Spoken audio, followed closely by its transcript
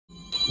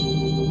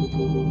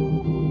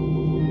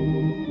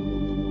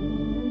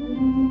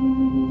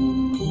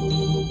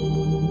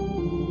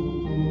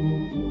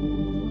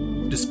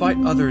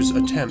despite others'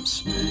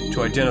 attempts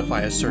to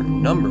identify a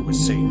certain number with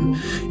Satan,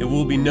 it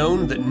will be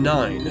known that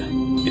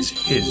 9 is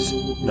his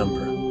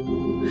number.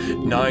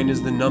 9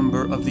 is the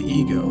number of the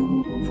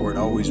ego, for it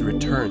always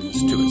returns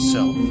to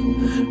itself.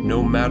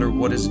 No matter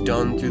what is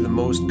done through the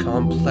most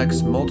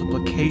complex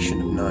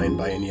multiplication of 9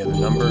 by any other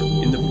number,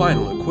 in the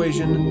final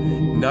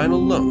equation, 9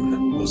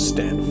 alone will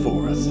stand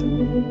forth.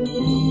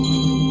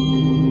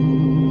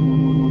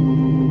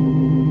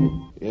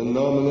 In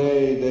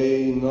nomine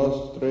Dei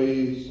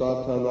nostri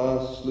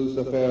Satanas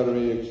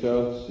Luciferi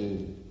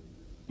excelsi.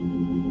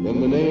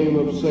 In the name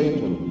of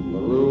Satan, the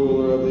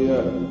ruler of the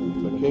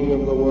earth, the king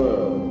of the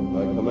world,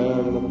 I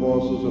command the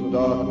forces of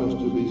darkness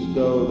to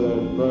bestow their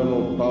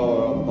infernal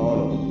power upon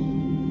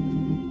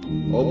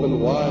us. Open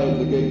wide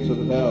the gates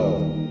of hell,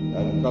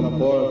 and come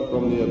forth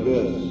from the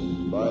abyss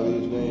by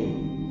these names.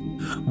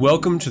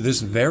 Welcome to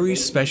this very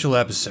special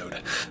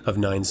episode of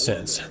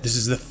 9sense. This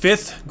is the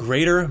 5th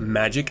Greater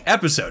Magic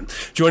episode.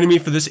 Joining me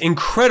for this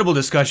incredible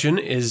discussion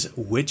is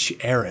Witch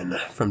Erin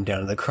from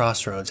Down at the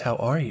Crossroads. How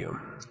are you?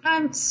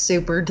 I'm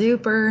super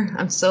duper.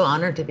 I'm so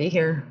honored to be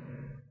here.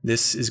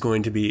 This is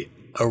going to be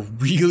a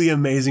really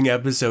amazing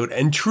episode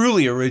and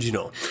truly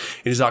original.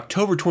 It is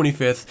October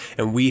 25th,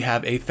 and we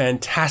have a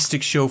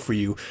fantastic show for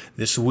you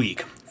this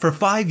week. For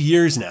 5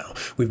 years now,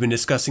 we've been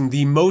discussing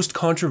the most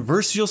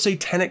controversial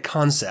satanic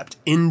concept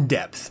in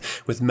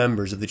depth with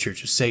members of the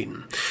Church of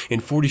Satan. In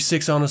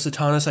 46 Anno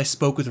Satanas, I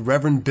spoke with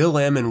Reverend Bill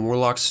M. and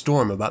Warlock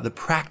Storm about the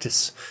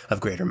practice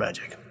of greater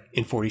magic.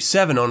 In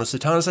 47 Anno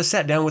Satanas, I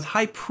sat down with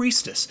High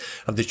Priestess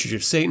of the Church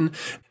of Satan,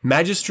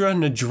 Magistra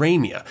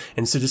Nadramia,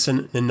 and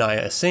Citizen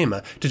Nanaya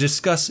Asema to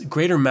discuss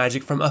greater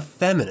magic from a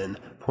feminine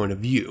point of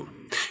view.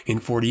 In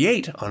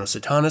 48 Anno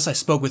Satanas, I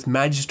spoke with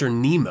Magister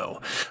Nemo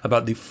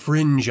about the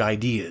fringe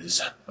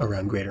ideas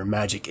around greater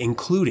magic,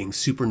 including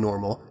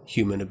supernormal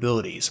human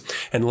abilities.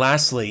 And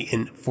lastly,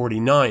 in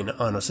 49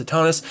 Anno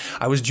Satanas,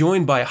 I was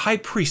joined by High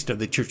Priest of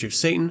the Church of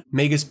Satan,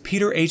 Magus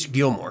Peter H.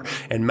 Gilmore,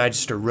 and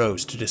Magister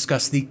Rose to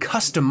discuss the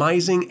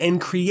customizing and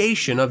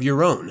creation of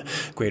your own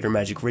greater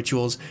magic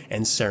rituals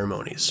and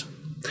ceremonies.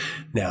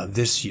 Now,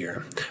 this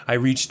year, I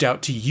reached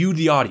out to you,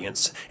 the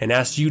audience, and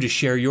asked you to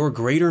share your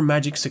greater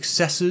magic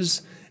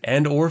successes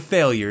and or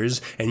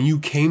failures, and you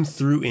came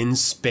through in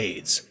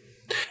spades.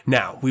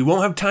 Now, we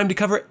won't have time to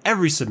cover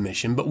every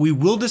submission, but we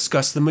will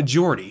discuss the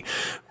majority,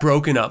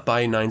 broken up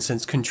by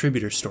 9sense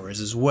contributor stories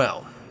as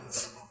well.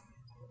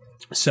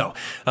 So,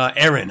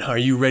 Erin, are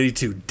you ready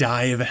to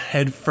dive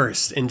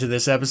headfirst into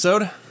this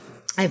episode?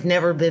 I've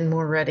never been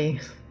more ready.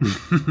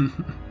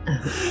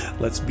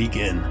 Let's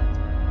begin.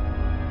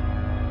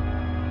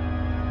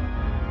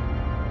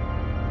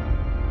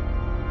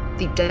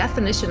 The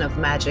definition of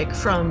magic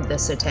from the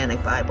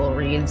Satanic Bible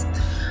reads,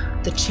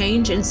 the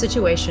change in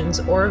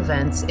situations or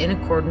events in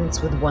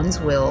accordance with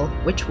one's will,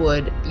 which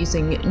would,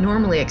 using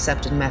normally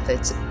accepted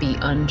methods, be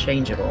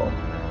unchangeable.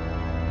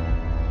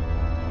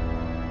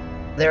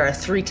 There are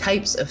 3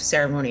 types of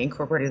ceremony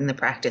incorporated in the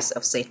practice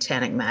of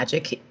satanic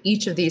magic.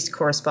 Each of these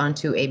correspond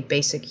to a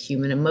basic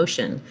human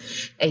emotion.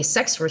 A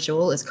sex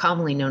ritual is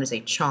commonly known as a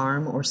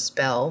charm or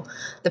spell.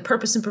 The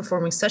purpose in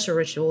performing such a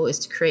ritual is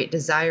to create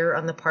desire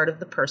on the part of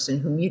the person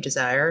whom you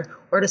desire,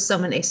 or to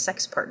summon a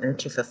sex partner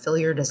to fulfill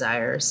your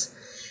desires.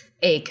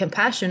 A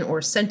compassion or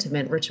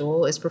sentiment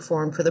ritual is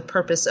performed for the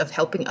purpose of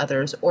helping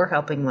others or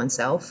helping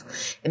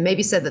oneself. It may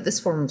be said that this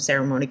form of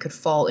ceremony could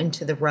fall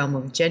into the realm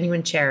of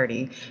genuine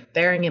charity,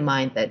 bearing in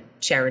mind that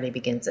charity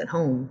begins at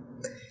home.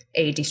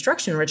 A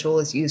destruction ritual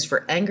is used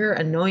for anger,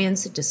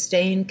 annoyance,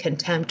 disdain,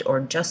 contempt, or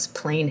just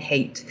plain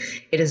hate.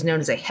 It is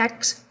known as a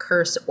hex,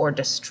 curse, or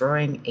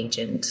destroying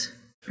agent.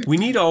 We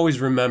need to always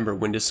remember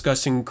when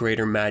discussing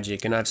greater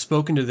magic, and I've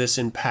spoken to this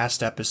in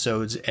past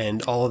episodes,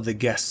 and all of the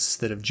guests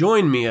that have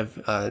joined me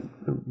have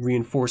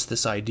reinforced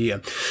this idea.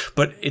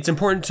 But it's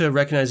important to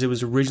recognize it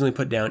was originally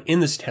put down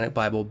in the Satanic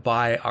Bible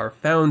by our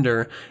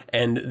founder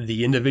and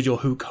the individual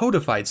who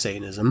codified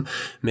Satanism,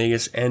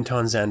 Magus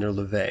Anton Zander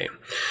LaVey.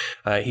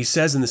 He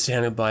says in the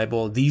Satanic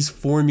Bible, these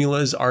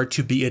formulas are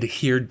to be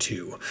adhered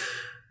to,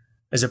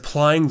 as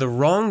applying the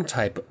wrong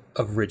type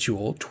of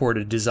ritual toward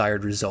a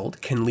desired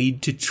result can lead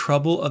to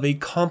trouble of a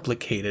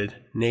complicated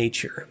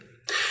nature.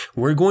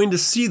 We're going to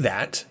see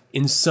that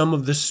in some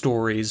of the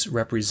stories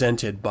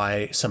represented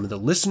by some of the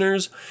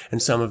listeners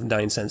and some of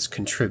 9sense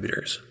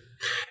contributors.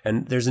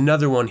 And there's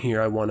another one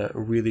here I want to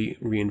really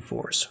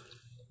reinforce.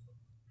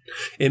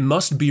 It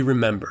must be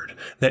remembered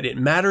that it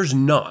matters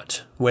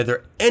not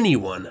whether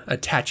anyone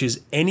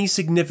attaches any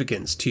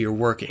significance to your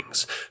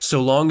workings,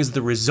 so long as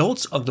the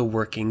results of the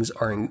workings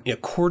are in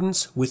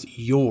accordance with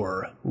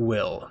your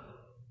will.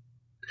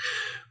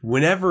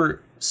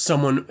 Whenever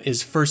someone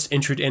is first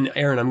introduced, and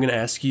Erin, I'm going to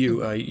ask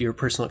you your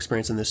personal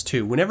experience in this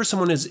too. Whenever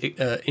someone is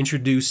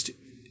introduced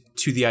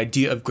to the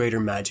idea of greater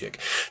magic.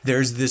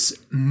 There's this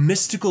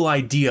mystical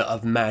idea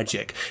of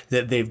magic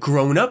that they've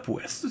grown up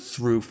with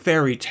through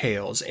fairy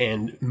tales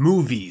and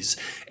movies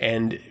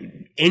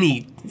and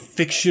any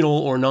fictional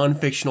or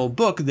non-fictional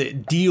book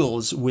that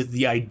deals with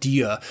the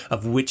idea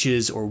of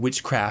witches or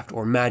witchcraft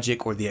or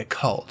magic or the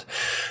occult.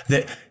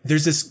 That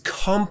there's this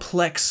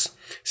complex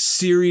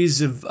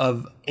series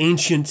of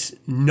ancient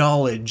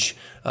knowledge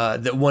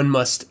that one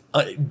must,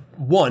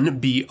 one,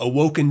 be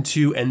awoken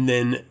to and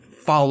then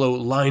follow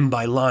line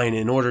by line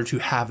in order to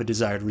have a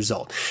desired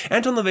result.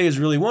 Anton LaVey is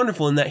really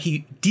wonderful in that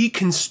he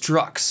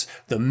deconstructs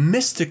the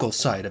mystical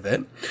side of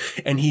it,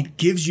 and he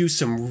gives you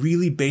some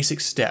really basic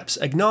steps,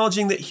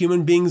 acknowledging that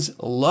human beings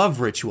love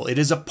ritual. It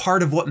is a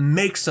part of what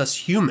makes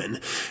us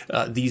human,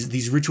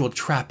 these ritual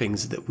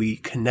trappings that we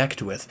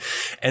connect with,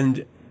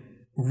 and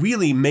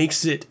really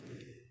makes it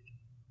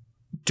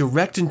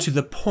direct and to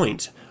the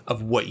point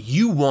of what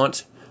you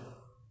want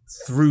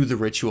through the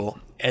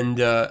ritual, and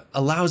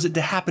allows it to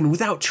happen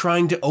without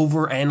trying to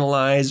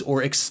overanalyze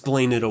or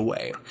explain it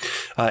away.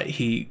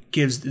 He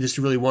gives this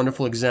really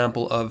wonderful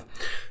example of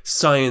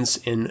science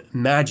in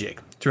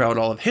magic. Throughout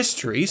all of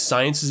history,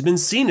 science has been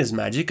seen as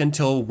magic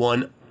until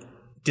one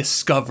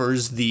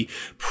discovers the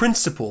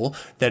principle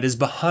that is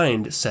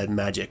behind said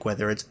magic,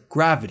 whether it's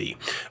gravity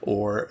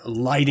or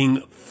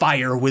lighting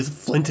fire with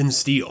flint and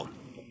steel.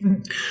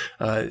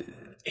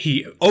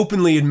 He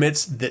openly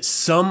admits that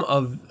some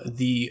of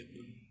the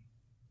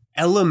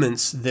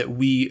elements that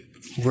we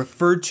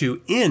refer to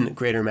in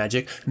greater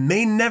magic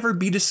may never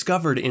be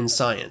discovered in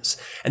science,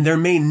 and there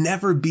may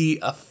never be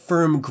a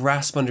firm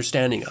grasp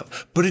understanding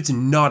of, but it's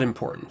not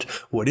important.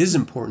 What is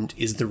important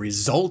is the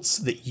results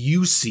that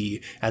you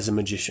see as a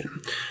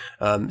magician.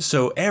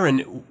 So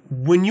Erin,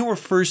 when you were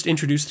first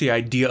introduced to the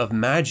idea of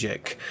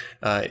magic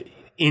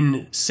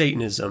in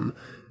Satanism,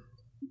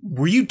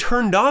 were you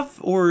turned off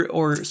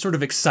or sort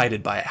of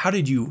excited by it? How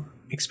did you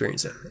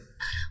experience it?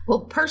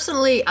 Well,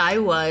 personally, I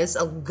was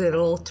a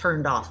little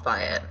turned off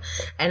by it.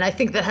 And I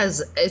think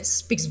it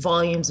speaks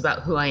volumes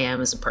about who I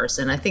am as a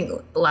person. I think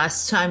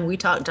last time we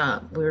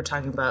were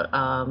talking about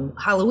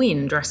Halloween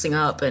and dressing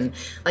up, and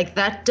like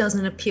that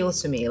doesn't appeal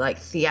to me. Like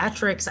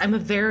theatrics, I'm a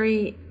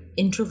very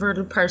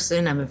introverted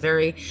person. I'm a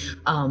very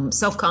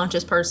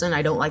self-conscious person.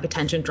 I don't like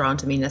attention drawn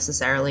to me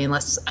necessarily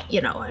unless,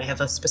 I have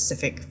a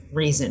specific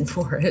reason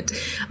for it.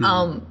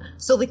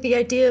 So like the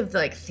idea of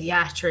like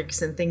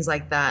theatrics and things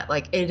like that,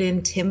 like it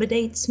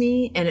intimidates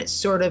me, and it's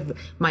sort of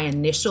my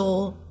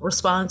initial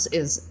response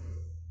is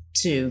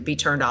to be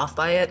turned off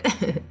by it.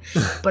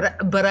 but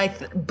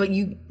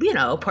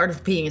part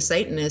of being a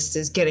Satanist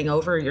is getting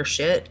over your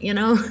shit,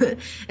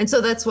 and so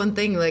that's one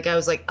thing. Like I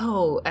was like,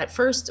 oh, at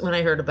first when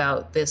I heard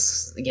about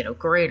this,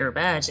 greater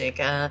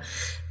magic,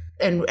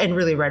 and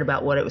really read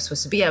about what it was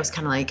supposed to be, I was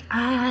kind of like,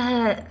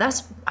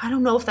 I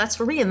don't know if that's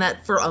for me. And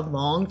that for a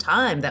long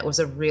time, that was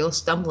a real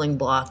stumbling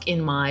block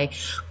in my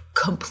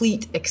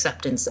complete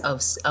acceptance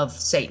of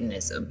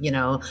Satanism,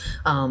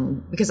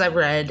 because I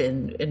read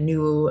and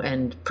knew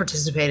and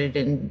participated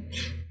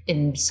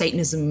in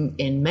Satanism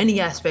in many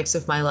aspects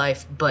of my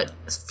life, but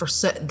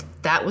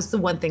that was the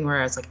one thing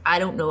where I was like, I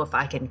don't know if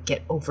I can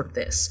get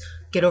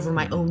over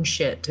my own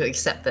shit to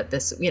accept that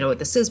this, what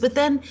this is. But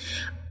then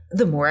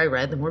the more I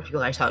read, the more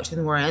people I talked to,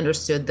 the more I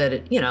understood that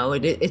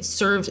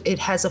it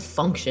has a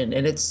function,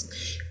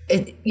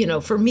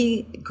 and for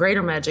me,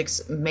 greater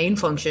magic's main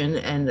function,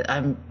 and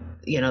I'm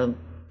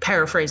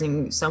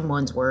paraphrasing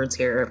someone's words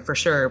here for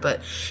sure,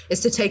 but is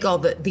to take all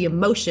the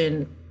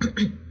emotion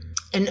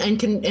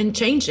and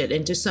change it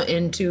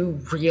into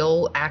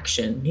real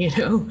action,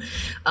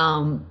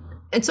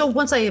 and so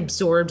once I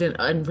absorbed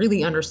and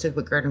really understood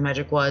what greater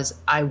magic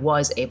was, I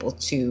was able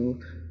to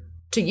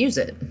use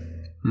it.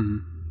 Mm-hmm.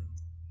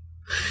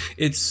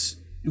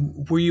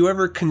 Were you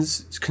ever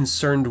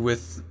concerned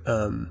with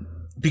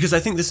because I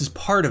think this is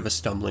part of a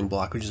stumbling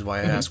block, which is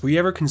why I asked, were you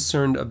ever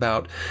concerned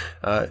about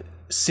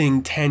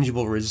seeing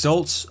tangible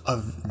results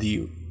of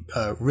the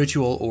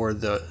ritual or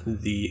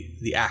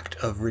the act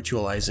of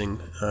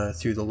ritualizing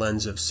through the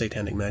lens of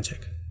satanic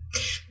magic?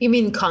 You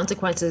mean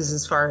consequences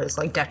as far as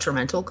like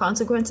detrimental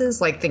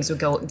consequences, like things would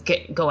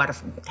go out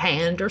of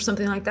hand or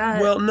something like that?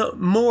 Well, no,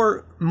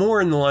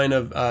 more in the line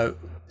of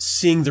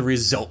seeing the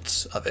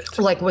results of it.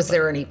 Like, was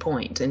there any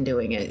point in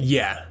doing it?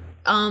 Yeah.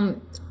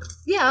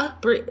 Yeah,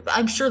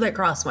 I'm sure that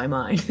crossed my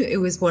mind. It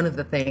was one of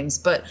the things,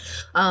 but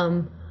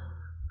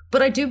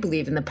I do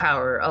believe in the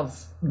power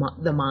of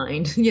the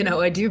mind.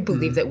 I do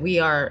believe that we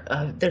are,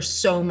 there's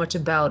so much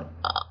about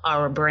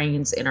our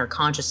brains and our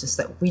consciousness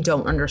that we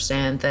don't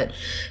understand, that,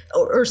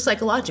 or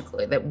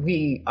psychologically, that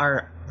we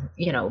are,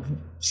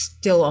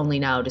 still only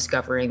now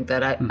discovering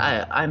that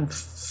I'm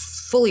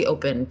fully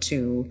open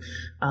to,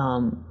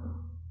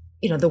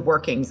 the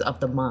workings of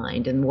the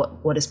mind and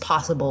what is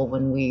possible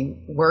when we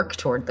work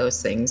toward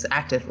those things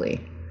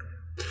actively.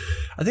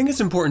 I think it's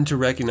important to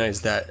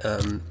recognize that,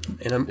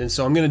 and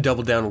so I'm going to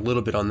double down a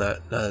little bit on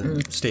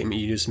that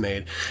statement you just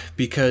made,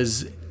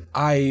 because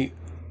I'm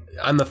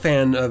a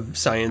fan of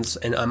science,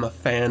 and I'm a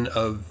fan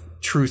of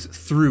truth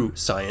through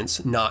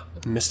science,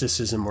 not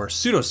mysticism or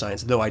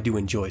pseudoscience, though I do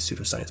enjoy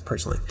pseudoscience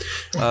personally.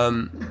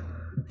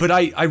 But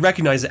I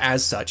recognize it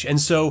as such. And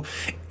so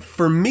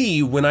for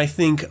me, when I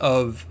think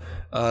of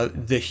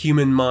the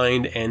human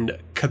mind and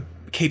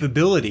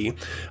capability,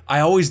 I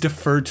always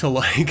defer to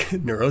like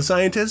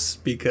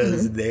neuroscientists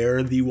because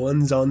they're the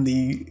ones on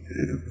the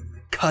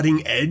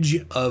cutting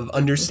edge of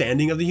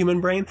understanding of the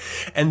human brain.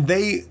 And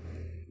they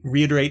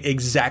reiterate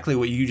exactly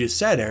what you just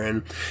said,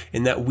 Erin,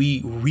 in that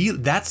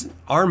that's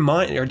our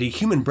mind, or the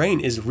human brain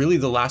is really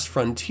the last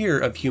frontier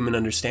of human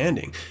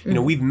understanding. You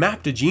know, we've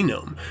mapped a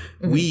genome.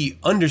 We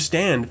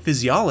understand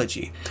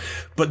physiology,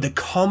 but the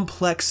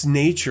complex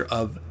nature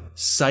of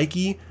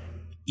psyche,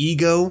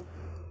 ego,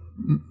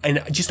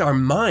 and just our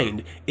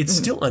mind, it's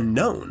still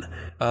unknown.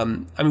 I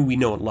mean, we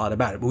know a lot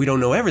about it, but we don't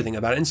know everything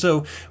about it. And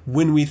so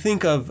when we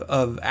think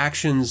of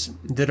actions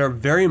that are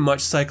very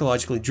much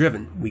psychologically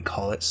driven, we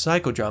call it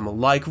psychodrama,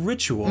 like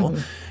ritual.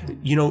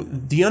 You know,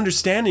 the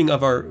understanding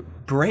of our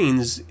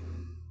brains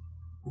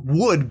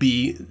would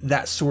be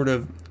that sort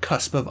of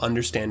cusp of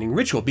understanding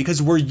ritual, because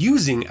we're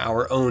using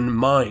our own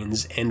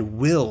minds and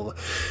will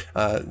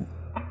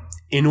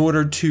in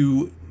order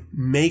to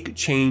make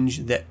change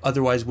that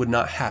otherwise would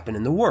not happen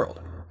in the world.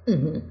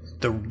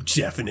 The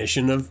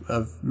definition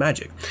of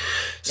magic.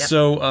 Yep.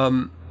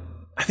 So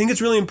I think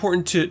it's really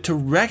important to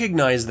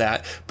recognize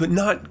that, but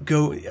not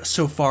go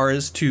so far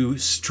as to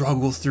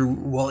struggle through,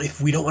 well,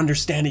 if we don't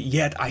understand it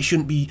yet, I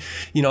shouldn't be,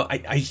 you know,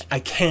 I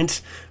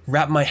can't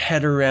wrap my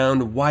head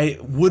around why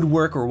it would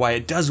work or why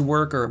it does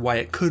work or why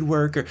it could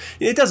work, or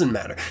it doesn't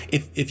matter.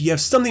 If you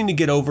have something to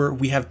get over,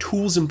 we have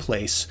tools in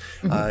place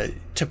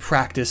to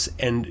practice,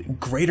 and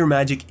greater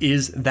magic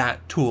is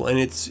that tool. And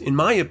it's, in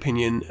my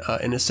opinion,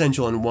 an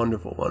essential and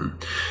wonderful one.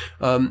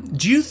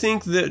 Do you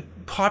think that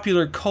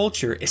popular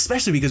culture,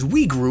 especially because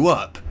we grew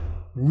up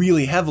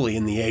really heavily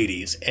in the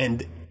 80s,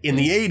 and in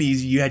the 80s,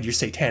 you had your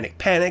Satanic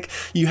Panic,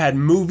 you had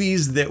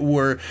movies that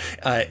were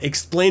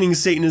explaining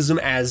Satanism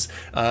as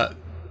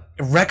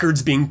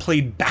records being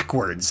played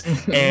backwards,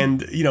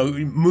 and, you know,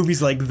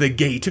 movies like The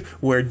Gate,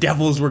 where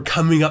devils were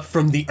coming up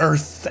from the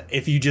earth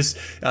if you just,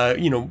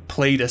 you know,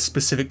 played a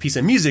specific piece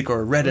of music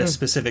or read a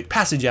specific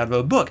passage out of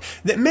a book,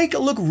 that make it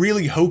look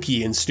really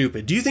hokey and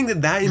stupid. Do you think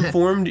that that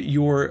informed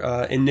your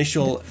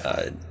initial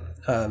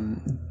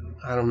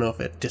I don't know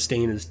if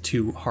disdain is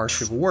too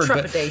harsh of a word,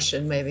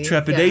 trepidation, maybe.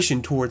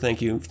 Trepidation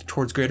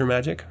towards greater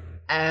magic?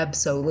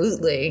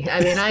 Absolutely.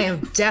 I mean, I am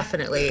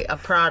definitely a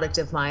product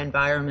of my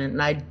environment,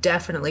 and I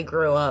definitely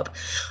grew up,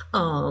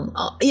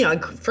 you know,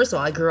 first of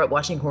all, I grew up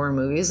watching horror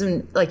movies,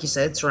 and like you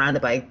said,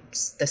 surrounded by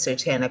the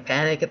Satanic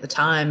Panic at the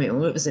time. It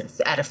was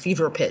at a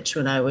fever pitch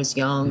when I was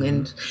young,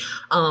 and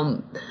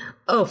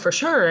oh, for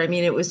sure. I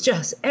mean, it was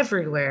just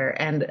everywhere,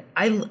 and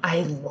I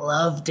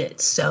loved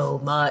it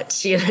so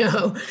much, you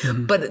know.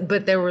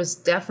 But there was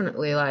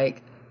definitely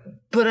like,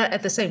 but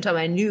at the same time,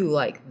 I knew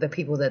like the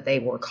people that they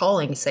were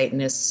calling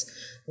Satanists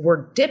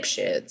were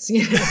dipshits,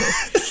 you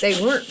know. They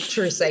weren't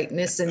true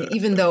Satanists, and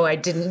even though I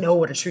didn't know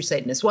what a true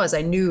Satanist was,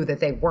 I knew that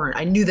they weren't.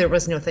 I knew there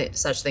was no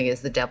such thing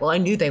as the devil. I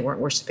knew they weren't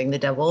worshiping the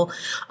devil.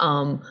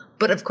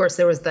 But of course,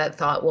 there was that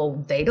thought, well,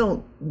 they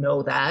don't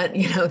know that,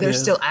 you know, they're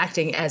still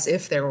acting as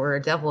if there were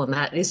a devil, and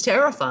that is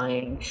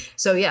terrifying.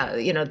 So yeah,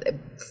 you know,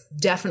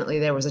 definitely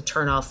there was a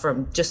turnoff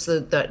from just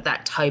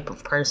that type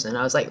of person.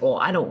 I was like, well,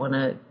 I don't want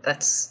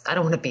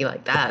to be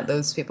like that.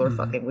 Those people are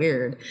fucking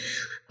weird.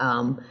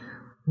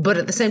 But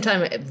at the same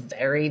time,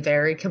 very,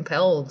 very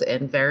compelled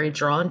and very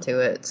drawn to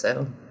it.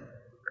 So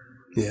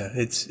yeah,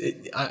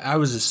 I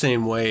was the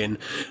same way, and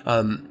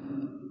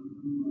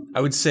I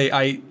would say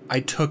I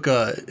took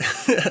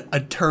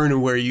a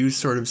turn where you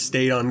sort of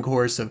stayed on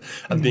course of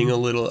being a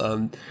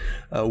little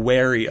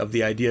wary of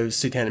the idea of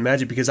satanic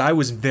magic, because I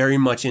was very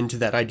much into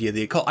that idea of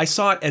the occult. I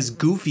saw it as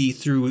goofy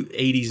through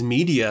 80s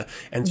media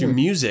and through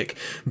music,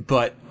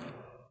 but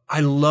I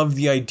love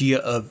the idea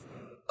of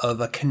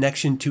a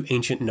connection to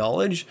ancient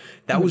knowledge.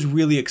 That was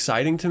really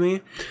exciting to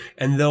me.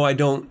 And though I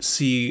don't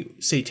see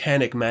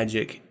satanic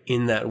magic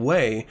in that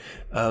way,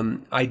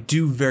 I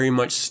do very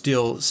much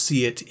still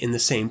see it in the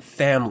same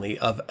family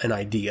of an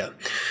idea.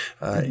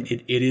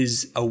 It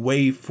is a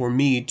way for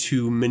me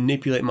to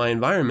manipulate my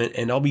environment,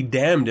 and I'll be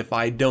damned if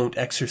I don't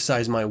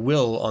exercise my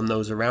will on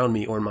those around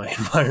me or my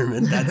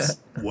environment.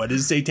 That's what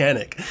is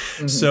satanic.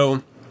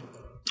 So,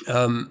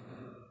 you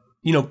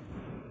know,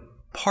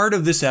 part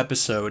of this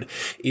episode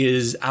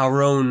is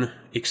our own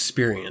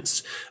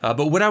experience.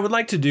 But what I would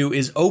like to do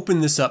is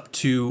open this up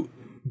to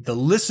the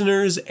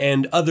listeners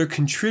and other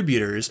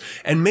contributors,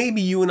 and maybe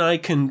you and I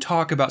can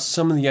talk about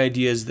some of the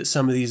ideas that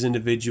some of these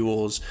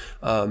individuals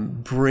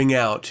bring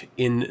out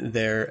in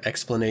their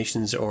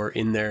explanations or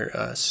in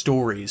their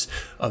stories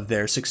of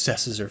their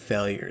successes or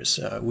failures.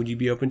 Would you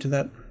be open to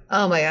that?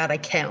 Oh my God, I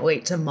can't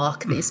wait to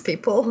mock these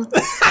people.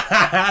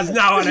 That's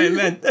not what I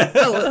meant.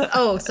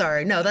 oh,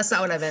 sorry. No, that's not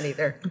what I meant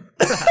either.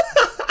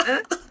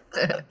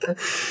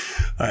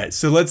 All right,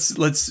 so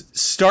let's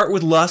start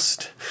with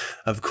lust,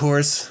 of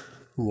course.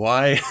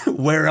 Why?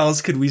 Where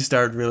else could we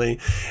start, really?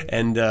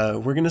 And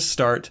we're going to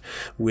start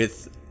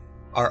with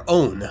our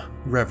own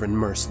Reverend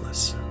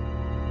Merciless.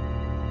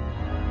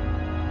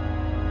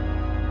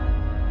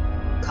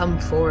 Come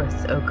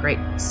forth, O great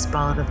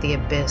spawn of the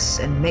abyss,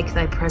 and make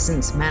thy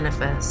presence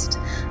manifest.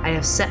 I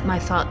have set my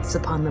thoughts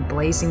upon the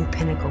blazing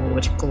pinnacle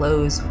which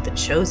glows with the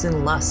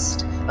chosen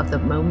lust of the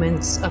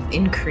moments of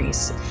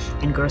increase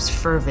and grows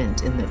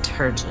fervent in the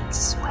turgid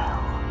swell.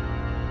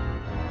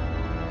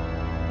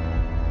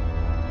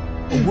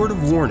 A word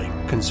of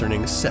warning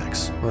concerning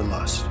sex or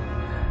lust.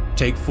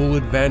 Take full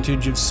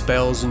advantage of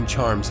spells and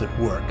charms that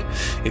work.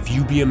 If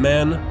you be a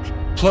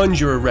man,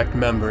 plunge your erect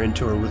member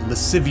into her with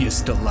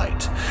lascivious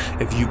delight.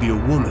 If you be a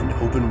woman,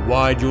 open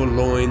wide your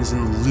loins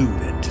in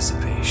lewd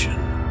anticipation.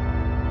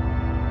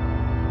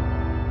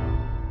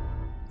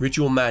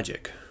 Ritual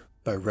Magic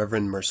by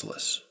Reverend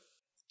Merciless.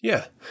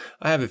 Yeah,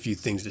 I have a few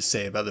things to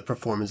say about the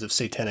performance of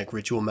Satanic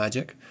Ritual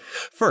magic.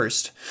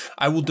 First,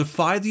 I will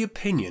defy the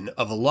opinion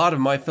of a lot of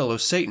my fellow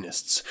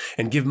Satanists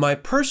and give my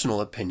personal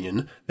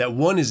opinion that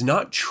one is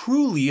not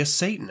truly a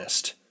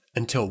Satanist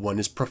until one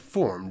has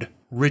performed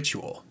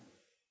ritual.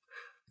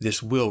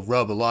 This will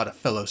rub a lot of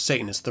fellow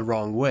Satanists the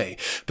wrong way,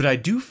 but I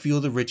do feel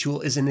the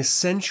ritual is an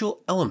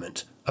essential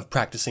element of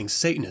practicing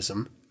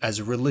Satanism as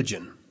a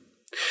religion.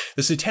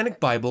 The Satanic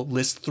Bible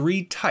lists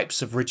 3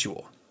 types of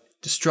ritual: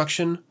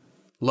 destruction,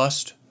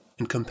 lust,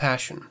 and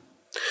compassion.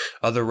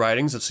 Other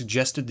writings have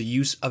suggested the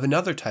use of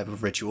another type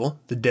of ritual,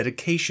 the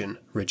dedication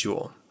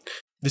ritual.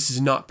 This is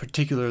not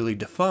particularly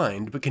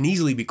defined, but can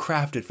easily be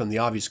crafted from the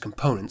obvious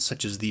components,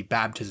 such as the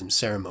baptism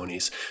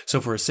ceremonies. So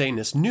for a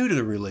Satanist new to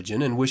the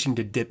religion and wishing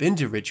to dip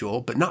into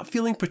ritual, but not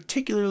feeling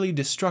particularly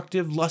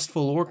destructive,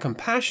 lustful, or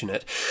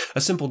compassionate,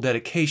 a simple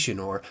dedication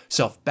or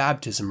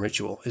self-baptism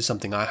ritual is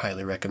something I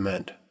highly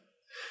recommend.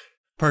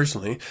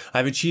 Personally,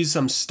 I've achieved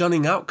some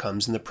stunning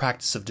outcomes in the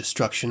practice of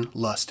destruction,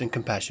 lust, and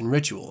compassion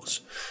rituals.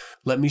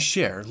 Let me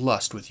share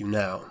lust with you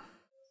now.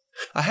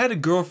 I had a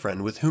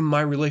girlfriend with whom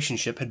my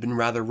relationship had been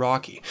rather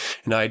rocky,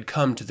 and I had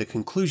come to the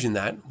conclusion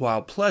that,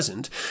 while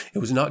pleasant, it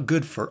was not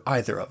good for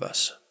either of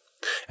us.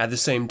 At the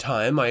same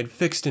time, I had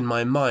fixed in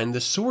my mind the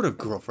sort of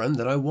girlfriend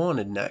that I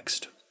wanted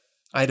next.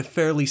 I had a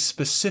fairly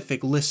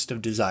specific list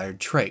of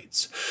desired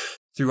traits.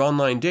 Through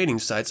online dating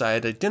sites, I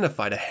had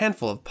identified a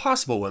handful of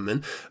possible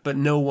women, but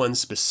no one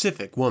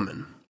specific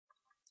woman.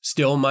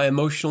 Still, my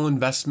emotional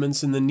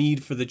investments in the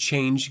need for the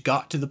change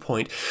got to the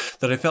point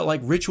that I felt like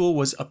ritual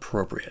was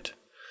appropriate.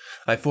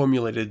 I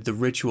formulated the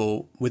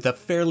ritual with a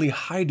fairly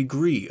high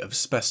degree of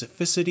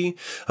specificity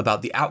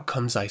about the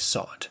outcomes I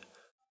sought.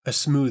 A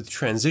smooth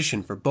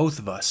transition for both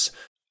of us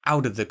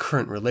out of the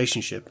current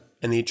relationship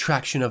and the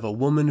attraction of a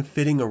woman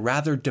fitting a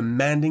rather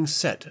demanding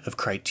set of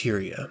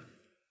criteria.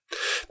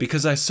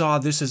 Because I saw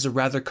this as a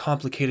rather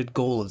complicated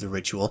goal of the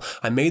ritual,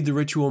 I made the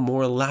ritual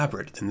more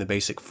elaborate than the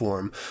basic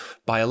form,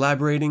 by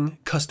elaborating,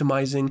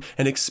 customizing,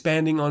 and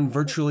expanding on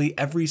virtually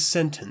every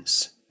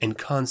sentence and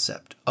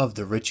concept of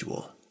the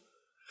ritual.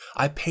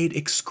 I paid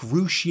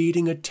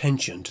excruciating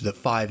attention to the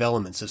 5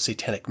 elements of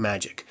satanic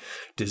magic: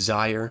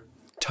 desire,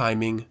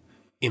 timing,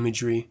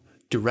 imagery,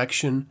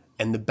 direction,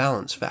 and the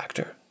balance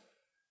factor.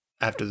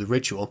 After the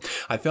ritual,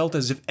 I felt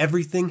as if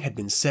everything had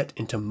been set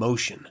into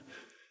motion.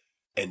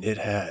 And it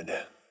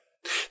had.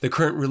 The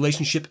current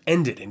relationship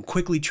ended and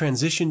quickly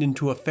transitioned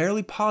into a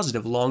fairly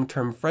positive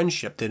long-term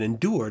friendship that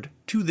endured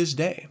to this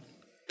day.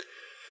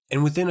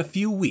 And within a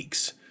few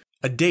weeks,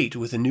 a date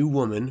with a new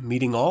woman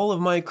meeting all of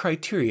my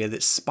criteria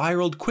that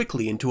spiraled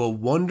quickly into a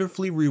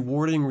wonderfully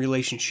rewarding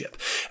relationship,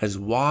 as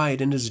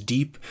wide and as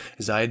deep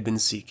as I had been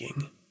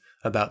seeking.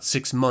 About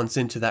 6 months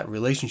into that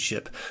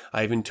relationship,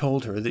 I even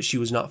told her that she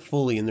was not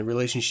fully in the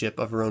relationship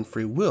of her own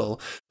free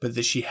will, but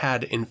that she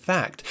had, in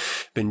fact,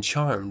 been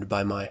charmed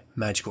by my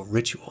magical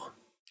ritual.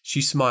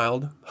 She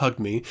smiled, hugged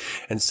me,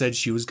 and said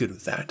she was good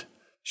with that.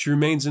 She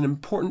remains an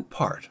important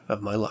part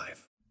of my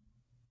life.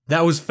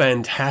 That was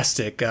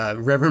fantastic.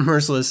 Reverend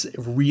Merciless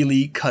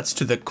really cuts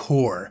to the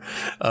core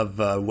of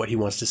what he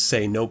wants to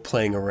say, no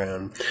playing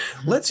around.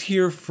 Let's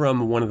hear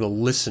from one of the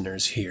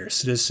listeners here,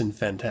 Citizen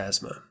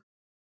Phantasma.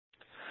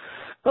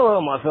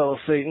 Hello, my fellow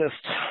Satanists.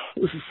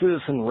 This is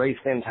Citizen Ray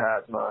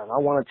Phantasma, and I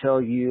want to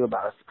tell you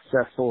about a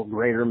successful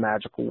greater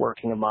magical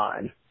working of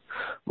mine.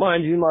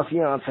 Mind you, my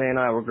fiancé and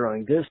I were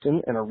growing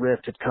distant, and a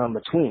rift had come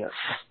between us.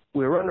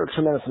 We were under a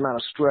tremendous amount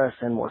of stress,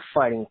 and were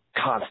fighting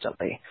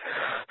constantly.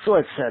 So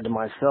I said to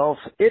myself,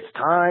 it's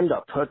time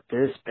to put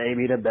this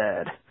baby to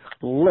bed.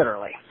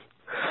 Literally.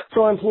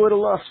 So I employed a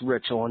lust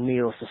ritual, and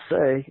needless to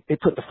say,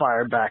 it put the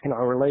fire back in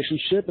our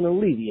relationship and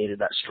alleviated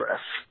that stress.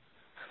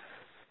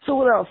 So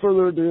without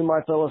further ado,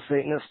 my fellow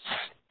Satanists,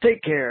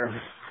 take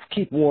care.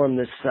 Keep warm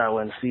this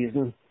silent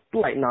season.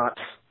 Light not.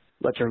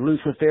 Let your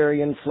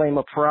Luciferian flame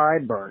of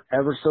pride burn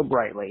ever so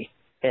brightly.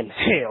 And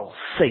hail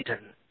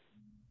Satan.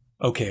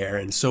 Okay,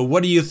 Aaron, so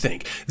what do you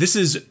think? This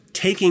is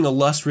taking a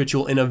lust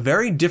ritual in a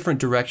very different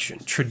direction.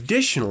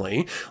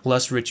 Traditionally,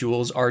 lust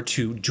rituals are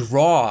to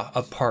draw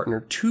a partner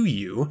to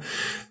you.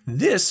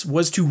 This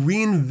was to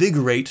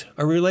reinvigorate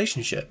a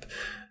relationship.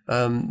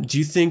 Do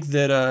you think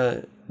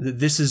that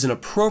this is an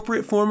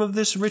appropriate form of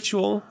this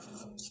ritual?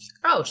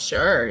 Oh,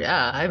 sure.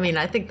 Yeah. I mean,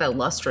 I think that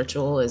lust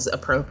ritual is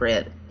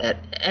appropriate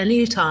at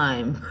any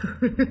time.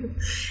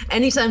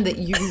 Anytime that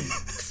you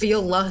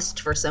feel lust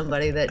for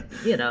somebody that,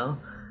 that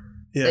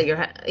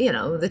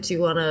that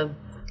you want to,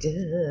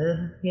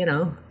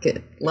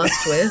 get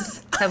lust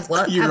with, have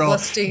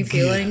lusty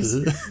feelings.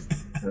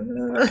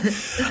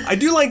 I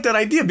do like that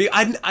idea.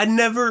 I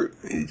never,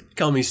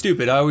 call me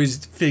stupid, I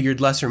always figured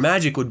lesser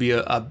magic would be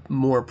a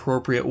more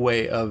appropriate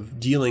way of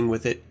dealing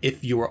with it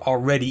if you were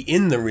already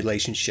in the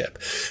relationship,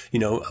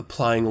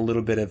 applying a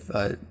little bit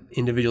of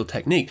individual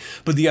technique.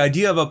 But the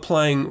idea of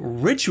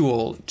applying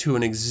ritual to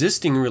an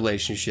existing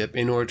relationship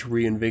in order to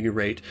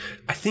reinvigorate,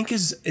 I think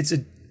it's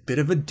a bit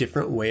of a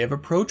different way of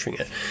approaching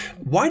it.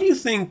 Why do you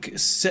think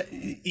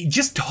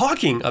just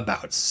talking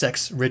about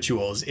sex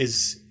rituals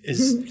is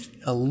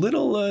a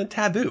little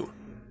taboo?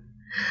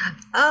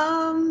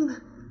 I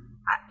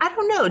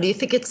don't know. Do you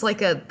think it's like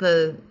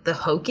the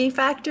hokey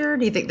factor?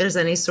 Do you think there's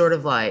any sort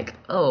of like,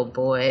 oh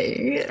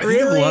boy, I really?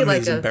 think a lot of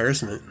like it is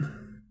embarrassment.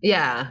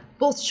 Yeah,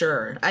 well,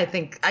 sure. I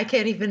think I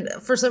can't even,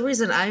 for some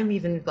reason, I'm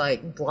even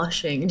like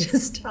blushing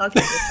just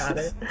talking about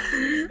it.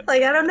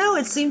 Like, I don't know.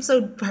 It seems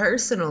so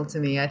personal to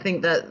me. I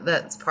think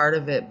that's part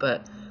of it,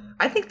 but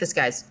I think this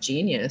guy's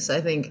genius.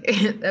 I think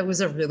that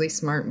was a really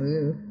smart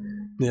move.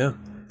 Yeah.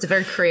 It's a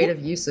very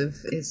creative use of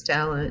his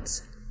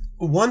talents.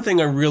 One thing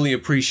I really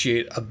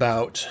appreciate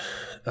about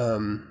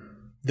the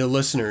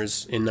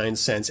listeners in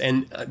 9sense,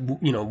 and,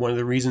 one of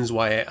the reasons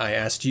why I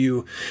asked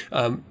you,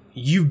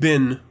 you've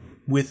been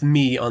with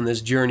me on this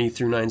journey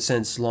through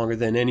 9sense longer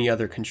than any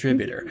other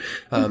contributor.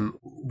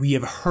 We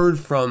have heard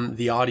from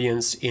the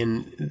audience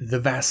in the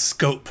vast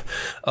scope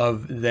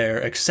of their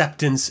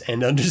acceptance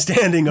and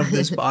understanding of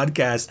this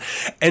podcast.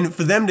 And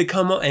for them to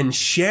come and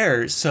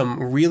share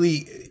some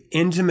really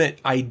intimate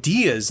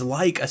ideas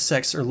like a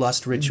sex or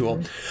lust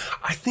ritual,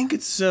 I think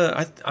it's,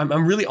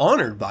 I'm really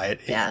honored by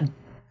it. Yeah.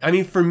 I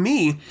mean, for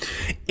me,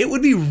 it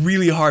would be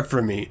really hard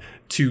for me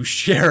to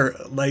share,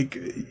 like,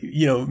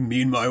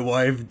 me and my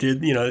wife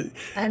did,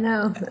 I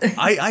know.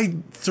 I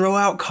throw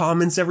out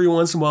comments every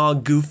once in a while,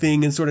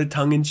 goofing and sort of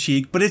tongue in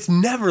cheek, but it's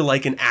never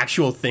like an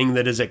actual thing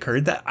that has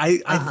occurred. That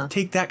I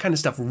take that kind of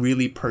stuff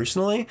really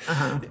personally.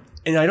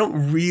 And I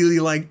don't really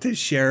like to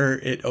share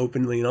it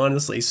openly and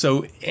honestly.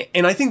 So,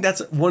 and I think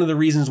that's one of the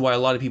reasons why a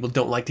lot of people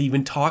don't like to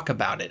even talk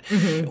about it.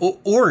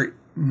 Or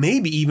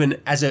maybe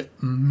even as a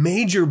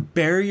major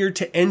barrier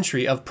to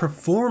entry of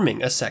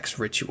performing a sex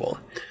ritual.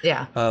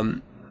 Yeah.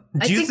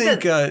 Do you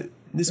think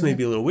this may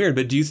be a little weird,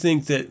 but do you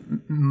think that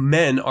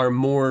men are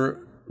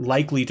more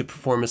likely to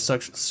perform a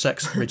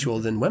sex ritual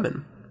than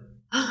women?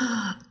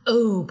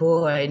 Oh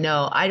boy,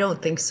 no, I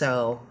don't think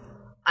so.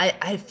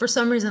 I for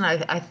some reason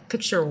I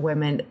picture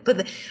women,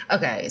 but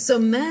okay, so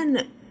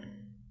men.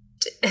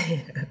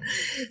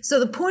 So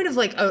the point of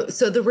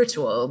so the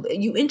ritual,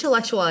 you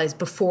intellectualize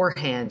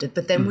beforehand,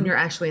 but then when you're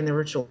actually in the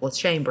ritual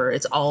chamber,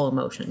 it's all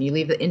emotion. You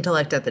leave the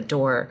intellect at the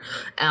door.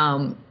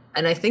 And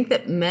I think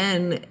that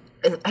men,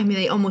 I mean,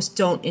 they almost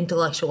don't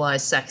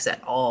intellectualize sex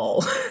at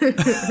all.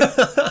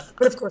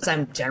 But of course,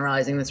 I'm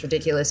generalizing. That's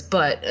ridiculous.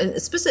 But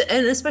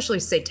especially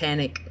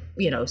satanic,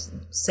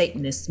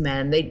 Satanist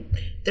men,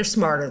 they're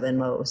smarter than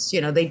most.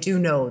 They do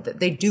know that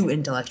they do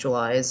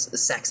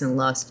intellectualize sex and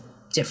lust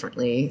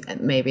differently,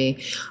 maybe.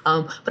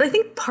 But I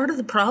think part of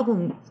the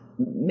problem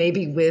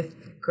maybe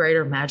with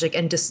greater magic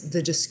and just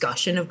the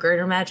discussion of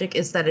greater magic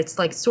is that it's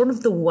like sort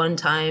of the one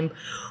time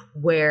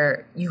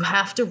where you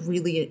have to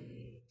really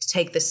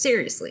take this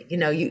seriously.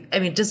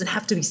 It doesn't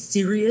have to be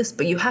serious,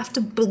 but you have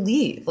to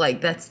believe.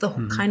 Like, that's the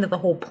kind of the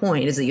whole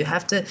point, is that you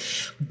have to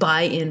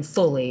buy in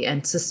fully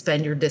and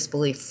suspend your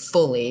disbelief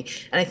fully.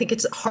 And I think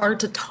it's hard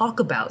to talk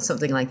about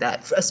something like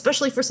that,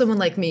 especially for someone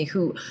like me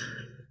who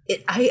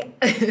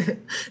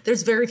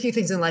there's very few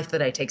things in life that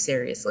I take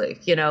seriously,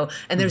 and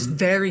there's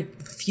very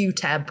few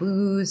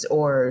taboos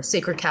or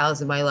sacred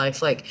cows in my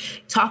life. Like,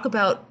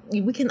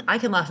 I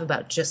can laugh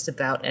about just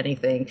about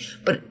anything,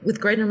 but with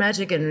greater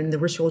magic and in the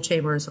ritual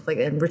chamber and stuff like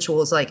that, and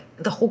rituals, like,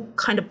 the whole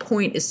kind of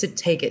point is to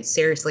take it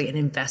seriously and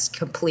invest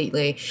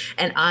completely.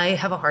 And I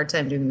have a hard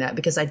time doing that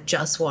because I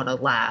just want to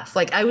laugh.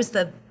 Like, I was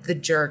the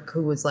jerk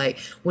who was like,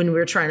 when we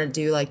were trying to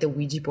do like the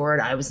Ouija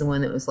board, I was the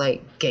one that was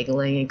like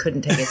giggling and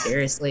couldn't take it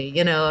seriously.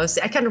 I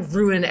kind of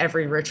ruin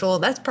every ritual.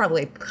 That's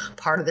probably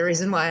part of the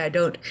reason why I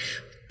don't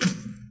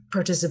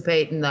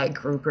participate in like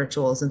group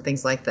rituals and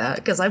things like that,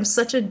 because I'm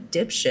such a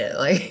dipshit.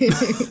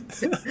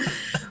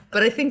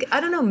 But I think, I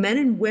don't know, men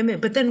and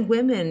women, but then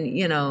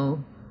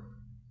women,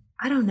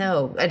 I don't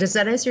know. Does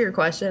that answer your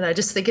question? I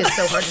just think it's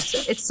so hard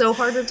it's so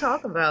hard to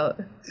talk about.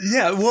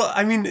 Yeah, well,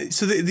 I mean,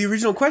 so the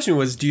original question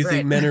was, do you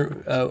think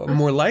men are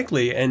more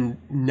likely? And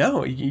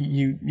no,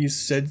 you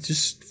said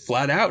just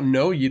flat out,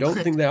 no, you don't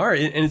think they are.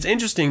 And it's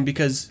interesting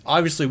because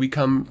obviously we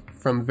come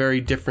from very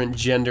different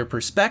gender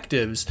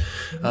perspectives.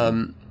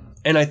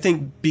 And I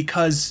think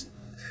because,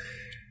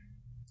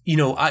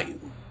 maybe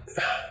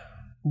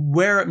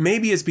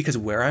it's because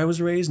of where I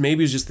was raised,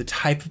 maybe it's just the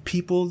type of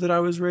people that I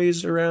was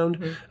raised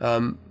around.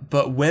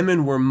 But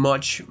women were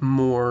much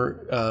more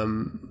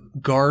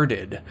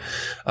guarded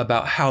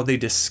about how they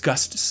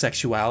discussed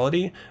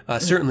sexuality,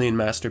 certainly in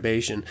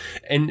masturbation.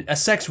 And a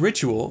sex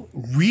ritual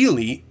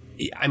really,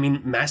 I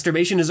mean,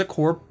 masturbation is a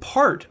core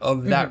part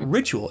of that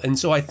ritual. And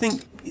so I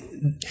think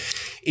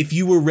if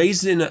you were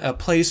raised in a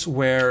place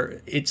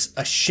where it's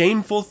a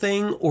shameful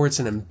thing, or it's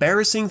an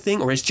embarrassing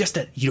thing, or it's just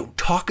a you don't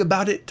talk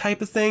about it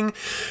type of thing,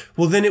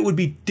 well, then it would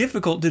be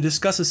difficult to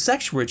discuss a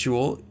sex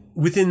ritual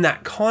within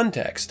that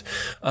context.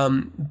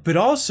 But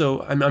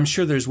also, I'm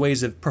sure there's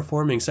ways of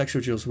performing sex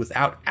rituals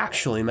without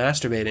actually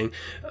masturbating.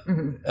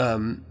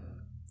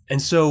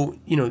 And so,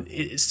 you know,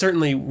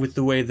 certainly with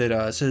the way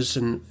that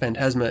Citizen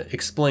Phantasma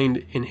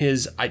explained in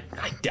his, I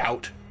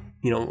doubt,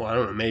 you know, well, I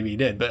don't know, maybe he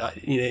did,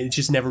 but you know, it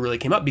just never really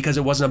came up because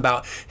it wasn't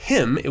about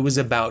him. It was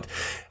about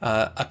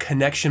a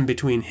connection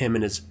between him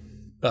and his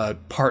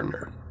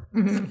partner.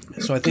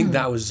 So I think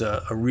that was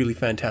a really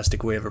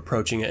fantastic way of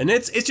approaching it. And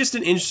it's just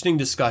an interesting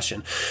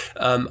discussion.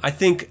 I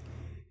think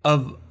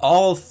of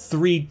all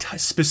three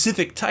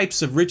specific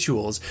types of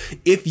rituals,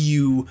 if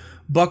you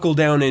buckle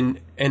down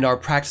and are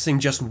practicing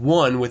just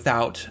one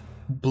without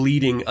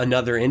bleeding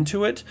another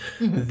into it,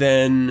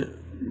 then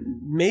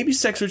maybe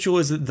sex ritual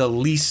is the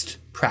least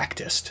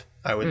practiced,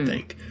 I would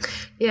think.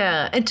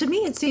 Yeah, and to me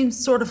it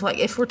seems sort of like,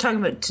 if we're talking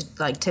about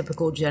like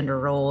typical gender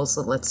roles,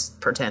 so let's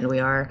pretend we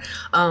are,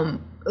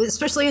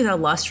 especially in a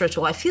lust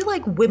ritual, I feel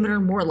like women are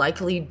more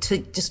likely to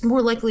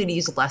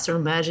use lesser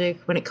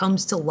magic when it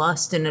comes to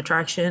lust and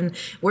attraction,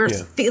 where it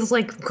feels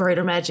like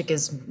greater magic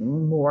is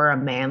more a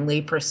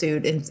manly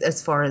pursuit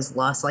as far as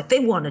lust. Like they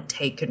want to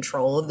take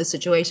control of the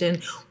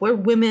situation, where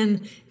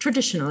women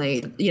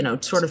traditionally, you know,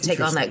 sort of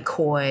take on that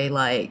coy,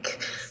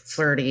 like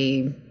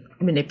flirty,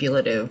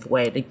 manipulative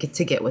way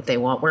to get what they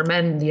want, where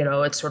men, you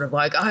know, it's sort of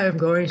like, I am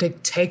going to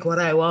take what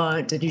I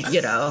want, and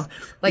you know,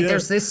 like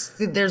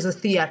there's a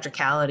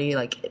theatricality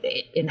like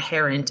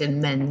inherent in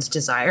men's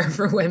desire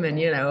for women,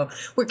 you know,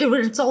 where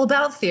it's all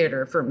about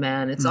theater for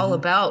men. It's all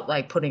about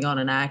like putting on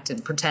an act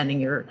and pretending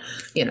you're,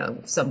 you know,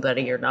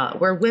 somebody you're not,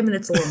 where women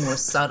it's a little more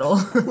subtle.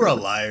 We're all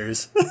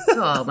liars.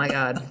 Oh my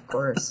God, of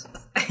course.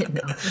 I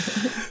know.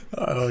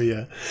 Oh,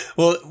 yeah.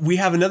 Well, we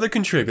have another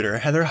contributor,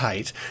 Heather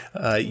Height.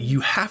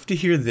 You have to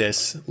hear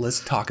this. Let's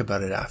talk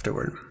about it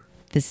afterward.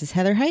 This is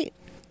Heather Height,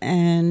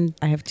 and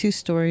I have two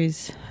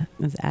stories,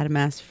 as Adam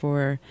asked,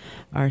 for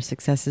our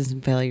successes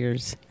and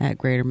failures at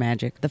Greater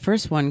Magic. The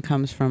first one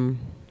comes from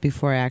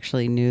before I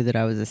actually knew that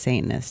I was a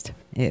Satanist.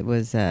 It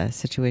was a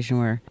situation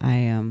where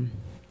I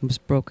was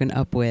broken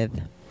up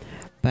with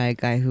by a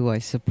guy who I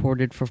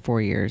supported for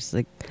 4 years.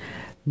 Like,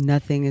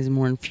 nothing is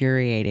more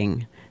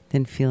infuriating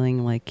than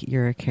feeling like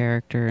you're a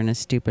character in a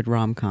stupid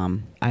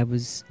rom-com. I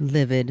was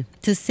livid,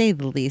 to say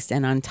the least,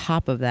 and on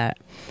top of that,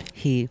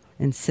 he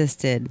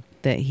insisted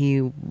that he,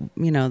 you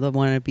know, the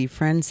wanted to be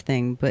friends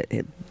thing, but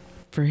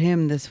for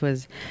him, this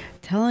was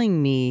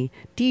telling me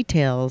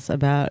details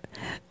about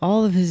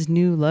all of his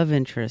new love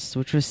interests,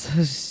 which was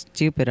so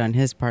stupid on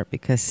his part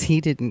because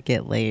he didn't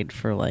get laid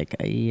for like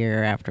a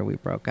year after we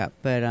broke up.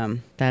 But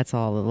that's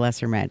all the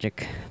lesser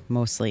magic,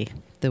 mostly.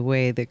 The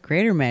way that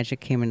Greater Magic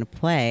came into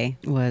play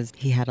was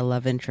he had a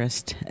love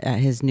interest at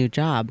his new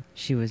job.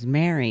 She was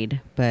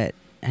married, but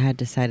had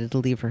decided to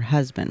leave her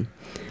husband.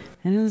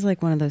 And it was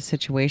like one of those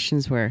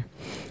situations where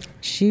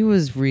she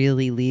was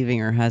really leaving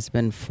her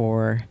husband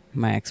for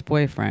my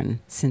ex-boyfriend,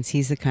 since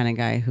he's the kind of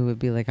guy who would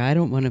be like, I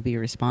don't want to be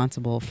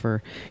responsible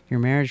for your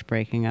marriage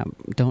breaking up.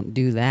 Don't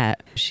do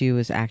that. She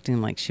was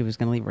acting like she was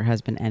going to leave her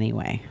husband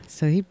anyway.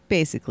 So he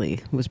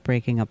basically was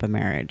breaking up a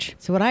marriage.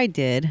 So what I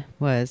did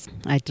was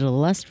I did a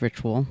lust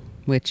ritual,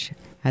 which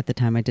at the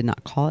time I did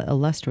not call it a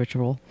lust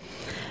ritual.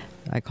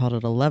 I called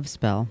it a love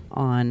spell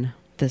on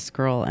this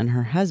girl and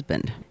her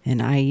husband, and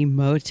I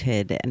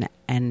emoted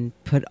and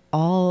put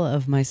all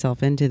of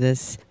myself into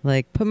this,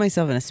 like put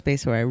myself in a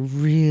space where I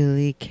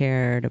really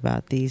cared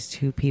about these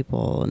two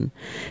people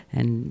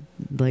and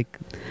like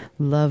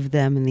loved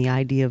them and the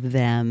idea of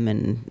them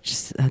and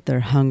just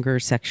their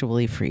hunger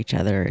sexually for each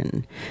other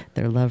and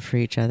their love for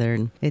each other.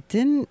 And it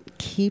didn't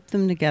keep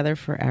them together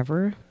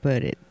forever,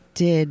 but it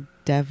did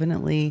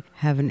definitely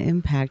have an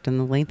impact on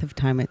the length of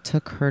time it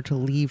took her to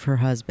leave her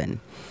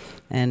husband,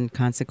 and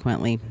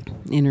consequently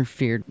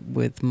interfered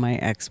with my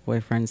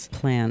ex-boyfriend's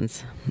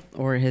plans,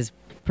 or his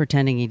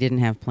pretending he didn't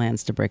have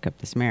plans to break up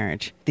this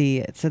marriage.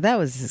 So that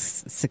was a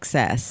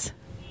success.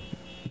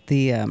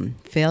 The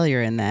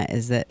failure in that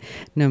is that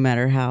no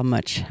matter how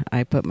much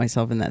I put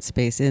myself in that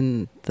space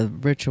in the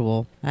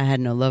ritual, I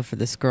had no love for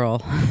this girl.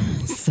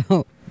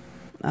 So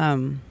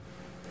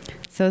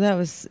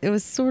it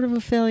was sort of a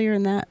failure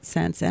in that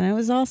sense. And it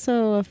was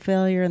also a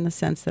failure in the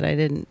sense that I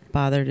didn't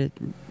bother to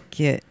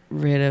get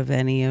rid of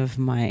any of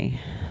my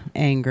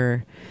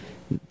anger.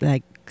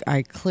 Like,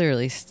 I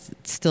clearly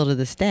still to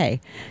this day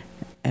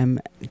am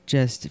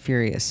just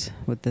furious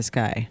with this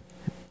guy.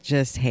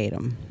 Just hate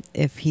him.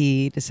 If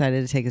he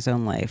decided to take his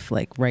own life,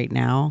 like right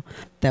now,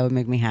 that would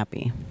make me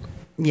happy.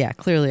 Yeah,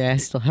 clearly I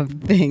still have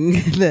a thing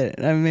that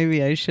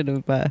maybe I should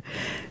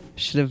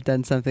have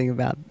done something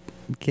about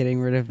getting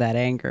rid of that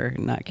anger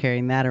and not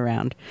carrying that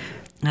around.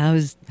 I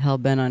was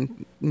hell-bent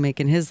on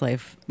making his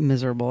life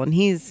miserable. And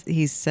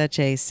he's such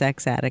a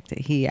sex addict that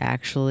he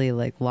actually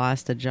like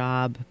lost a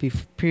job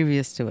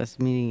previous to us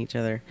meeting each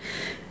other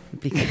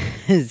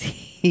because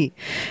he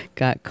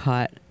got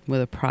caught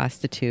with a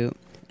prostitute,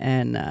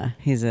 and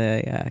he's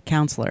a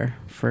counselor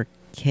for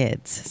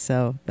kids,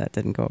 so that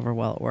didn't go over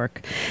well at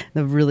work.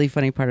 The really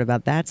funny part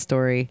about that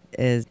story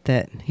is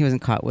that he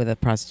wasn't caught with a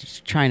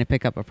prostitute trying to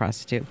pick up a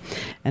prostitute,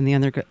 and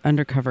the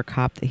undercover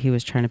cop that he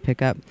was trying to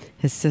pick up,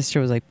 his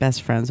sister was like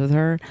best friends with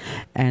her,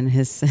 and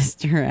his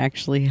sister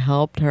actually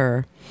helped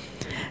her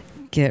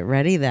get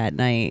ready that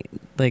night,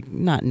 like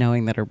not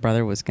knowing that her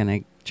brother was gonna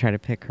try to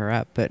pick her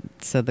up. But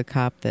so the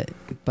cop that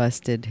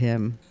busted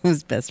him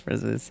was best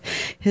friends with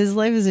his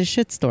life is a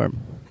shitstorm.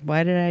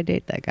 Why did I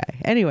date that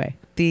guy? Anyway,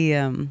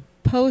 the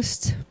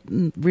post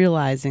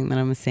realizing that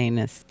I'm a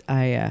Satanist,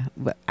 I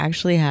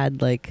actually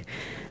had like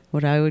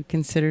what I would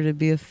consider to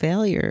be a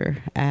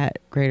failure at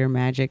Greater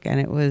Magic, and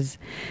it was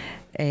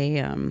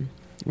a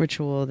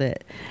ritual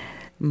that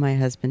my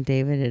husband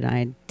David and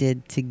I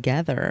did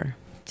together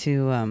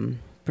to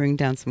bring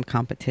down some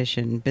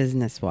competition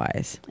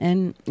business-wise.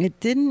 And it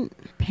didn't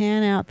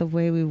pan out the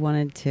way we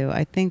wanted to.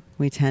 I think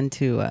we tend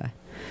to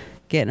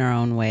get in our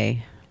own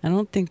way. I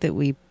don't think that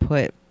we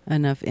put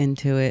enough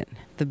into it.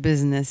 The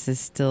business is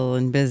still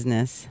in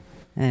business,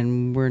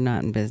 and we're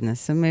not in business.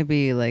 So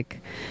maybe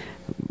like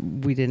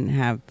we didn't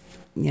have,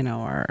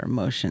 our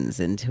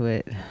emotions into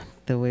it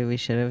the way we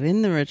should have.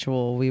 In the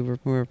ritual, we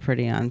were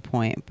pretty on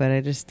point, but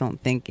I just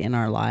don't think in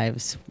our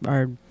lives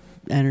our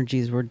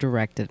energies were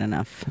directed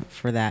enough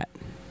for that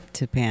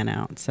to pan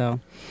out. So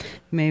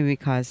maybe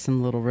caused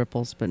some little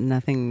ripples, but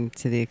nothing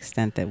to the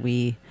extent that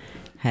we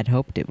had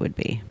hoped it would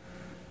be.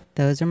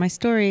 Those are my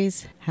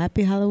stories.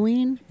 Happy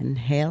Halloween and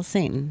hail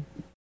Satan.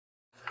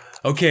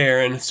 Okay,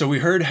 Erin, so we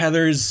heard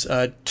Heather's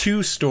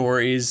 2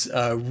 stories,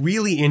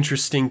 really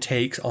interesting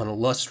takes on a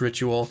lust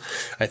ritual,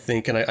 I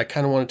think, and I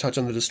kind of want to touch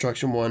on the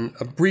destruction one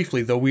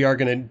briefly, though we are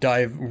going to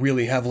dive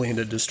really heavily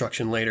into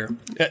destruction later.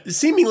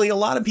 Seemingly, a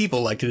lot of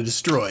people like to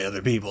destroy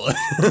other people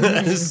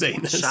as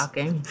Satanists.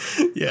 Shocking.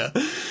 Yeah.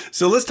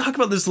 So let's talk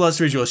about this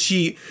lust ritual.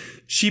 She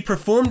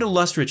performed a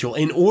lust ritual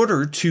in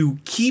order to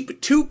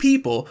keep 2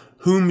 people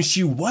whom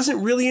she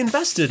wasn't really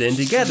invested in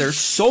together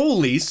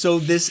solely so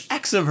this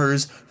ex of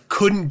hers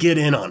couldn't get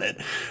in on it.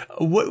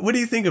 What do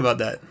you think about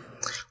that?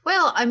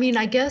 Well, I mean,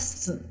 I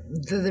guess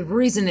the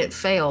reason it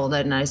failed,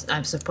 and I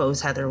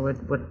suppose Heather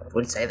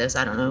would say this,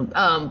 I don't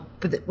know,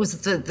 but it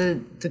was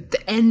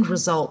the end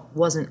result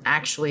wasn't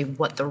actually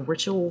what the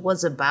ritual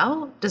was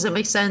about. Does it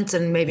make sense?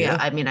 And maybe, yeah.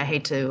 I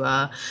hate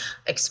to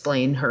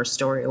explain her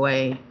story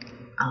away,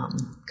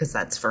 because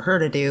that's for her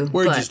to do.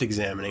 We're just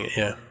examining it,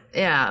 yeah.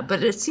 Yeah,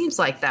 but it seems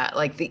like that.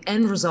 Like the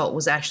end result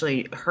was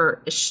actually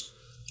her...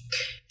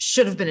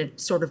 should have been a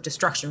sort of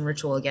destruction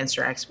ritual against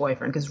her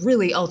ex-boyfriend, because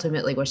really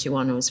ultimately what she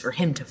wanted was for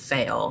him to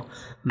fail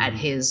at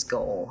his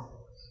goal.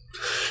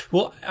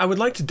 Well, I would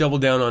like to double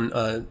down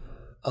on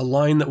a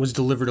line that was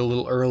delivered a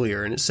little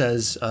earlier, and it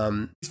says,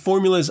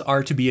 formulas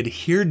are to be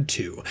adhered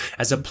to,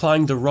 as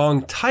applying the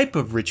wrong type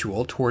of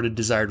ritual toward a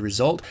desired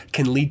result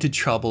can lead to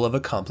trouble of a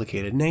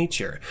complicated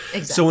nature.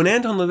 Exactly. So when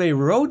Anton LaVey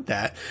wrote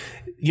that,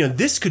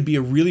 this could be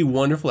a really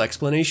wonderful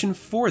explanation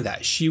for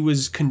that. She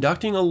was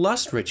conducting a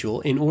lust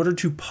ritual in order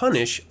to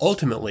punish,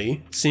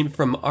 ultimately, seen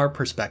from our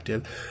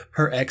perspective,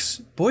 her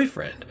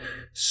ex-boyfriend.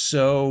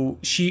 So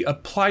she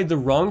applied the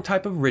wrong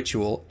type of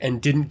ritual and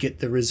didn't get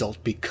the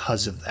result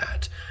because of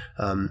that.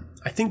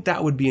 I think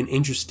that would be an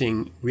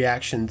interesting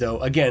reaction, though.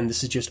 Again,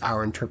 this is just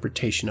our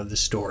interpretation of the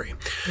story.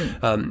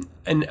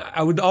 And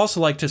I would also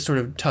like to sort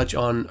of touch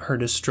on her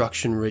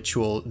destruction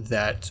ritual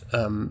that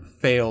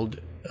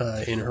failed,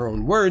 in her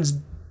own words,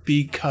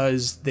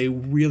 because they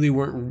really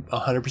weren't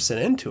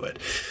 100% into it.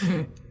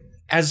 Mm-hmm.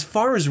 As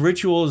far as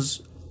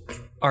rituals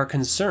are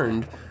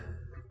concerned,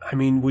 I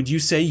mean, would you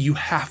say you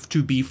have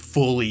to be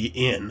fully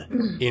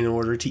in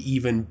order to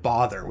even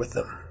bother with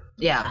them?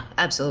 Yeah,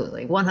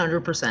 absolutely.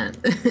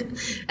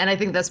 100%. And I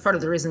think that's part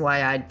of the reason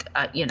why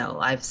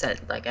I've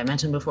said, like I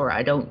mentioned before,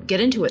 I don't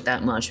get into it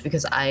that much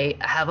because I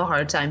have a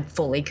hard time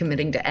fully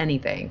committing to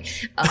anything.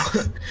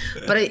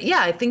 But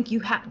I think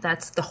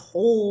that's the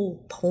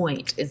whole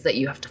point, is that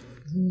you have to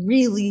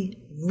really,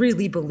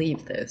 really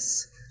believe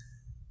this.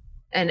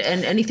 And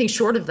anything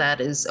short of that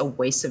is a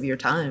waste of your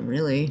time,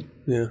 really.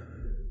 Yeah.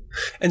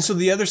 And so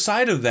the other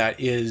side of that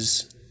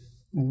is,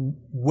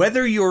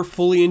 whether you're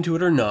fully into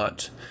it or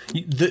not,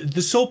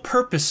 the sole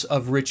purpose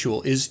of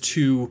ritual is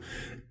to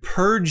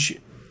purge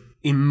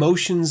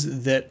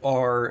emotions that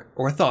are,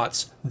 or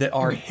thoughts that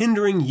are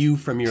hindering you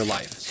from your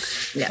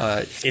life.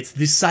 Yeah. It's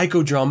the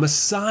psychodrama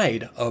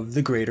side of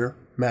the greater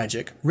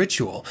magic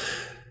ritual.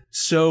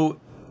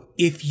 So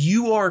if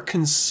you are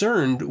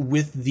concerned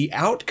with the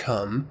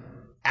outcome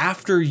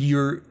after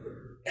you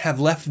have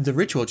left the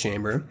ritual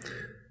chamber,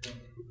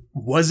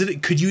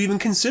 could you even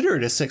consider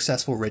it a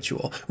successful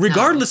ritual,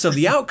 regardless of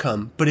the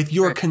outcome? But if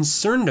you're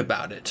concerned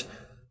about it,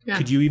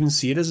 could you even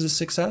see it as a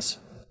success?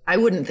 I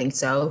wouldn't think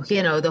so.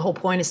 The whole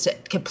point is to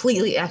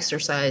completely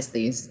exercise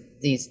these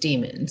these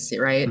demons,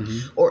 right?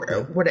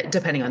 Or what,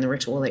 depending on the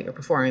ritual that you're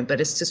performing,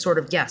 but it's to sort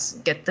of, yes,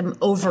 get them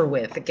over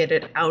with, get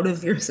it out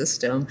of your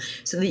system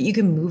so that you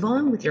can move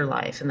on with your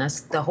life. And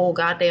that's the whole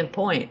goddamn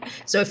point.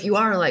 So if you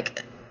are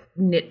like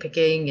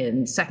nitpicking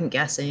and second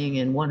guessing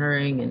and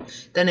wondering, and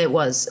then it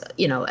was,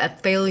 you know, a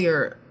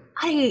failure.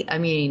 I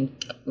mean,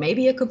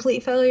 maybe a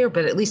complete failure,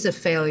 but at least a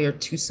failure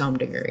to some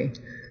degree.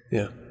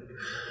 Yeah.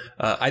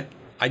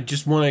 I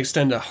just want to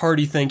extend a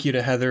hearty thank you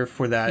to Heather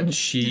for that.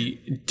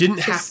 She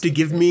didn't have to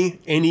give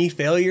me any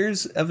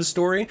failures of a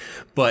story,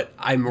 but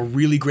I'm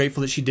really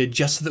grateful that she did,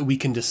 just so that we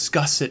can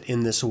discuss it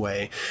in this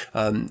way.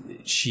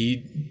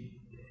 She's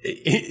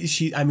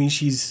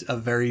a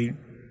very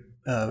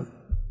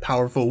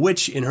powerful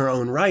witch in her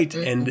own right,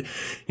 and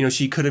you know,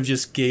 she could have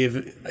just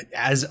gave,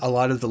 as a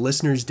lot of the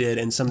listeners did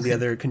and some of the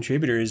other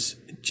contributors,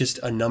 just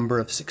a number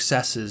of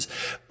successes,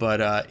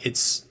 but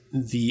it's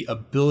the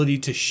ability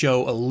to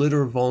show a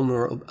little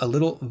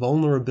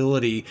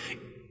vulnerability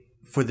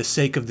for the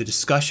sake of the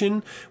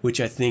discussion,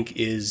 which I think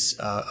is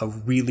a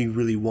really,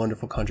 really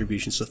wonderful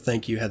contribution. So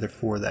thank you, Heather,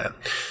 for that.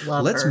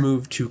 Let's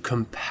move to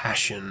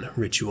compassion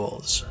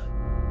rituals.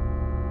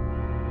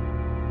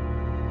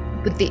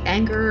 With the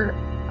anger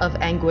of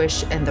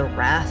anguish and the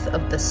wrath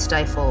of the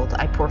stifled,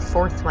 I pour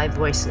forth my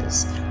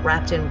voices,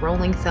 wrapped in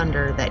rolling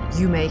thunder, that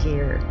you may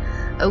hear.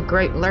 O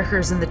great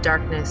lurkers in the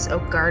darkness, O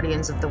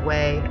guardians of the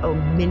way, O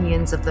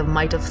minions of the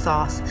might of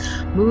Thoth,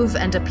 move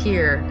and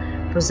appear.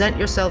 Present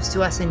yourselves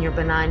to us in your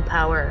benign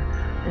power,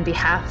 in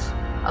behalf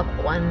of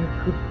one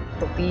who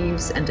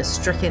believes and is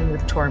stricken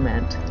with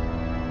torment.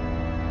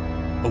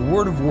 A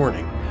word of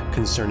warning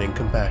concerning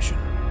compassion.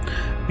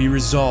 Be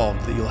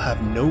resolved that you'll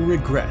have no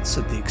regrets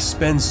at the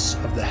expense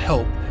of the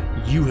help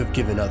you have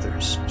given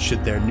others,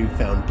 should their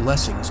newfound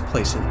blessings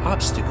place an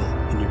obstacle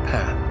in your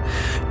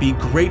path. Be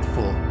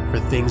grateful for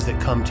things that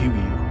come to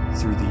you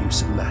through the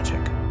use of magic.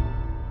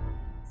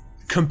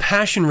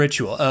 Compassion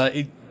ritual.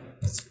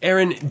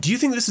 Erin, do you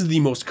think this is the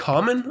most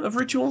common of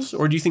rituals,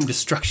 or do you think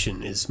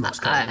destruction is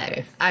most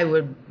common? I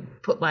would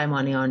put my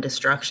money on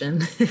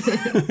destruction.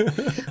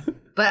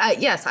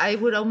 But yes, I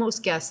would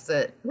almost guess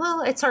that,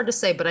 well, it's hard to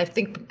say, but I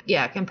think,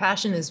 yeah,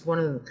 compassion is one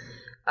of the,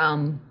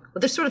 well,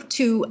 there's sort of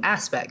two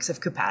aspects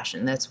of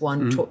compassion. That's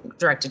one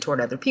directed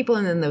toward other people,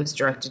 and then those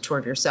directed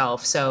toward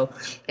yourself. So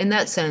in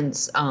that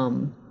sense,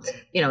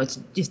 you know,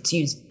 it's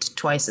used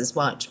twice as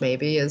much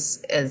maybe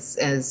as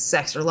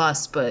sex or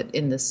lust, but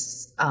in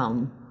this,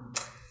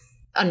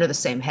 under the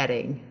same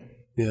heading.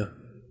 Yeah.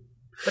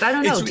 But I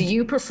don't know. Do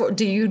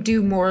you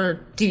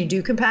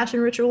do compassion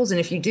rituals? And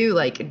if you do,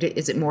 like,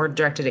 is it more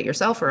directed at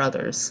yourself or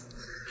others?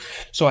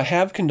 So I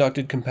have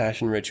conducted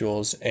compassion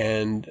rituals,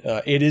 and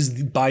it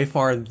is by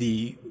far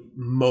the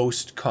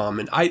most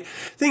common.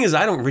 Thing is,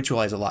 I don't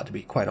ritualize a lot, to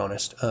be quite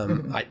honest.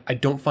 I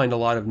don't find a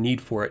lot of need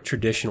for it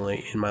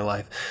traditionally in my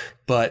life.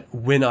 But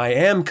when I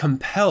am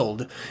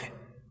compelled,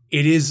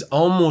 it is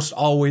almost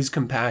always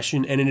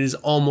compassion, and it is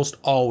almost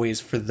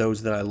always for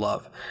those that I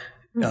love.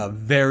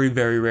 Very,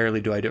 very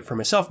rarely do I do it for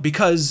myself,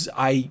 because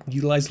I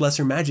utilize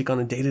lesser magic on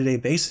a day-to-day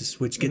basis,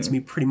 which gets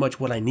me pretty much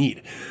what I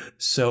need.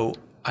 So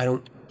I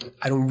don't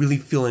really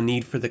feel a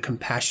need for the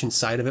compassion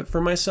side of it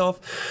for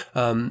myself.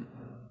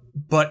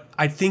 But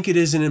I think it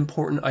is an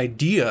important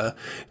idea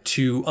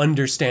to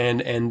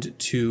understand and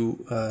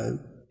to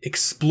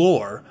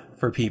explore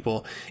for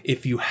people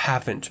if you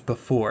haven't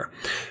before.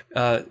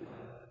 I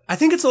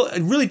think it's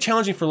really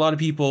challenging for a lot of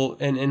people,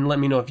 and let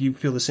me know if you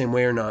feel the same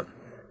way or not,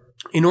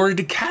 in order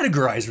to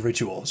categorize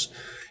rituals.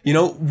 You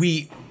know,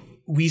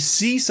 we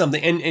see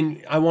something,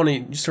 and I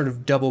want to sort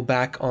of double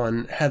back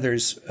on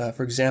Heather's,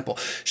 for example.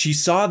 She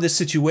saw this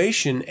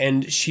situation,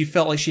 and she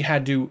felt like she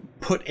had to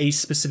put a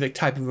specific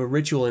type of a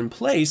ritual in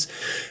place.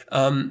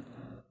 And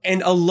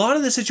a lot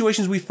of the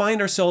situations we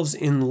find ourselves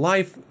in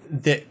life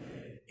that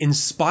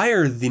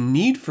inspire the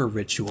need for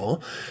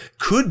ritual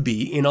could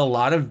be in a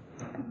lot of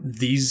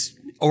these,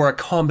 or a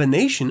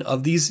combination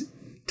of these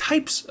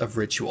types of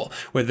ritual,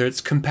 whether it's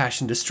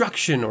compassion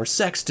destruction or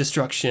sex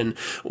destruction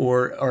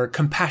or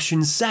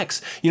compassion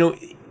sex, you know,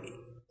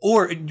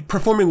 or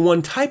performing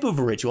one type of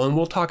a ritual, and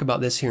we'll talk about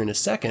this here in a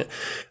second,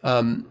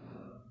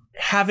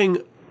 having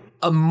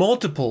a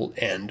multiple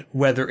end,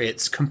 whether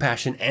it's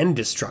compassion and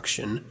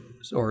destruction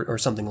or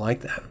something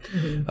like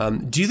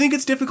that. Do you think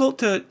it's difficult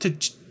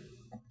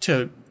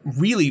to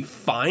really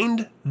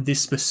find this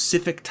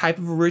specific type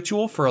of a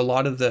ritual for a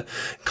lot of the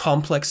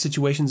complex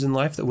situations in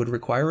life that would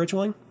require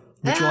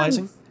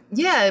ritualizing?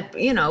 Yeah,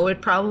 you know,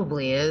 it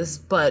probably is,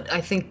 but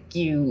I think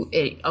you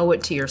owe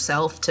it to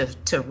yourself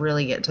to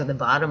really get to the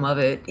bottom of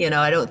it. You know,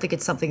 I don't think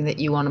it's something that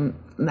you want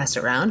to mess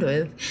around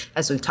with,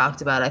 as we've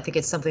talked about. I think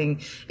it's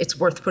something, it's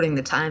worth putting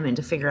the time in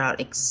to figure out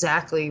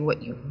exactly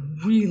what you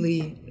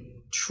really,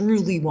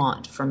 truly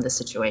want from the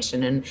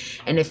situation.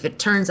 And if it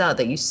turns out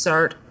that you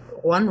start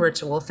one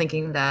ritual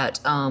thinking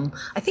that,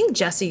 I think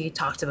Jesse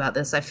talked about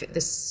this.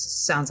 This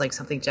sounds like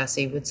something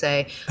Jesse would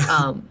say.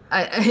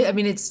 I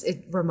mean,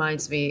 it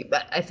reminds me,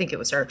 but I think it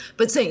was her.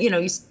 But saying, you know,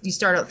 you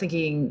start out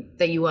thinking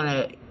that you want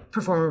to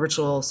perform a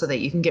ritual so that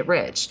you can get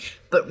rich,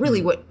 but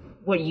really what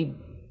you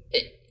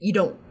you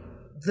don't,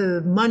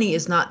 the money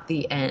is not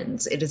the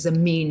ends. It is a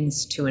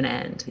means to an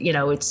end. You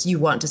know, it's, you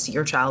want to see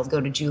your child go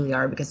to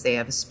Juilliard because they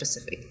have a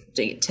specific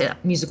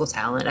musical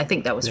talent. I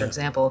think that was her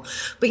example.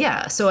 But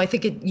yeah, so I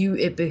think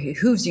it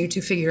behooves you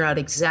to figure out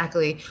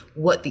exactly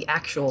what the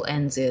actual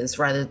ends is,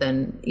 rather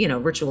than, you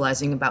know,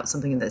 ritualizing about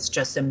something that's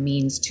just a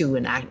means to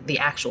the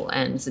actual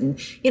ends.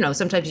 And, you know,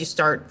 sometimes you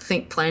start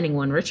planning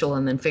one ritual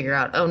and then figure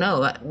out, oh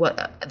no,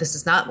 this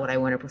is not what I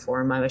want to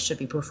perform. I should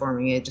be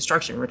performing a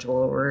destruction ritual,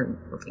 or,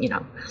 you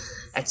know,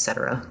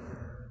 etc.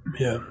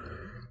 Yeah.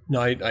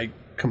 No, I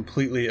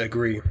completely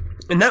agree.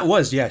 And that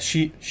was,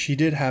 she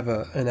did have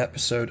an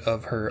episode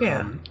of her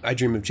I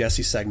Dream of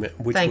Jesse segment,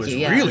 which was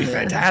really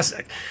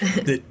fantastic,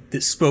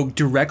 that spoke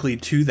directly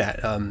to that,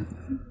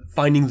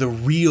 finding the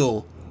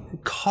real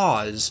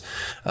cause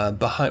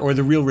behind, or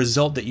the real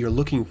result that you're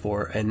looking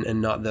for,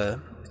 and not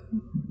the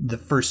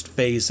first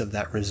phase of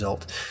that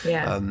result.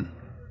 Yeah.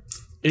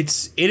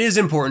 It is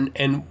important,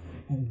 and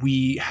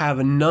we have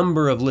a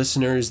number of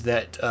listeners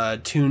that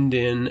tuned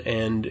in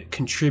and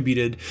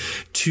contributed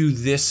to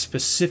this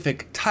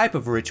specific type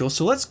of ritual.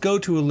 So let's go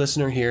to a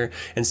listener here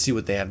and see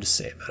what they have to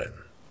say about it.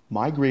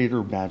 My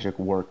greater magic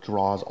work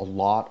draws a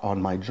lot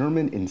on my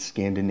German and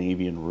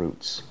Scandinavian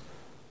roots.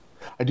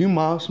 I do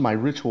most of my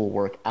ritual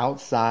work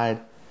outside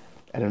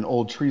at an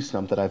old tree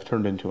stump that I've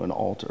turned into an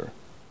altar.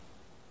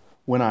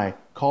 When I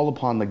call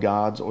upon the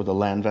gods or the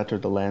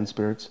Landvetter, the land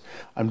spirits,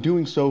 I'm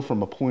doing so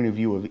from a point of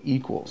view of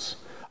equals.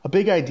 A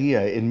big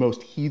idea in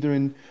most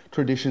heathen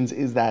traditions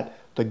is that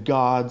the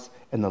gods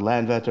and the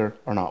Landvetter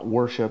are not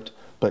worshipped,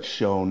 but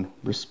shown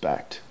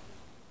respect.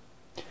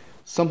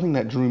 Something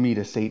that drew me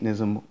to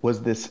Satanism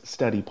was this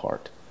study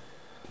part.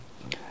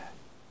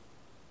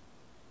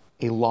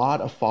 A lot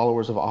of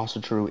followers of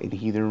Asatru and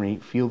heathenry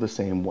feel the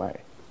same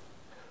way,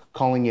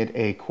 calling it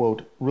a,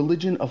 quote,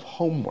 religion of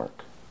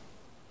homework.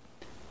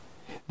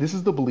 This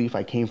is the belief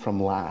I came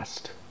from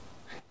last,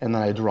 and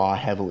that I draw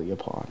heavily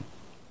upon.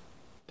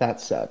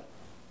 That said,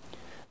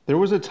 there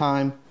was a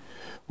time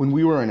when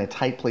we were in a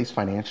tight place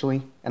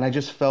financially, and I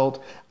just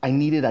felt I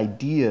needed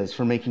ideas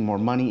for making more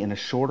money in a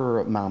shorter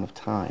amount of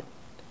time.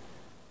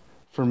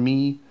 For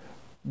me,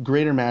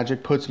 greater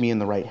magic puts me in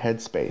the right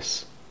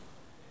headspace.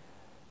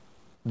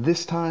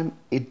 This time,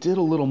 it did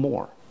a little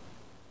more.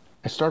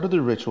 I started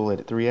the ritual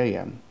at 3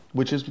 a.m.,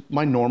 which is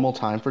my normal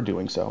time for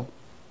doing so.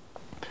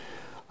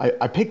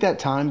 I picked that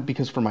time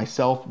because for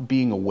myself,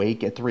 being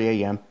awake at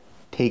 3 a.m.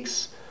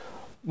 takes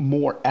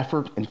more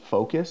effort and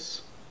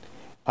focus.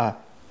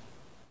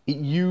 It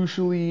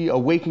usually a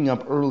waking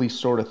up early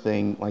sort of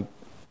thing, like,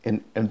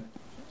 and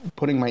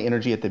putting my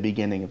energy at the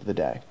beginning of the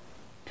day.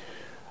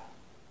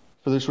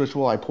 For this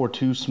ritual, I pour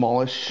 2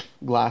 smallish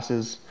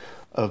glasses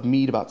of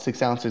mead, about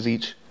 6 ounces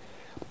each,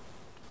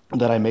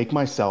 that I make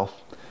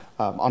myself.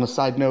 On a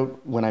side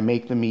note, when I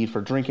make the mead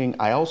for drinking,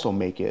 I also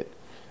make it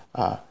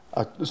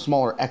a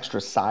smaller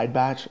extra side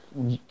batch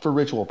for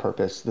ritual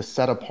purpose. The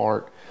set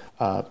apart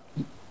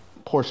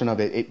portion of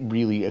it,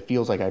 it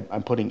feels like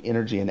I'm putting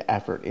energy and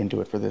effort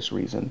into it for this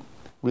reason.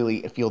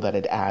 Really, I feel that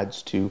it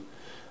adds to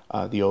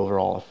the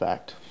overall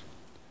effect.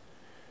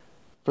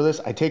 For this,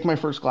 I take my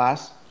first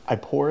glass, I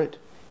pour it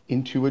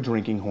into a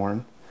drinking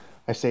horn.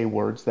 I say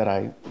words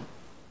that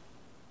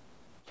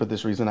for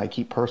this reason, I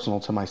keep personal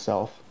to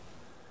myself.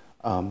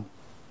 I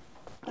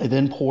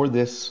then pour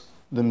the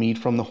mead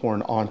from the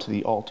horn onto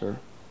the altar.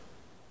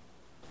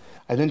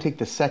 I then take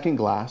the second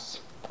glass,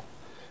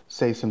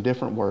 say some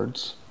different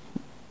words,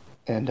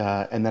 and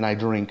then I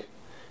drink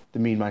the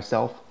mead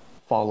myself,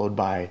 followed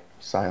by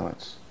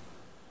silence.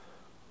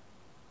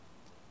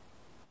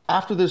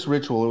 After this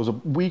ritual, it was a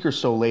week or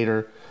so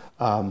later,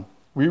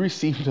 we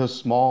received a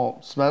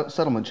small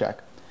settlement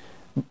check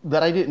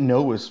that I didn't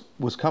know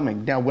was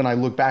coming. Now, when I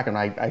look back and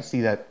I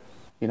see that,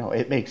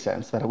 it makes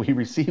sense that we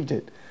received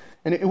it.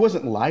 And it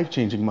wasn't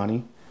life-changing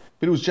money,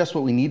 but it was just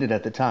what we needed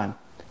at the time.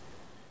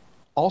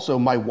 Also,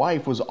 my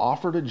wife was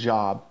offered a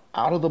job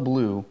out of the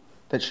blue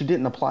that she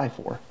didn't apply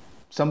for.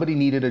 Somebody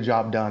needed a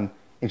job done,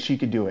 and she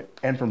could do it,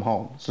 and from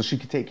home, so she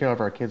could take care of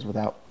our kids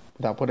without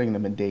putting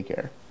them in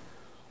daycare.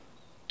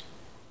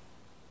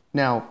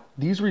 Now,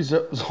 these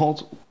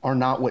results are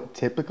not what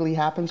typically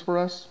happens for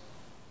us.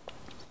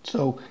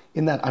 So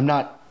in that, I'm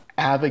not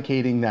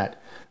advocating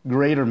that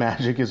greater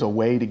magic is a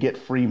way to get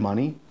free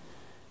money.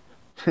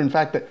 In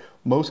fact, that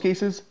most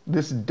cases,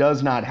 this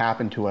does not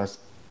happen to us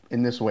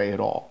in this way at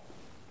all.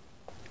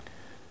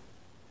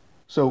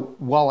 So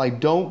while I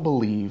don't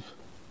believe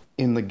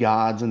in the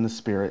gods and the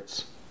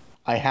spirits,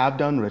 I have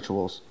done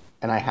rituals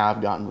and I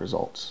have gotten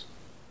results.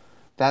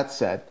 That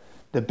said,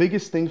 the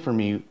biggest thing for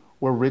me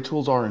where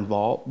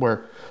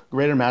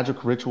greater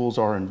magic rituals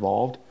are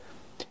involved,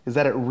 is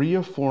that it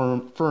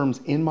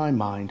reaffirms in my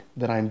mind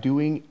that I'm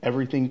doing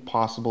everything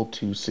possible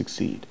to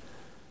succeed.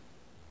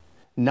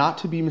 Not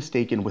to be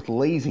mistaken with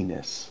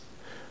laziness.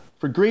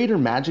 For greater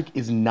magic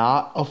is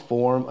not a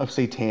form of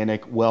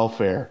satanic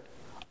welfare.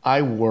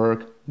 I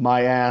work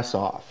my ass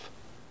off.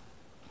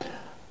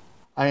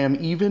 I am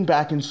even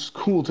back in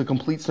school to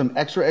complete some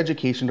extra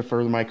education to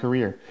further my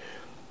career.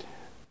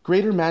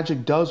 Greater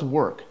magic does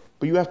work,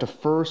 but you have to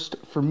first,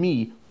 for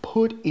me,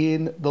 put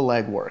in the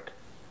legwork.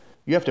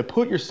 You have to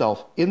put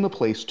yourself in the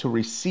place to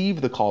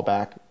receive the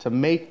callback, to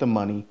make the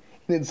money,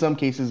 and in some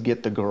cases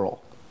get the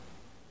girl.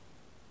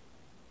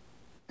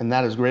 And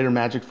that is greater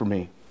magic for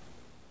me.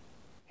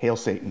 Hail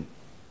Satan.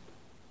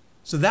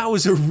 So that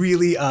was a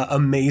really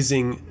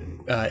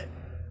amazing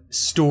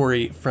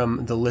story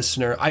from the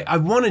listener. I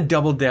want to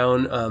double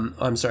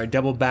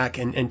back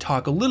and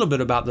talk a little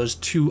bit about those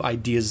two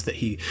ideas that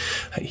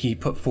he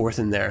put forth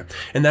in there.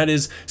 And that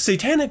is,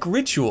 Satanic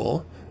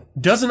Ritual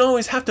doesn't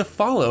always have to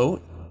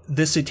follow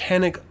the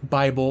Satanic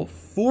Bible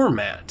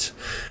format.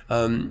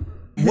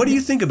 What do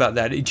you think about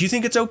that? Do you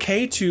think it's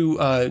okay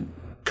to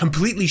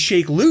completely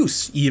shake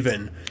loose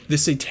even the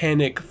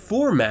Satanic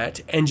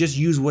format and just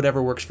use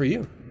whatever works for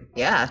you?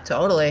 Yeah,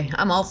 totally.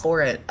 I'm all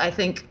for it. I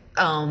think,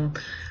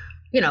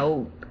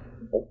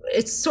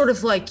 it's sort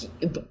of like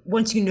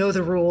once you know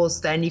the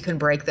rules, then you can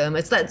break them.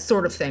 It's that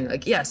sort of thing.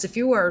 Like, yes, if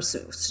you are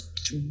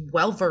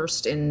well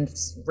versed in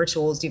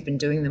rituals, you've been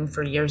doing them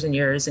for years and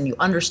years, and you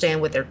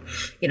understand what they're,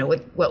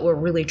 what we're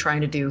really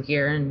trying to do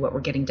here and what we're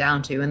getting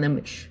down to,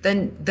 and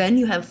then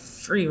you have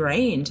free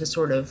reign to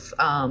sort of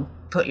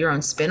put your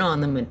own spin on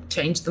them and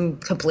change them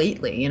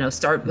completely.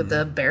 Start with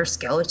the bare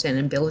skeleton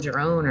and build your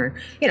own, or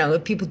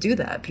people do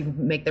that. People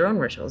make their own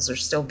rituals. They're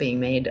still being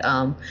made.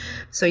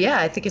 So yeah,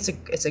 I think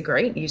it's a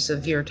great use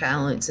of your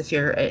talents if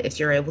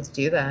you're able to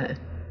do that.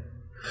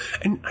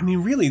 And I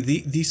mean, really,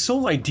 the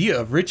sole idea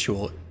of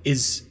ritual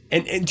is,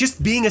 and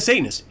just being a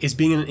Satanist, is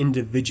being an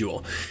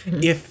individual.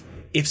 Mm-hmm.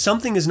 If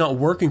something is not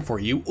working for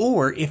you,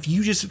 or if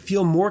you just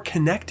feel more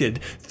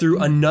connected through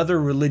another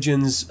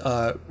religion's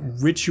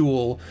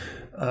ritual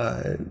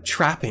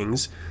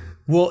trappings,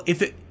 well,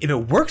 if it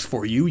works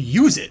for you,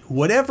 use it.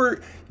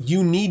 Whatever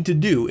you need to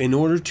do in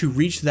order to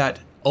reach that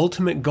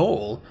ultimate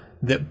goal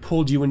that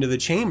pulled you into the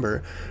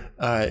chamber,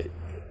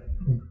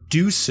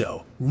 do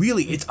so.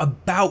 Really, it's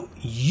about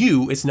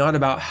you. It's not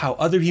about how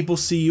other people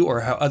see you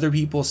or how other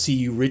people see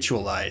you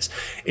ritualize.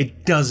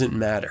 It doesn't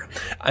matter.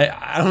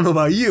 I don't know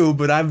about you,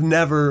 but I've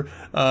never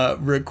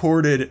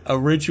recorded a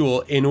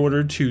ritual in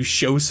order to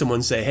show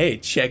someone, say, hey,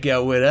 check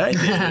out what I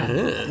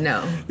did.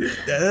 No.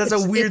 That's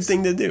a weird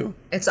thing to do.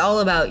 It's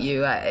all about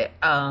you.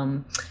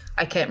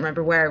 I can't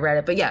remember where I read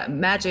it, but yeah,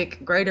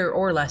 magic, greater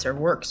or lesser,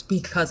 works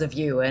because of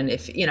you. And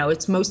if,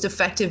 it's most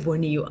effective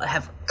when you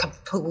have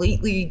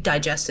completely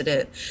digested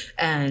it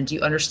and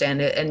you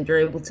understand it, and you're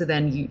able to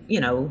then,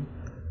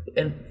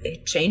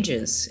 it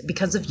changes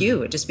because of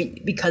you. It just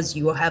because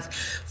you have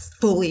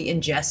fully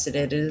ingested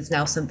it. It is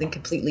now something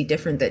completely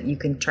different that you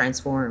can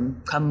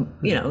transform,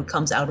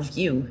 comes out of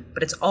you,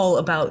 but it's all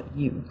about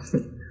you.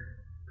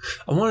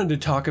 I wanted to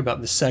talk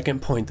about the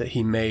second point that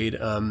he made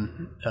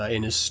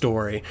in his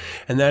story,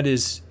 and that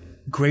is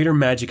greater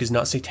magic is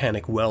not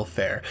satanic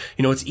welfare.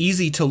 It's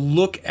easy to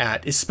look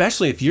at,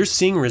 especially if you're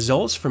seeing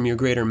results from your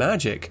greater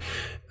magic,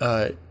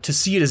 to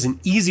see it as an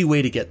easy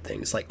way to get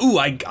things. Like, ooh,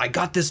 I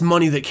got this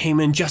money that came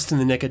in just in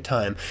the nick of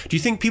time. Do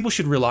you think people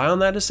should rely on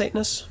that as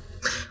Satanists?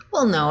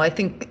 Well, no, I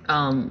think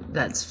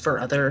that's for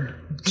other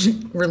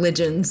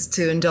religions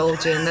to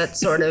indulge in. That's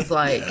sort of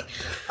like...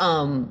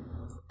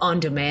 on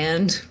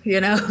demand,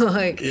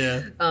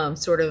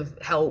 sort of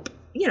help.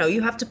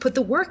 You have to put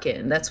the work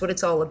in. That's what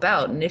it's all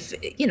about. And if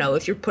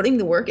you're putting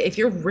the work, if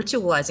you're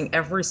ritualizing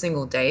every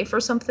single day for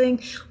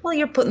something, well,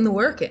 you're putting the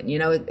work in.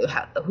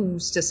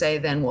 Who's to say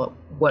then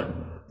what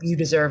you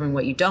deserve and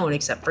what you don't,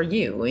 except for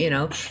you?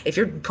 If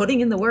you're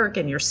putting in the work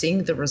and you're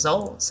seeing the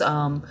results,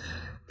 then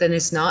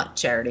it's not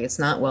charity. It's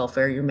not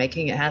welfare. You're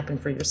making it happen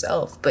for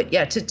yourself. But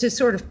yeah, to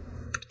sort of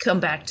come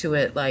back to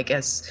it, like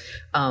as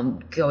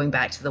going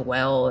back to the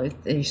well, and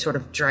you sort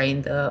of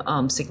drain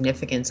the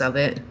significance of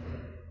it.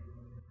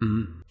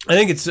 Mm-hmm. I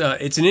think it's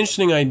an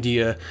interesting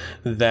idea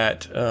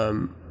that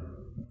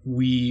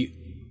if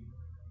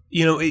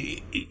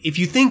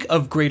you think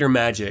of greater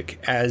magic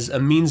as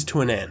a means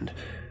to an end,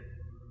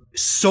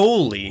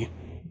 solely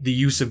the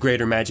use of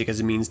greater magic as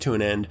a means to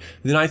an end,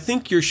 then I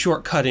think you're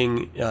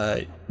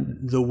shortcutting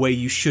the way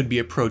you should be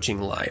approaching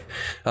life.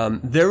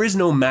 There is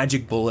no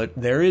magic bullet.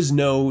 There is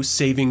no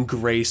saving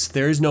grace.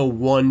 There is no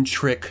one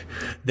trick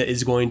that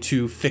is going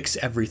to fix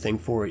everything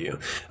for you.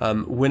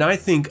 When I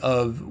think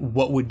of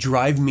what would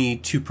drive me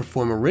to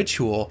perform a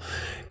ritual,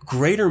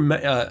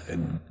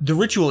 the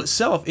ritual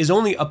itself is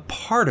only a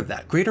part of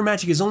that. Greater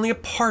magic is only a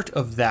part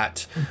of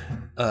that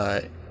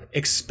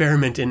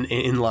experiment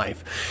in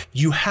life.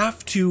 You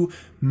have to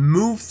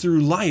move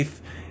through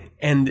life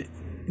and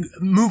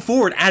move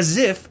forward as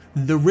if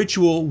the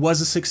ritual was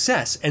a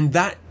success, and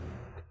that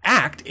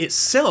act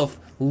itself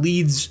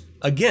leads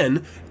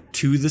again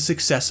to the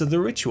success of the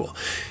ritual.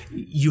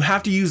 You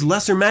have to use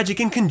lesser magic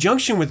in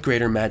conjunction with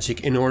greater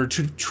magic in order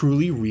to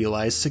truly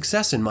realize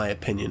success, in my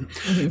opinion.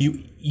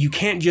 Mm-hmm. You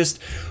can't just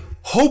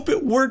hope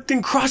it worked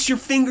and cross your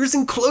fingers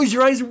and close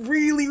your eyes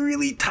really,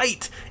 really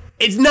tight.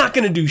 It's not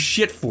going to do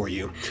shit for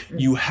you.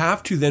 You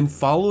have to then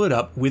follow it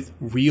up with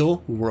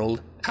real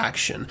world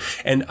action.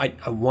 And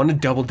I want to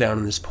double down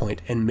on this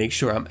point and make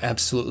sure I'm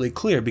absolutely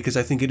clear, because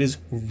I think it is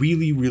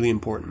really, really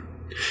important.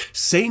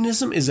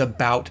 Satanism is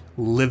about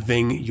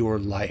living your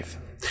life.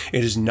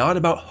 It is not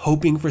about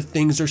hoping for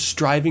things or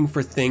striving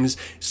for things.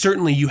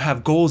 Certainly you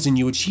have goals and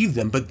you achieve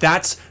them, but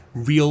that's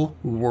real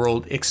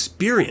world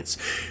experience.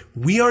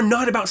 We are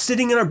not about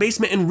sitting in our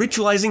basement and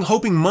ritualizing,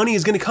 hoping money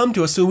is going to come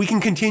to us so we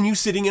can continue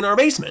sitting in our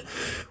basement.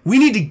 We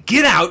need to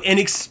get out and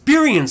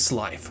experience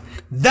life.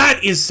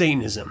 That is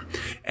Satanism.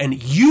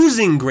 And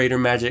using greater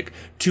magic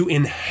to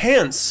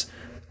enhance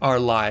our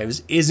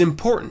lives is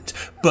important,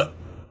 but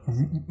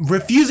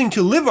refusing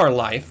to live our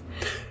life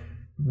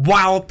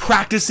while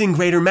practicing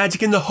greater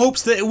magic in the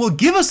hopes that it will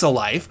give us a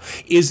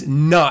life is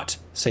not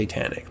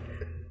satanic.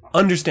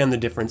 Understand the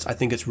difference. I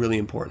think it's really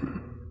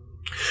important.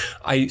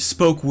 I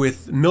spoke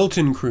with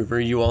Milton Kruger.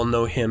 You all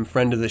know him,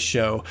 friend of the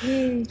show.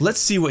 Let's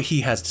see what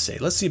he has to say.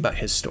 Let's see about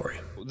his story.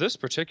 This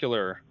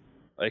particular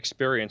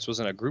experience was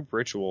in a group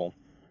ritual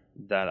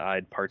that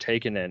I'd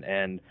partaken in,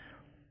 and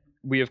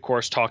we of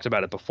course talked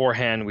about it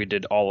beforehand. We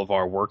did all of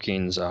our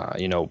workings,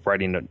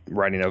 writing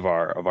of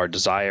our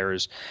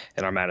desires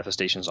and our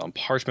manifestations on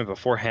parchment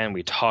beforehand.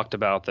 We talked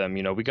about them.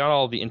 We got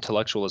all the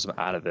intellectualism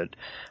out of it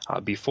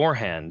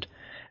beforehand,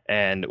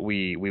 and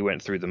we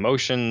went through the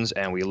motions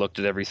and we looked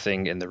at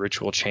everything in the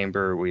ritual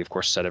chamber. We of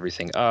course set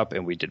everything up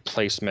and we did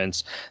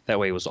placements. That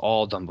way it was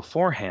all done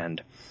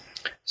beforehand.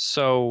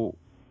 So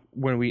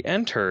when we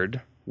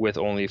entered with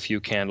only a few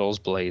candles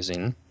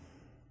blazing,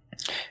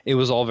 it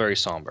was all very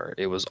somber.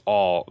 It was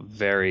all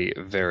very,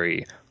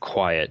 very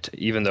quiet,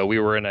 even though we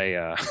were in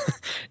a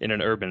in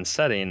an urban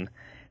setting,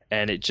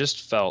 and it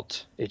just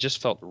felt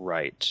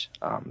right.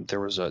 There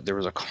was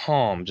a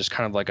calm, just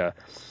kind of like a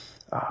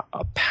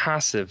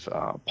passive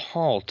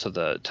pall to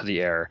the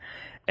air,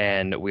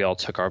 and we all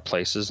took our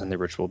places, and the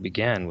ritual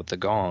began with the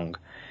gong.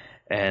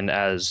 And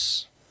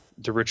as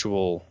the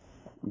ritual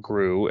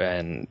grew,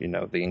 and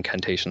the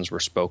incantations were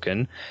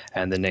spoken,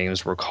 and the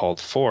names were called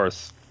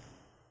forth.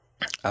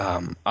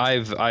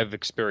 I've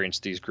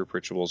experienced these group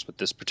rituals with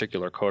this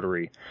particular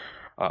coterie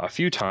a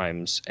few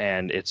times,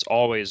 and it's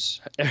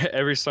always,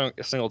 every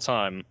single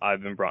time,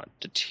 I've been brought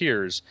to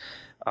tears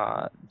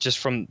just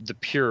from the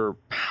pure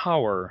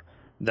power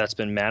that's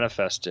been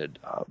manifested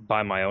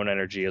by my own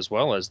energy as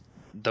well as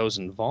those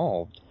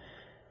involved.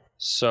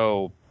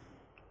 So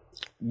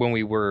when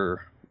we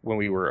were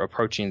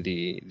approaching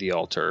the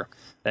altar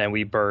and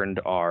we burned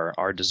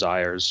our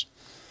desires,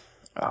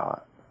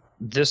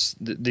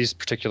 these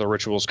particular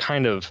rituals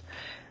kind of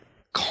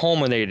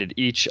culminated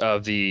each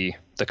of the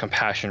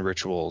compassion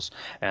rituals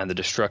and the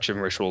destruction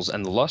rituals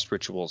and the lust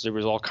rituals. It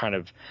was all kind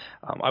of,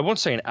 I won't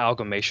say an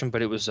amalgamation,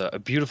 but it was a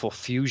beautiful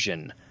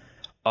fusion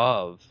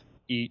of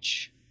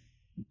each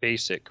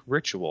basic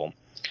ritual.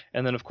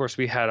 And then of course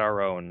we had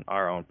our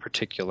own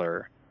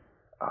particular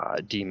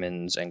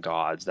demons and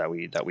gods that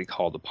we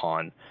called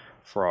upon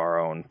for our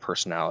own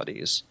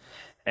personalities.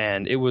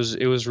 And it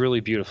was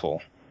really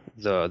beautiful.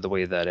 The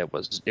way that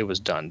it was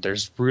done.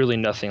 There's really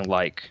nothing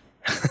like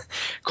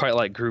quite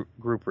like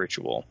group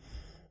ritual.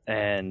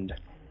 And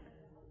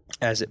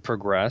as it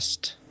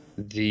progressed,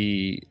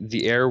 the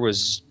air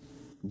was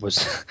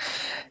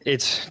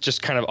it's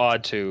just kind of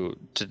odd to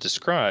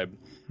describe.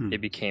 It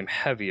became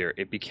heavier.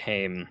 It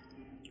became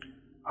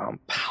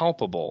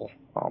palpable,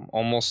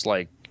 almost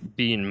like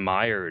being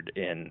mired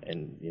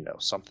in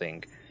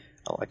something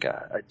like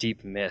a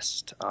deep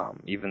mist,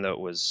 even though it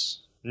was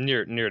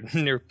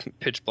near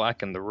pitch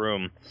black in the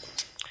room.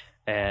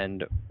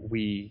 And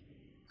we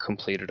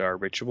completed our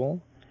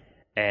ritual,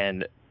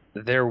 and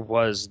there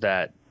was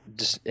that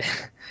just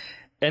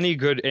any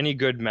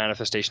good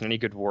manifestation, any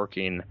good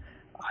working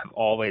I've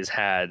always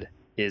had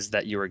is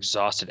that you're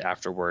exhausted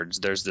afterwards.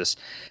 There's this,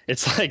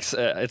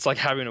 it's like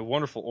having a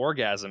wonderful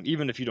orgasm,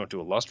 even if you don't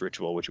do a lust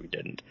ritual, which we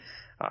didn't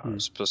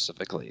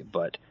specifically,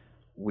 but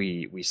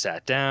we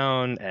sat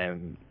down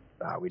and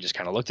we just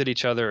kind of looked at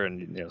each other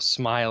and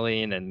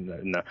smiling,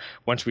 and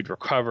once we'd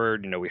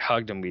recovered, we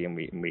hugged and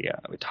we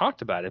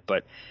talked about it.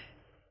 But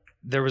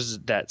there was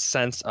that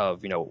sense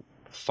of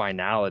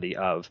finality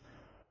of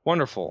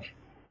wonderful,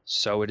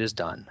 so it is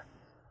done.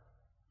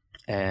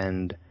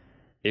 And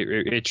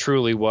it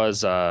truly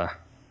was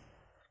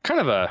kind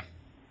of a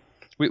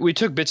we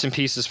took bits and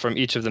pieces from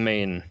each of the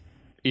main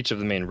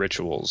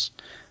rituals,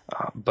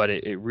 but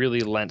it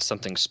really lent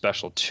something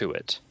special to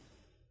it.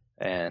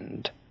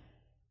 And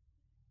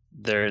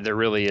there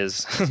really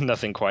is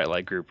nothing quite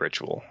like group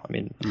ritual. I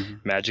mean,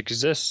 magic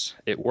exists.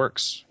 It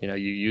works. You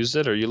use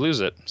it or you lose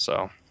it.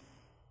 So,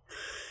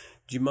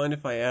 do you mind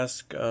if I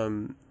ask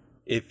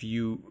if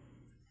you're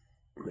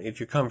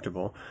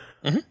comfortable?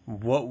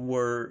 What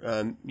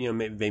were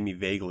maybe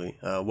vaguely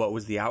what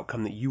was the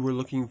outcome that you were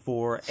looking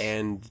for,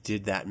 and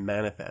did that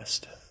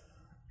manifest?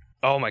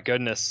 Oh my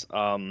goodness.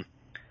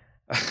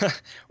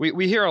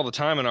 We hear all the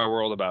time in our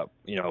world about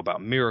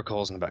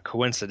miracles and about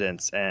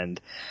coincidence, and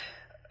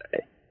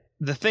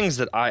the things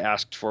that I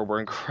asked for were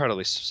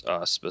incredibly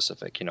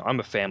specific. I'm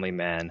a family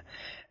man,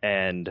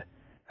 and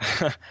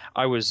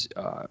I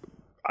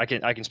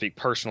can speak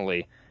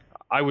personally.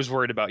 I was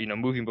worried about,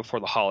 moving before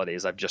the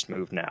holidays. I've just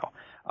moved now.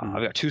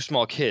 I've got 2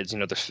 small kids.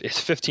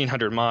 It's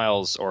 1,500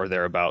 miles or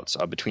thereabouts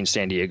between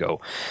San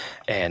Diego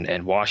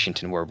and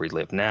Washington, where we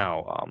live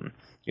now.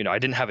 I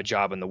didn't have a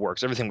job in the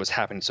works. Everything was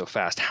happening so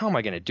fast. How am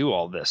I going to do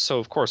all this? So,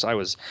 of course, I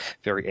was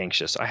very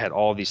anxious. I had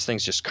all these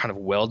things just kind of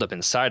welled up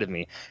inside of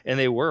me, and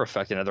they were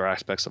affecting other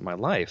aspects of my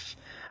life.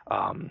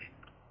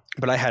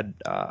 But I had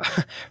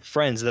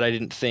friends that I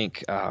didn't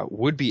think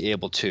would be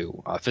able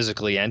to,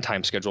 physically and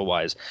time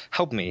schedule-wise,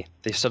 help me.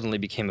 They suddenly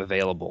became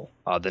available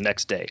the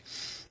next day.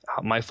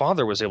 My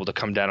father was able to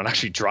come down and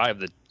actually drive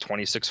the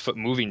 26-foot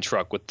moving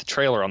truck with the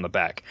trailer on the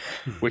back,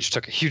 which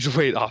took a huge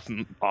weight off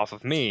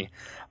of me.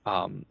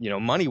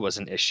 Money was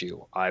an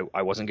issue.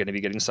 I wasn't going to be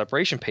getting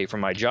separation pay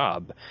from my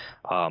job,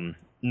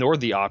 nor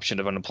the option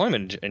of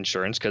unemployment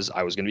insurance because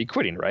I was going to be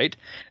quitting, right?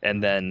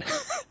 And then...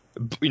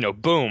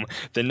 boom,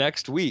 the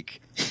next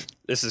week,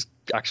 this is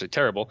actually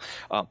terrible,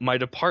 my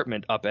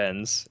department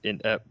upends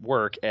at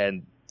work,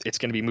 and it's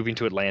going to be moving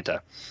to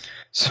Atlanta.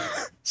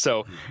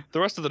 So the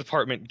rest of the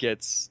department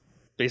gets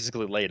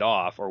basically laid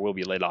off, or will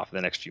be laid off in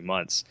the next few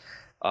months.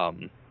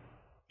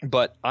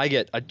 But I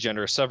get a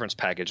generous severance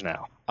package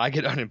now. I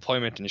get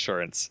unemployment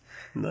insurance.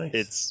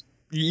 Nice.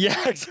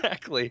 Yeah,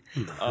 exactly.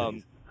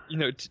 Nice.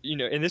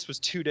 And this was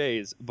 2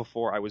 days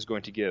before I was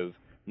going to give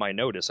my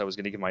notice. I was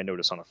going to give my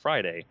notice on a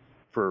Friday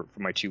for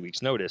my 2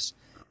 weeks notice.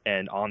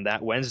 And on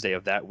that Wednesday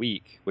of that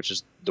week, which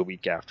is the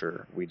week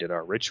after we did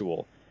our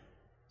ritual,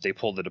 they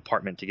pulled the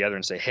department together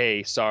and say,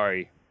 hey,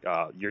 sorry,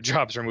 your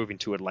jobs are moving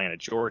to Atlanta,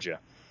 Georgia.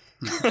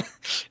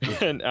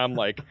 And I'm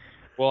like,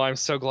 well, I'm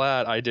so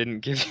glad I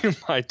didn't give you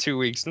my 2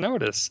 weeks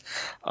notice.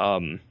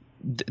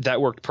 That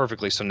worked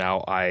perfectly. So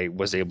now I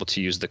was able to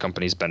use the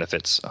company's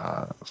benefits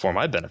for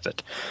my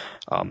benefit.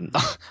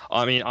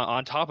 I mean,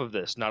 on top of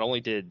this, not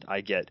only did I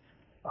get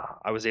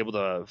I was able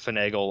to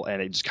finagle, and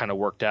it just kind of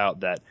worked out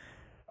that,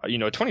 a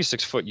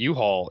 26-foot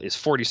U-Haul is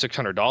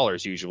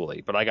 $4,600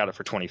 usually, but I got it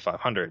for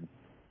 $2,500.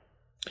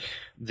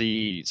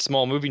 The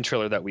small moving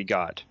trailer that we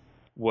got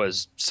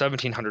was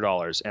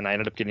 $1,700, and I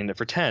ended up getting it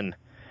for $10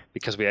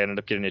 because we ended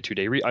up getting a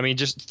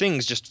 2-day.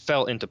 Things just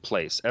fell into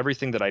place.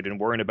 Everything that I'd been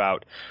worrying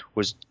about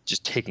was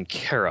just taken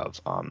care of.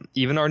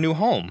 Even our new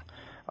home,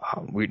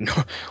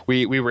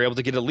 we were able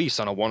to get a lease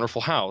on a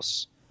wonderful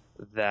house.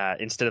 That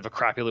instead of a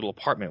crappy little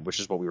apartment, which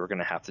is what we were going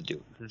to have to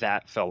do,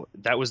 that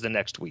was the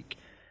next week.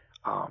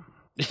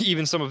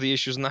 Even some of the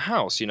issues in the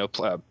house,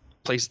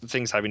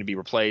 things having to be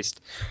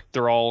replaced,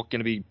 they're all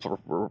going to be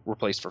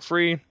replaced for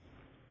free,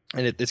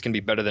 and it's going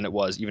to be better than it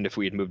was, even if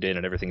we had moved in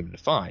and everything had been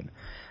fine.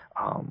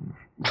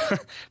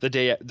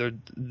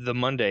 The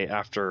Monday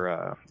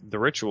after the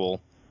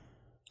ritual,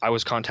 I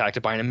was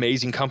contacted by an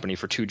amazing company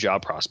for 2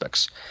 job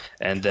prospects.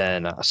 And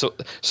then, so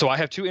I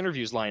have 2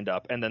 interviews lined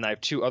up, and then I have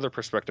 2 other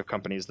prospective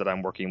companies that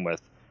I'm working with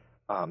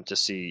to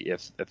see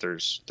if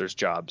there's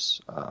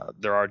jobs.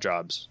 There are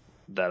jobs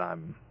that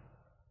I'm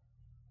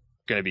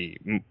going to be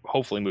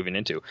hopefully moving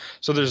into.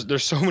 So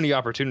there's so many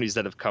opportunities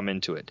that have come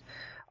into it.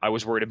 I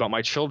was worried about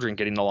my children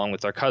getting along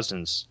with their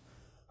cousins.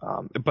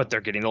 But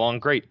they're getting along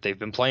great. They've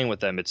been playing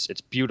with them.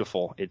 It's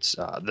beautiful. It's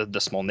the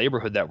small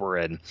neighborhood that we're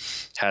in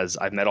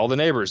I've met all the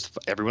neighbors.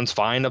 Everyone's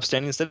fine,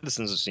 upstanding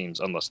citizens, it seems,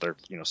 unless they're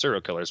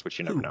serial killers, which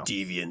you never know.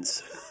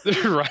 Deviants,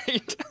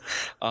 right?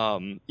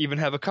 Even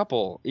have a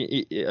couple.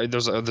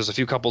 There's a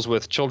few couples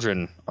with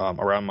children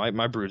around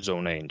my brood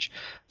zone age.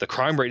 The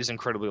crime rate is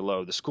incredibly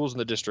low. The schools in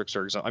the districts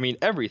are.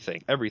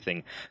 Everything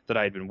that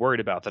I had been worried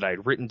about, that I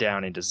had written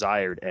down and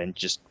desired, and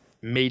just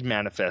made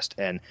manifest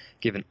and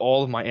given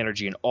all of my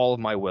energy and all of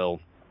my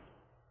will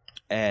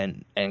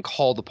and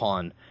called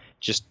upon,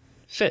 just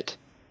fit.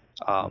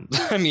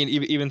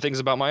 Even things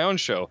about my own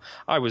show.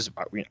 I was,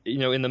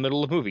 in the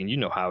middle of moving,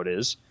 how it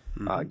is,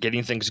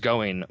 getting things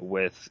going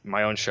with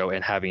my own show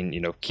and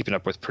having, keeping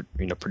up with,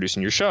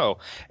 producing your show.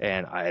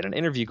 And I had an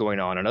interview going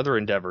on and other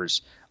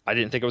endeavors. I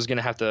didn't think I was going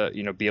to have to,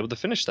 be able to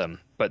finish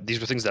them, but these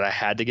were things that I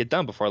had to get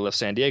done before I left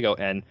San Diego,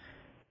 and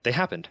they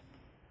happened.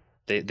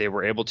 They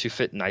were able to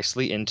fit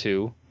nicely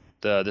into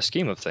the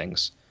scheme of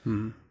things.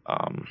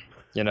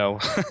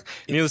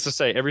 Needless to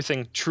say,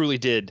 everything truly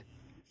did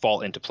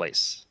fall into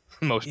place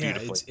most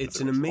beautifully. It's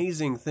an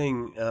amazing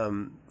thing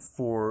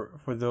for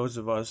those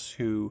of us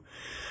who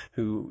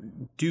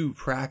do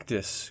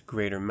practice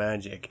greater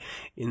magic,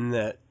 in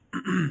that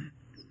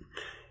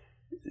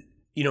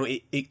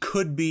it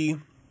could be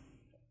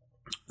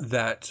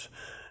that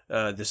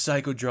the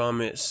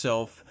psychodrama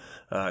itself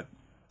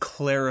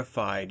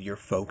clarified your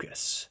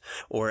focus,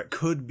 or it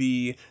could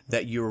be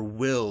that your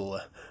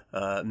will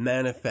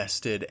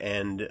manifested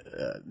and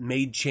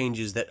made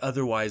changes that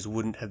otherwise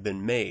wouldn't have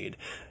been made.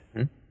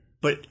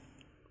 But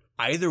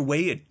either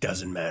way, it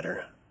doesn't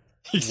matter.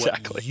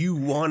 Exactly. What you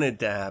wanted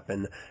to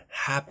happen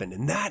happened,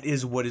 and that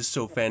is what is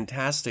so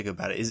fantastic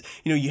about it. Is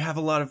you have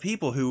a lot of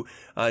people who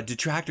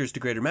detractors to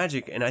greater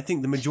magic, and I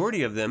think the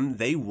majority of them,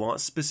 they want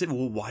specific.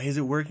 Well, why is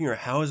it working, or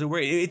how is it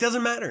working? It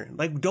doesn't matter.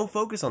 Like, don't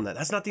focus on that.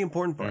 That's not the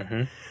important part.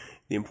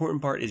 The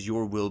important part is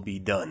your will be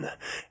done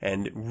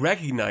and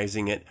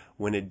recognizing it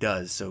when it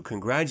does. So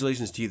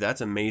congratulations to you.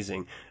 That's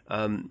amazing.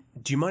 Do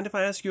you mind if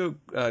I ask you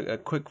a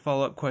quick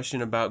follow-up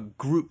question about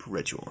group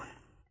ritual?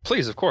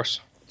 Please, of course.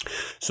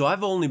 So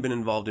I've only been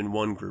involved in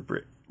one group.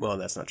 Well,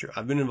 that's not true.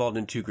 I've been involved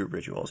in 2 group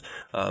rituals.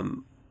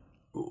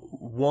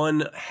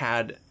 One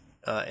had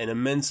an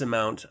immense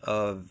amount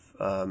of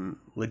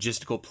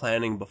logistical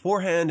planning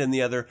beforehand, and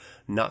the other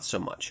not so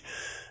much.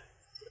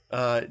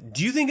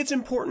 Do you think it's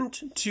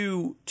important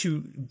to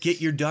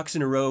get your ducks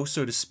in a row,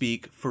 so to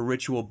speak, for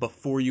ritual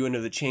before you enter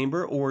the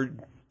chamber, or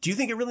do you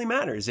think it really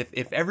matters?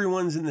 If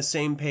everyone's in the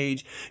same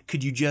page,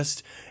 could you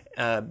just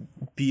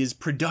be as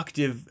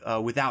productive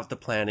without the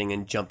planning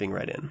and jumping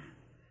right in?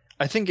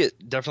 I think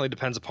it definitely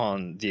depends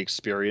upon the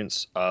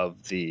experience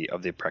of the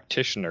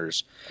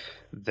practitioners.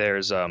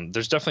 There's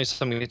definitely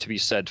something to be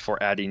said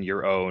for adding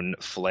your own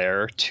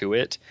flair to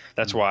it.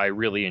 That's why I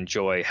really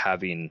enjoy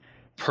having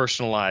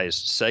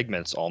personalized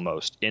segments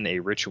almost in a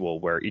ritual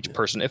where each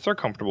person, if they're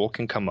comfortable,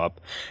 can come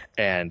up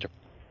and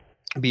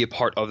be a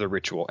part of the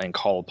ritual and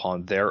call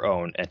upon their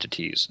own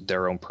entities,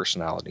 their own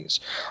personalities.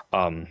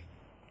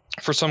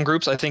 For some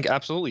groups, I think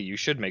absolutely you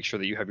should make sure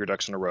that you have your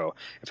ducks in a row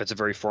if it's a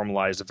very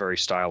formalized, a very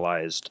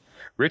stylized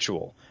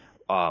ritual.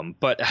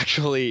 But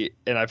actually,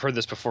 and I've heard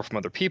this before from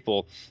other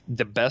people,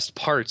 the best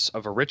parts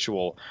of a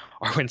ritual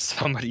are when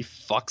somebody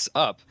fucks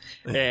up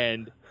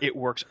and it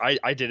works.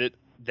 I did it.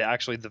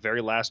 Actually, the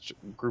very last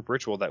group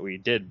ritual that we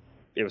did,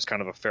 it was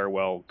kind of a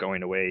farewell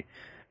going away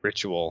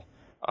ritual.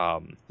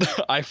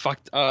 I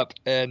fucked up,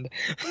 and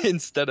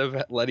instead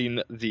of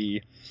letting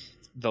the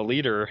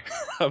leader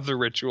of the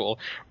ritual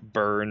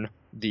burn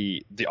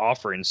the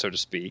offering, so to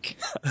speak,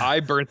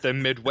 I burnt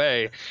them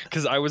midway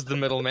because I was the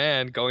middle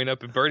man going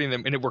up and burning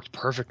them, and it worked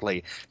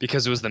perfectly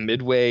because it was the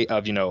midway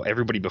of,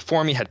 everybody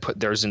before me had put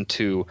theirs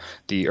into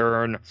the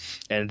urn,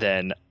 and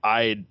then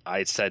I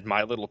said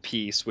my little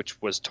piece,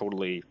 which was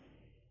totally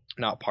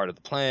not part of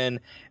the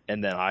plan,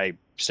 and then I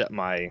set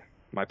my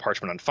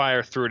parchment on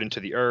fire, threw it into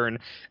the urn,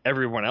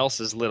 everyone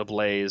else's lit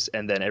ablaze,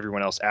 and then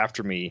everyone else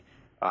after me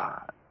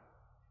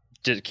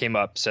came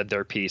up, said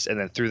their piece, and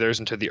then threw theirs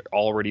into the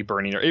already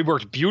burning urn. It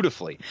worked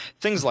beautifully.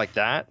 Things like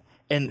that.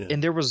 And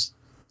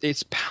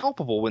it's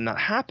palpable when that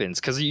happens,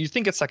 because you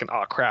think it's like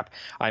oh crap,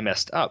 I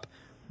messed up,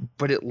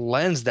 but it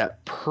lends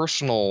that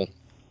personal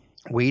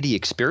weighty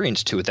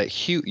experience to it, that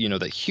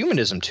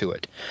humanism to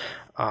it.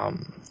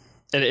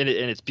 And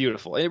it's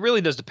beautiful. It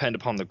really does depend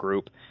upon the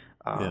group.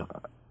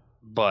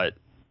 But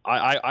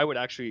I would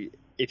actually,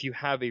 if you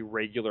have a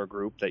regular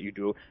group that you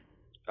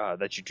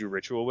do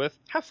ritual with,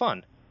 have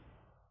fun.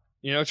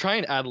 Try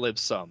and ad-lib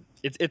some.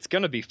 It's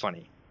going to be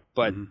funny.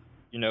 But,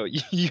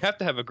 you have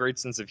to have a great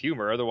sense of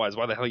humor. Otherwise,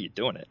 why the hell are you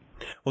doing it?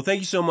 Well, thank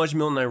you so much,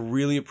 Milton. I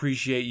really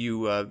appreciate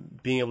you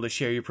being able to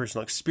share your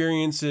personal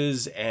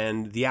experiences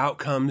and the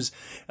outcomes.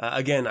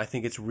 Again, I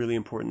think it's really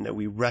important that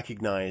we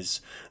recognize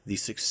the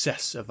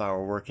success of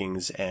our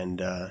workings,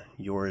 and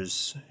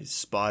yours is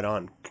spot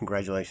on.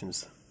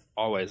 Congratulations.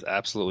 Always.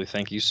 Absolutely.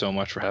 Thank you so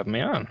much for having me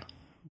on.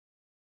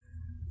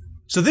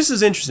 So this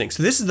is interesting.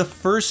 So this is the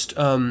first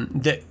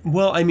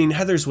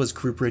Heather's was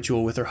group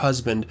ritual with her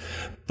husband,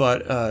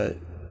 but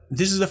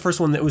this is the first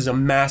one that was a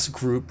mass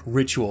group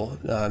ritual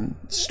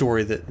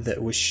story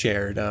that was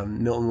shared.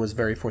 Milton was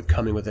very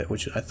forthcoming with it,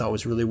 which I thought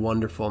was really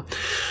wonderful.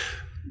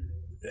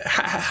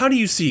 How do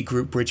you see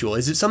group ritual?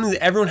 Is it something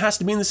that everyone has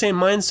to be in the same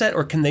mindset,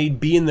 or can they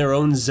be in their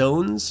own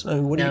zones?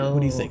 What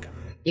do you think?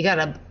 You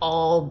gotta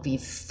all be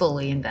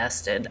fully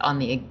invested on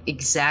the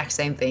exact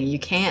same thing. You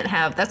can't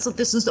have, that's what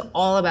this is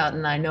all about,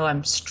 and I know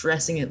I'm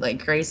stressing it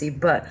like crazy,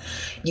 but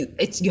you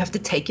have to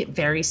take it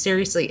very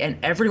seriously, and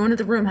everyone in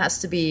the room has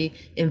to be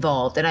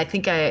involved. And I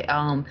think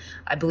I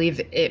believe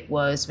it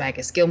was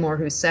Magus Gilmore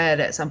who said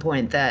at some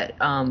point that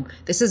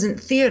this isn't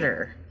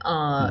theater.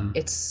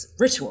 It's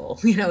ritual.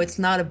 It's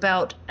not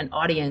about an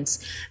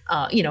audience,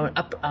 like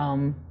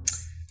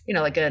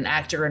an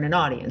actor and an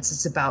audience.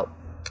 It's about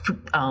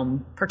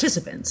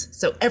participants.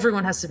 So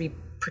everyone has to be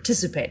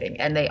participating,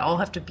 and they all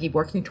have to be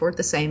working toward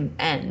the same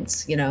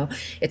ends.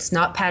 It's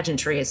not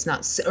pageantry. It's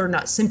not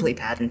simply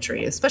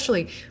pageantry,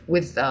 especially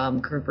with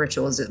group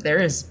rituals. There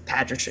is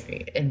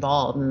pageantry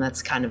involved, and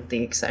that's kind of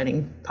the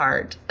exciting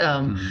part.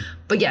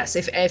 But yes,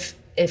 if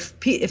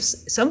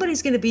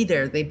somebody's going to be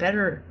there, they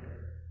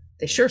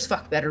sure as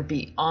fuck better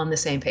be on the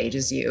same page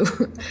as you,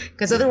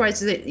 because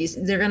otherwise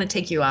they're going to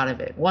take you out of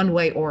it one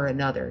way or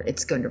another.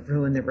 It's going to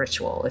ruin the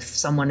ritual. If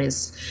someone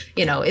is,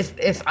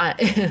 if I,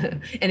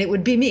 and it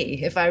would be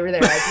me if I were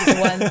there, I'd be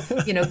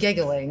the one,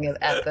 giggling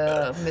at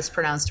the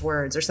mispronounced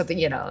words or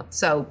something,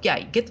 So yeah,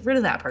 get rid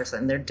of that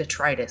person. They're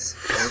detritus.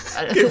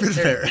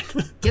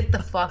 Get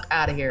the fuck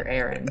out of here,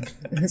 Erin.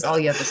 That's all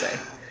you have to say.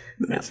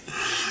 Nice.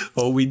 Yeah.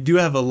 Well, we do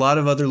have a lot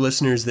of other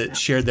listeners that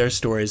shared their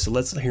stories, so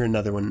let's hear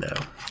another one now.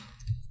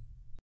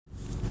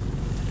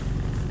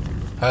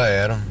 Hi,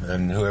 Adam,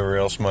 and whoever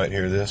else might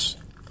hear this.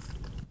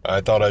 I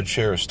thought I'd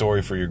share a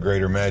story for your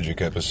Greater Magic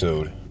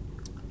episode.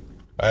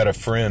 I had a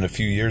friend a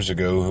few years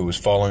ago who was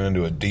falling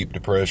into a deep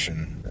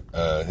depression.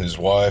 His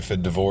wife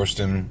had divorced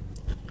him.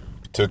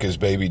 took his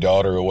baby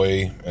daughter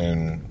away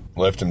and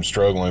left him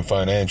struggling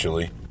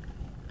financially.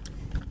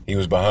 He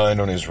was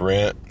behind on his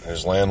rent.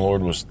 His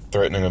landlord was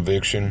threatening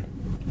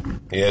eviction.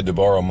 He had to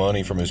borrow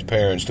money from his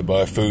parents to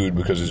buy food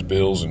because his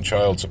bills and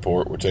child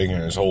support were taking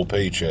his whole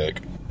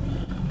paycheck.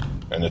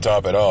 And to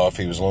top it off,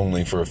 he was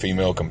lonely for a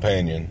female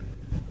companion.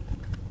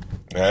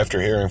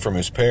 After hearing from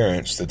his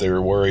parents that they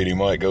were worried he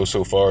might go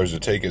so far as to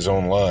take his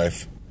own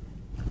life,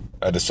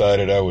 I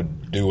decided I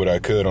would do what I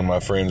could on my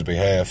friend's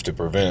behalf to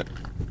prevent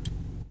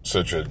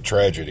such a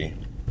tragedy.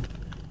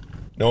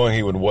 Knowing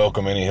he would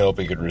welcome any help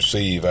he could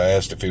receive, I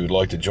asked if he would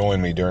like to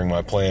join me during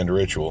my planned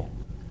ritual.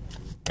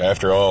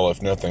 After all,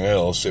 if nothing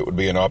else, it would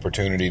be an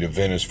opportunity to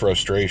vent his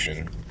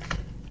frustration.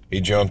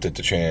 He jumped at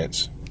the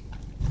chance.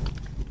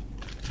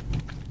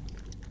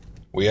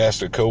 We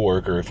asked a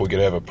coworker if we could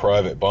have a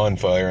private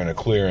bonfire in a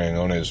clearing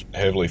on his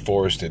heavily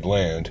forested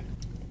land.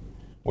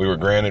 We were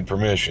granted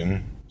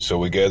permission, so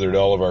we gathered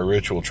all of our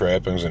ritual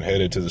trappings and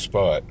headed to the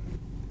spot.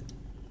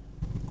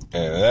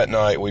 And that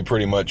night, we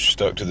pretty much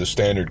stuck to the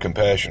standard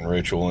compassion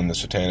ritual in the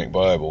Satanic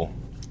Bible,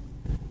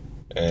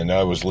 and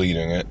I was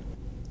leading it.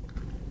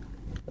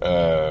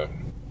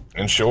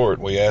 In short,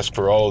 we asked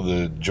for all of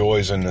the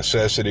joys and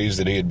necessities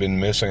that he had been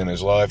missing in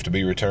his life to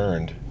be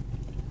returned.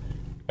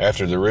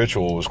 After the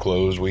ritual was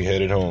closed, we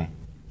headed home.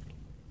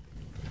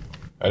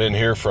 I didn't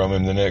hear from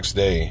him the next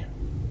day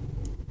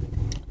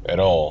at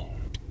all,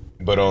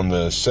 but on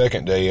the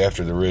second day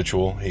after the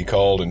ritual, he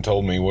called and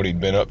told me what he'd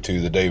been up to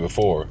the day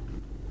before.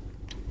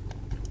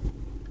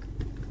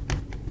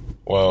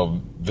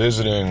 While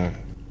visiting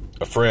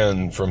a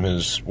friend from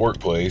his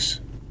workplace,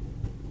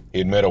 he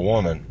had met a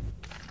woman.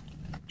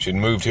 She'd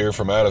moved here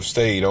from out of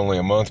state only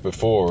a month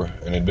before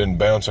and had been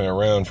bouncing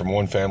around from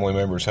one family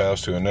member's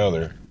house to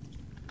another.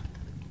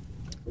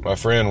 My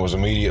friend was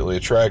immediately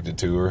attracted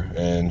to her,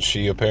 and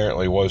she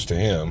apparently was to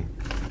him,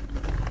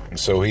 and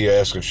so he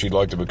asked if she'd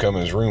like to become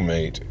his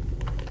roommate.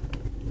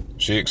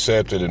 She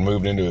accepted and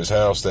moved into his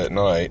house that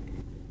night,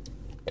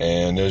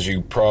 and as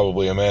you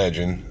probably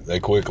imagine, they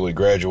quickly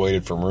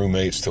graduated from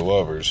roommates to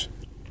lovers.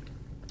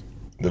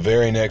 The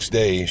very next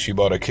day, she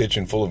bought a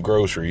kitchen full of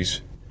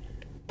groceries,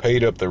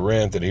 paid up the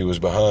rent that he was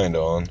behind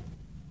on,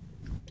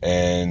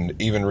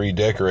 and even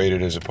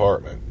redecorated his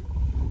apartment.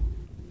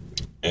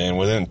 And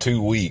within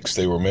 2 weeks,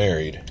 they were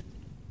married.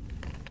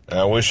 And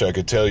I wish I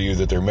could tell you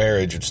that their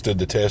marriage had stood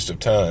the test of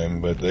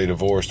time, but they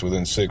divorced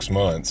within 6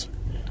 months.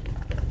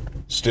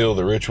 Still,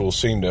 the ritual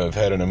seemed to have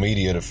had an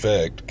immediate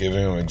effect, giving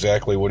him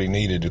exactly what he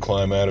needed to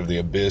climb out of the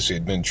abyss he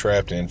had been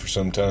trapped in for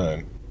some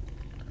time.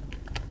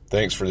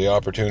 Thanks for the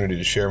opportunity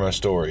to share my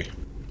story.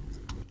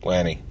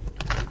 Lanny.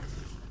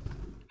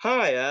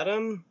 Hi,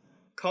 Adam.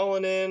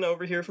 Calling in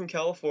over here from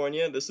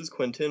California. This is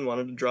Quentin.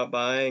 Wanted to drop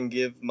by and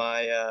give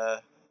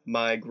my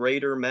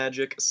greater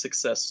magic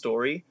success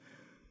story.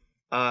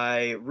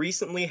 I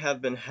recently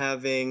have been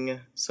having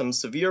some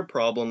severe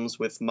problems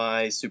with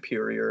my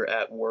superior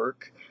at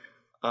work,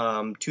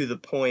 to the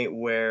point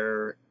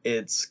where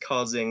it's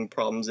causing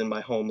problems in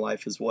my home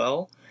life as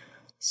well.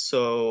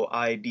 So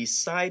I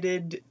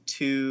decided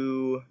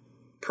to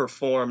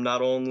perform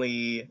not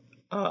only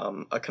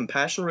a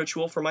compassion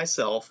ritual for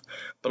myself,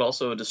 but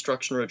also a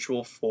destruction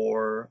ritual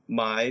for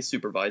my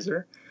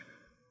supervisor.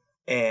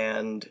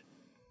 And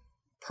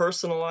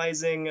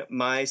personalizing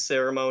my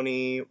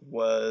ceremony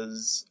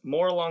was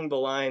more along the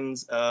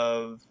lines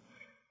of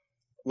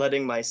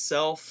letting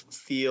myself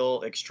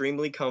feel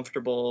extremely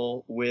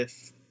comfortable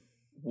with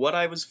what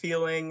I was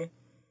feeling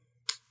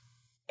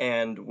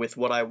and with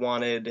what I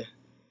wanted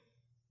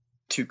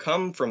to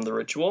come from the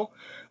ritual.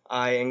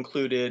 I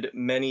included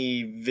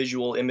many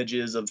visual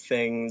images of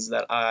things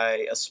that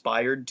I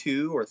aspired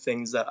to or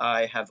things that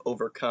I have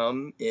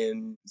overcome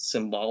in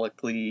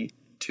symbolically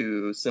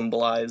to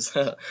symbolize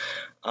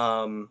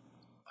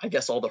I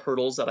guess all the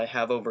hurdles that I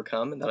have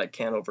overcome and that I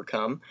can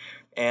overcome.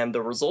 And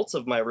the results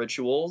of my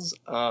rituals,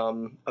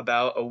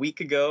 about a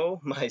week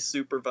ago, my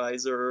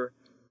supervisor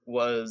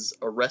was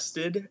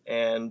arrested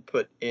and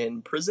put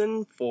in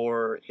prison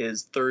for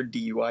his third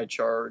DUI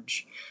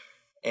charge.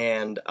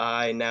 And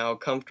I now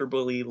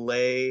comfortably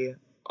lay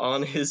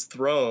on his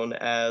throne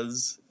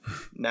as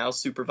now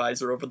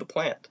supervisor over the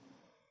plant.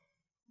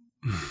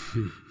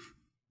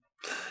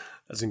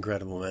 That's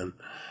incredible,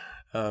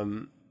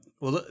 man.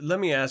 Well, let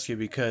me ask you,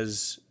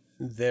 because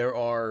there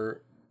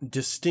are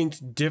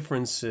distinct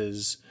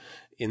differences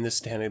in the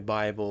Satanic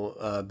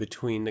Bible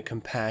between the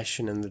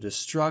compassion and the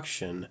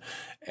destruction,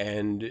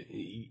 and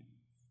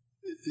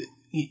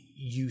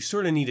you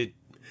sort of need to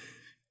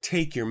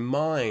take your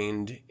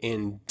mind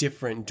in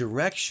different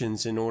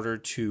directions in order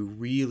to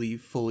really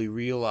fully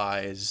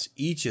realize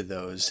each of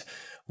those.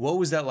 What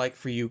was that like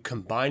for you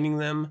combining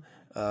them?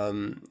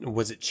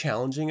 Was it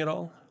challenging at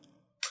all?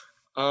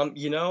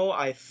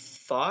 I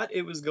thought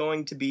it was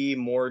going to be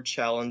more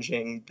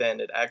challenging than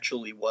it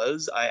actually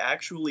was. I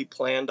actually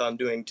planned on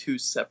doing 2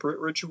 separate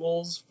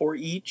rituals for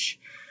each.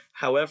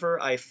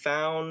 However, I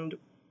found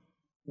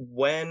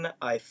when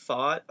I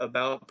thought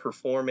about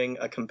performing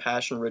a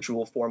compassion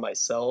ritual for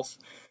myself,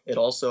 it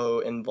also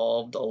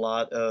involved a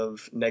lot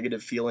of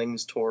negative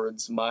feelings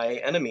towards my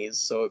enemies.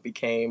 So it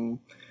became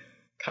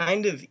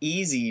kind of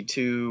easy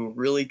to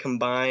really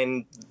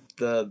combine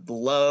the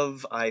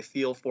love I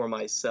feel for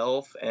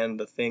myself and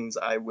the things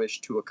I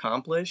wish to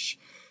accomplish.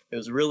 It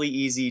was really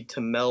easy to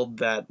meld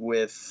that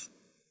with,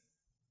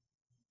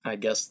 I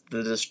guess,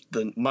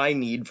 my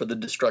need for the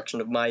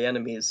destruction of my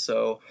enemies.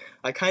 So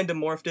I kind of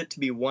morphed it to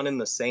be one and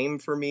the same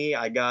for me.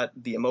 I got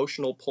the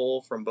emotional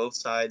pull from both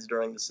sides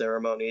during the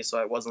ceremony, so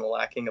I wasn't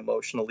lacking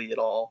emotionally at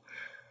all.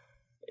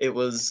 It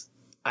was,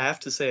 I have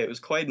to say, it was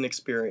quite an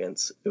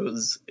experience. It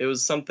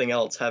was something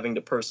else having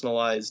to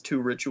personalize two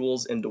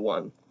rituals into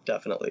one,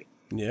 definitely.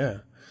 Yeah.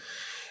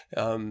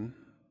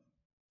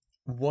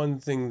 One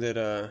thing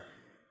that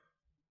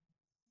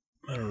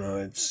I don't know,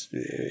 if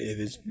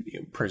it's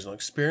personal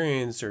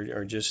experience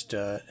or just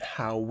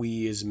how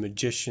we as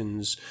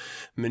magicians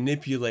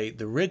manipulate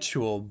the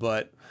ritual,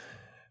 but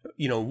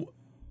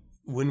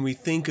when we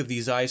think of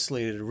these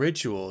isolated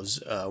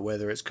rituals,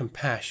 whether it's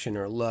compassion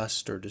or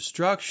lust or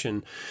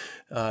destruction,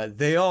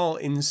 they all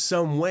in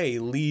some way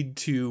lead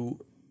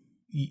to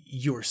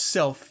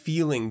yourself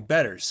feeling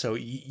better. So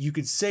you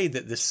could say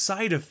that the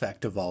side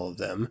effect of all of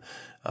them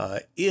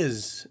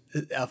is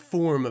a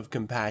form of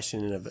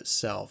compassion in of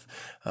itself.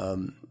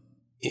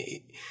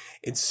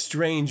 It's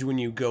strange when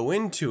you go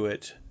into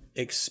it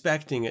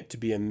expecting it to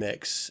be a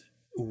mix,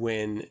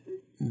 when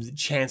the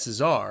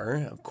chances are,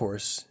 of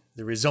course,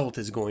 the result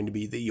is going to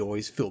be that you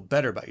always feel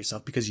better about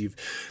yourself because you've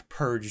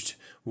purged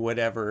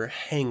whatever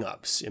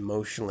hang-ups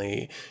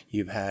emotionally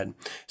you've had.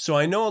 So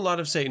I know a lot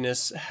of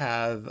Satanists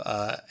have,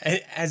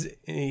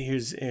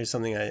 here's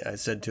something I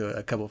said to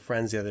a couple of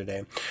friends the other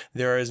day.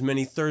 There are as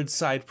many third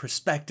side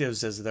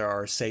perspectives as there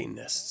are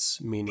Satanists,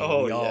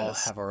 meaning we all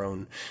have our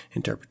own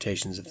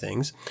interpretations of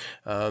things.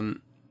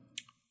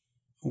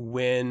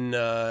 When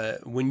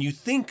you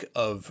think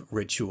of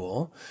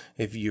ritual,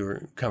 if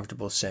you're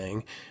comfortable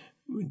saying,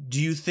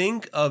 do you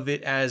think of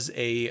it as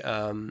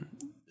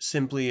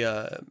simply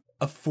a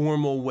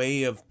formal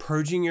way of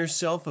purging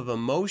yourself of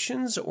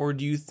emotions, or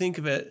do you think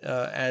of it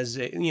as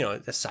a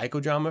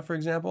psychodrama, for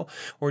example,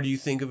 or do you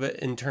think of it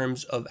in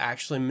terms of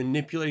actually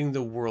manipulating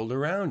the world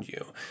around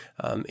you?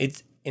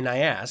 And I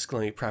ask,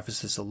 let me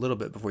preface this a little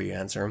bit before you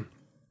answer,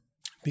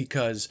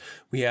 because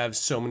we have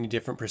so many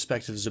different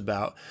perspectives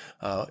about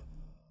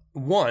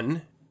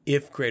one,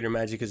 if greater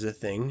magic is a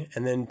thing,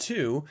 and then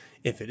two,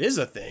 if it is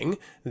a thing,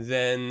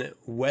 then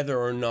whether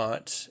or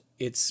not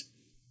it's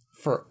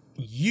for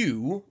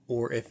you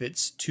or if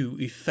it's to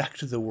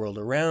affect the world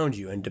around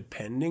you. And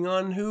depending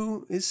on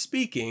who is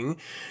speaking,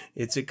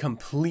 it's a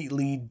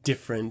completely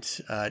different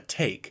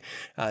take.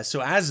 So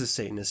as a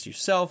Satanist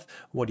yourself,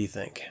 what do you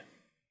think?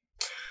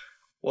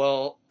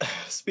 Well,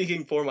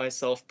 speaking for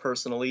myself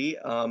personally,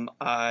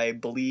 I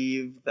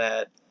believe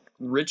that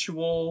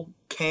ritual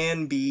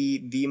can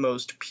be the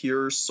most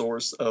pure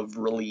source of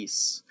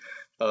release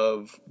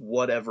of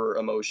whatever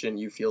emotion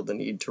you feel the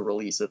need to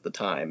release at the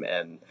time.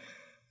 And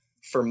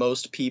for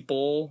most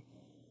people,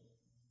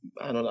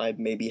 I don't know,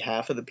 maybe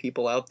half of the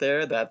people out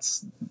there,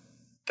 that's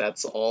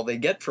all they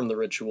get from the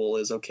ritual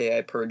is, okay,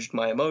 I purged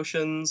my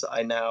emotions,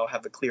 I now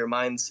have a clear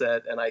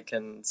mindset, and I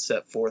can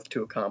set forth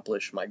to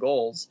accomplish my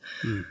goals.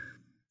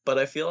 But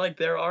I feel like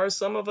there are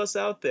some of us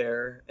out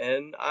there,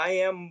 and I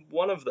am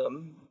one of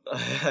them,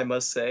 I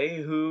must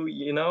say, who,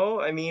 you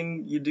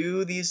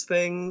do these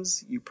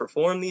things, you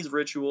perform these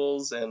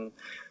rituals, and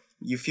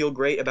you feel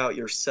great about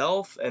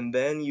yourself, and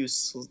then you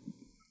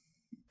slowly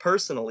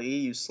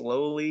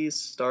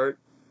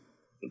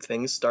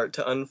things start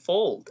to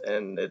unfold.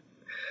 And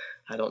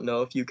I don't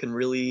know if you can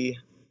really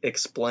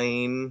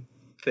explain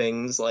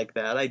things like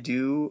that. I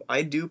do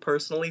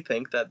personally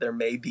think that there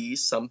may be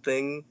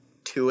something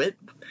to it.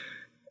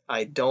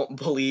 I don't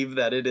believe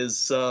that it is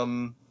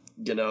some,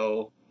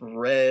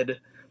 red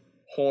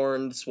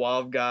horned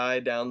suave guy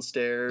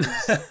downstairs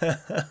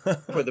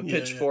with a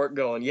pitchfork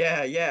going,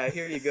 yeah,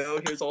 here you go,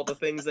 here's all the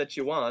things that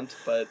you want.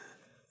 But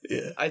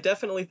I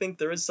definitely think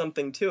there is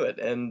something to it.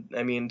 And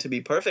I mean, to be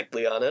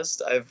perfectly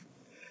honest,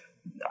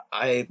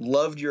 I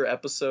loved your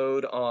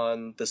episode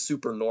on the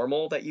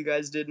supernormal that you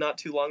guys did not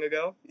too long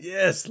ago.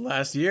 Yes,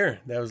 last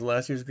year. That was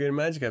last year's Greater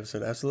Magic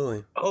episode.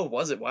 Absolutely. Oh,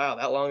 was it? Wow,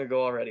 that long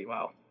ago already.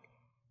 Wow.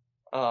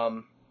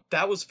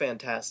 That was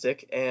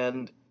fantastic.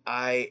 And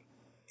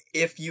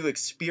if you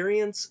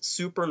experience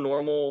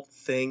supernormal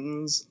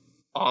things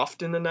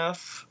often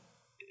enough,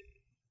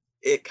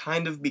 it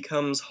kind of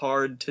becomes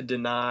hard to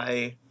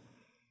deny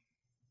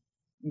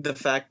the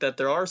fact that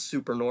there are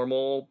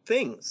supernormal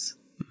things.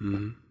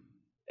 Mm-hmm.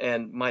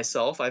 And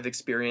myself, I've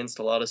experienced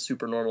a lot of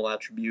supernormal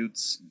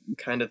attributes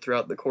kind of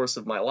throughout the course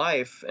of my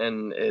life.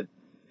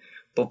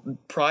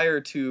 But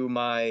prior to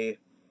my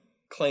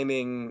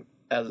claiming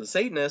as a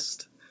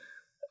Satanist,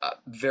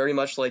 very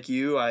much like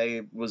you,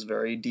 I was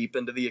very deep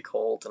into the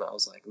occult, and I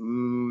was like,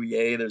 ooh,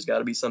 yay, there's got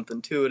to be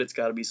something to it. It's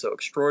got to be so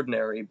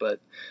extraordinary. But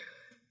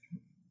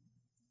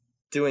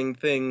doing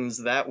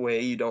things that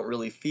way, you don't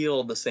really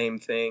feel the same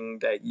thing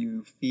that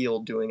you feel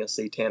doing a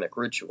satanic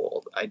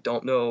ritual. I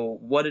don't know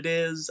what it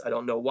is, I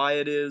don't know why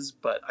it is,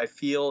 but I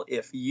feel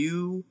if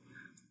you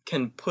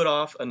can put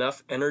off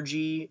enough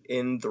energy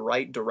in the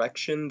right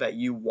direction that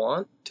you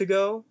want to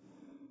go,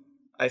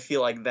 I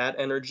feel like that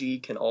energy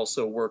can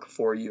also work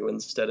for you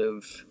instead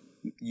of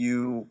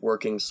you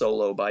working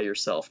solo by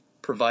yourself,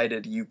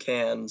 provided you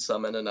can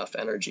summon enough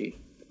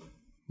energy.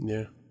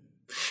 Yeah.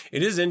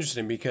 It is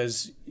interesting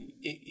because,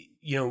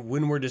 you know,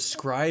 when we're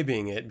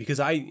describing it, because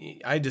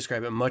I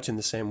describe it much in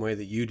the same way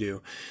that you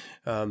do,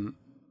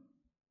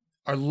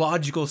 our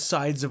logical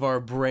sides of our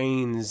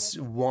brains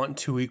want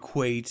to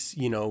equate,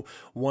 you know,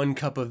 1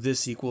 cup of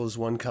this equals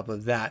 1 cup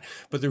of that.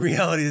 But the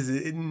reality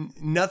is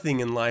nothing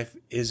in life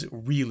is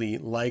really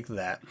like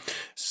that.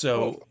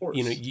 So,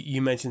 you know,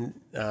 you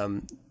mentioned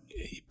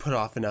put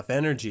off enough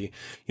energy.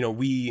 You know,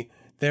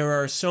 there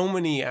are so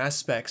many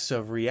aspects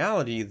of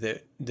reality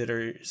that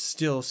are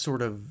still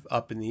sort of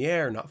up in the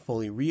air, not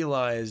fully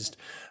realized.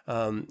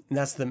 And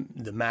that's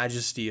the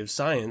majesty of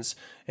science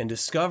and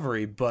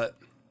discovery. But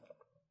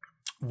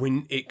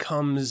when it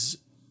comes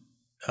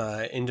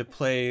into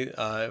play,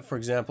 for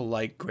example,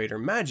 like greater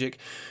magic,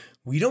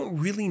 we don't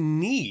really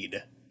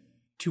need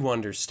to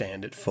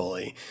understand it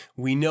fully.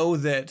 We know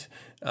that,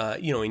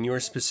 you know, in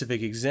your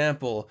specific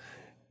example,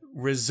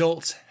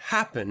 results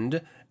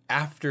happened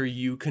after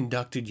you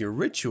conducted your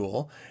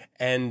ritual,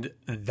 and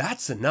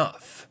that's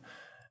enough.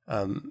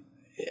 I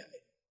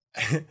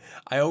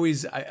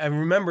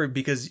remember,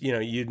 because, you know,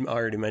 you'd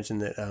already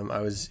mentioned that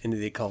I was into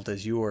the occult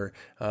as you were.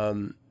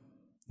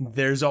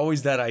 There's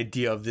always that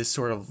idea of this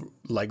sort of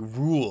like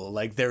rule,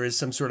 like there is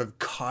some sort of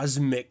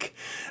cosmic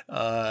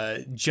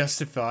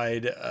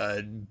justified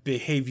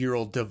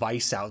behavioral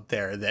device out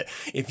there that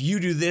if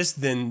you do this,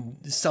 then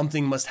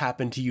something must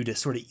happen to you to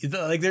sort of,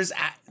 like there's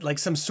like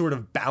some sort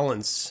of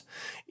balance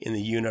in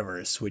the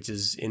universe, which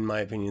is, in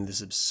my opinion,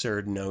 this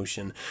absurd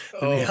notion.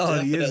 The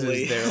reality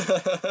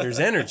is there's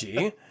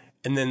energy.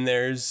 And then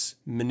there's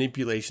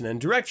manipulation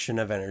and direction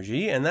of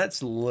energy, and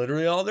that's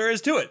literally all there is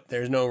to it.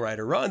 There's no right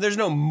or wrong. There's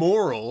no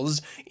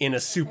morals in a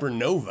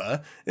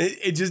supernova.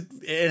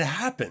 It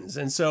happens.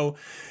 And so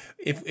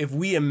if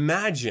we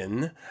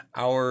imagine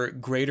our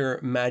greater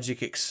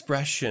magic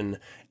expression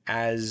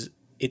as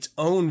its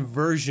own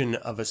version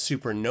of a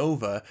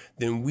supernova,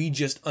 then we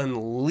just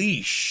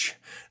unleash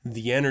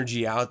the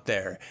energy out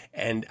there,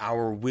 and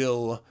our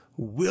will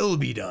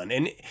be done.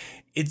 And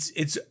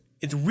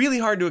it's really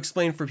hard to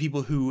explain for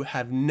people who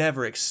have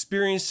never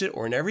experienced it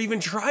or never even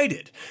tried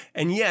it.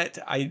 And yet,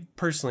 I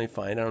personally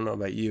find, I don't know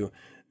about you,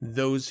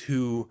 those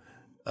who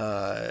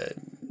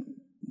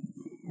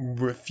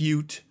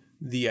refute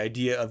the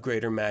idea of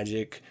greater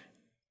magic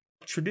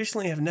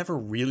traditionally have never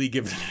really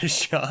given it a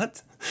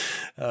shot.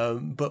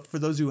 But for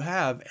those who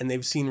have, and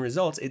they've seen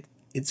results,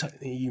 it's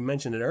you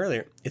mentioned it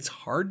earlier, it's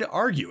hard to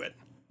argue it,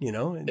 you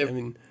know? I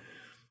mean,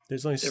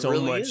 there's only so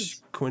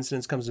much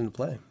coincidence comes into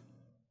play.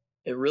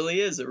 It really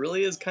is. It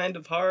really is kind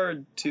of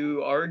hard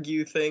to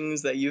argue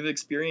things that you've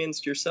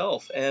experienced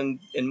yourself.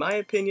 And in my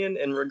opinion,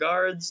 in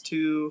regards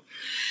to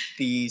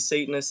the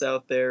Satanists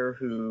out there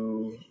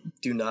who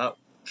do not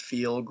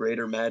feel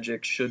greater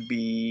magic should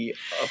be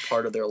a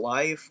part of their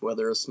life,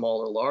 whether a small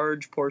or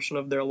large portion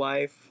of their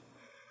life,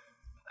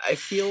 I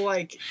feel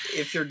like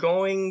if you're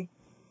going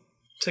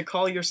to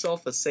call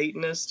yourself a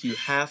Satanist, you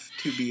have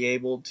to be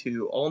able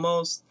to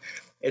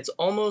it's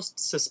almost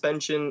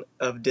suspension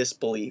of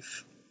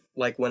disbelief.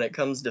 Like when it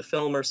comes to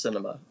film or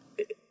cinema,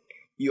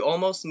 you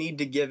almost need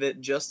to give it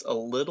just a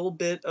little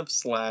bit of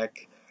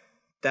slack.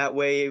 That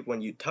way,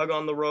 when you tug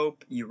on the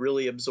rope, you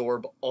really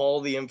absorb all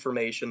the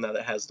information that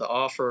it has to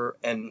offer,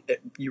 and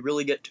you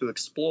really get to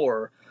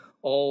explore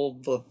all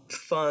the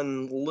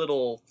fun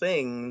little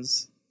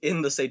things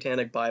in the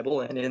Satanic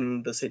Bible and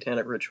in the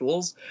Satanic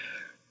rituals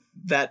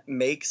that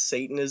make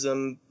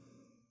Satanism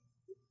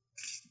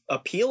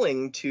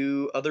appealing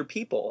to other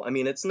people. I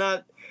mean, it's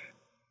not,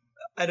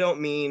 I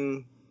don't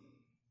mean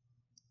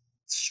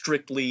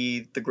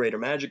strictly the greater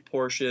magic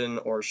portion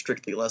or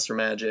strictly lesser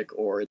magic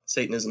or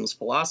Satanism's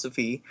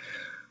philosophy,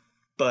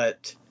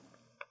 but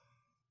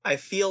I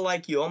feel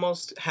like you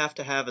almost have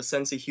to have a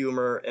sense of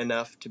humor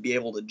enough to be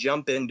able to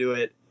jump into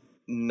it,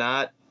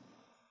 not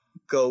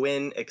go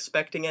in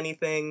expecting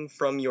anything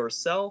from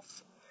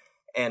yourself,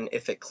 and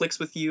if it clicks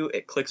with you,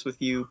 it clicks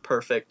with you,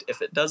 perfect.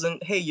 If it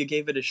doesn't, hey, you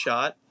gave it a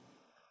shot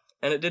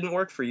and it didn't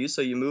work for you,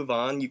 so you move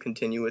on, you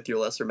continue with your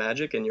lesser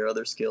magic and your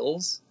other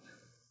skills,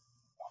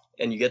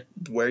 and you get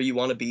where you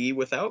want to be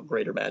without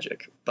greater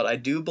magic. But I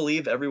do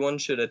believe everyone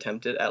should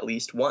attempt it at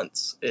least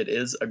once. It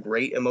is a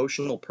great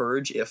emotional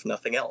purge, if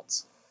nothing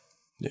else.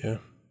 Yeah.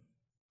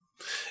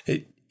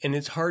 And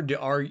it's hard to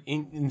argue,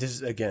 and this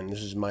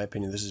is my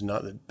opinion, this is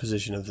not the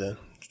position of the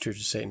Church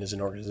of Satan as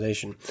an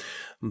organization,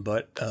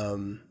 but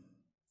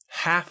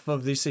half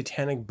of the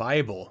Satanic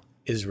Bible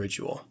is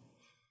ritual.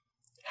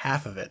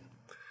 Half of it.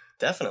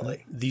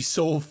 Definitely. The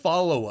sole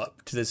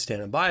follow-up to the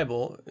Satanic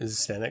Bible is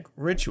Satanic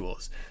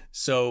rituals.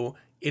 So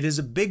it is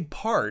a big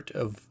part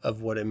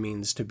of what it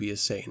means to be a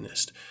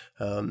Satanist,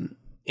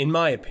 in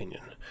my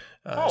opinion.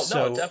 No,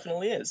 it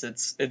definitely is.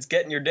 It's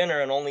getting your dinner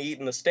and only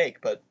eating the steak,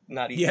 but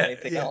not eating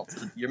anything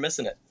else. You're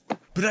missing it.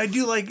 But I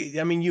do like,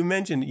 I mean, you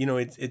mentioned,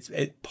 it's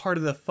part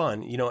of the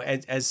fun,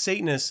 as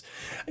Satanists,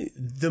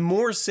 the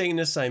more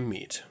Satanists I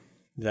meet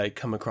that I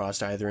come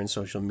across either in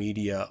social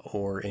media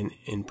or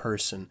in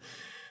person,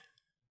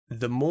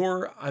 the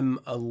more I'm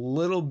a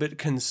little bit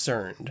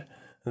concerned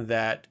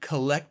that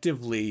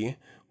collectively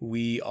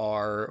we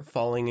are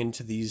falling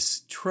into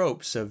these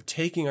tropes of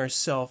taking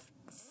ourselves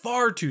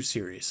far too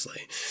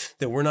seriously,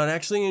 that we're not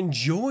actually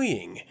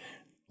enjoying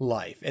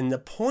life. And the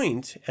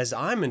point, as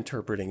I'm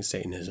interpreting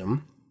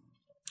Satanism,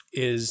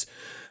 is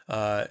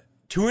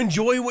to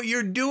enjoy what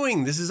you're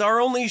doing. This is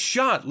our only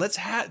shot. Let's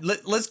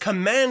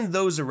command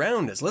those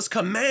around us. Let's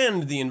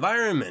command the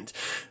environment.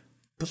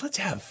 But let's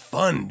have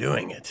fun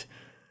doing it.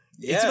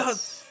 Yes. It's about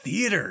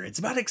theater. It's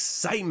about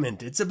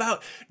excitement. It's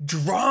about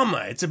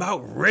drama. It's about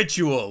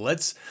ritual.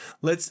 Let's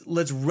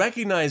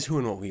recognize who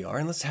and what we are,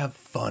 and let's have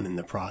fun in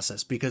the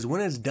process, because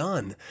when it's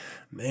done,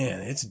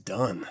 man, it's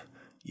done.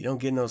 You don't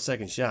get no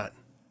second shot.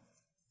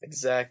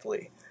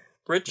 Exactly.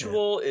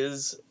 Ritual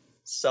is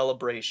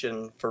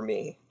celebration for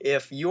me.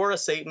 If you're a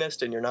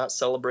Satanist and you're not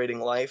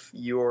celebrating life,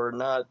 you're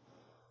not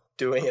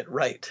doing it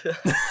right.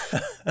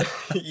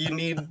 You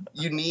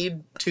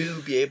need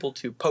to be able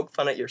to poke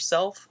fun at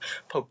yourself,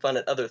 poke fun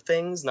at other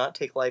things, not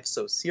take life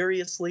so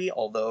seriously,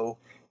 although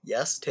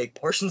yes, take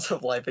portions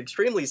of life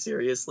extremely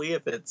seriously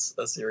if it's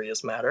a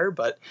serious matter,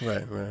 but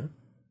right.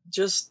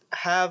 Just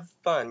have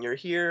fun. You're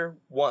here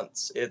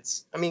once.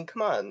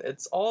 Come on.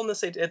 It's all in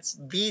it's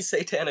the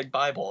Satanic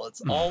Bible.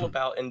 It's all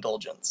about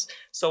indulgence.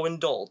 So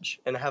indulge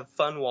and have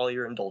fun while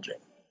you're indulging.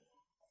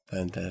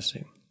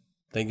 Fantastic.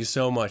 Thank you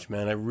so much,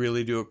 man. I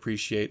really do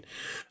appreciate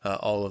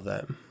all of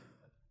that.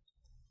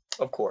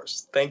 Of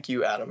course. Thank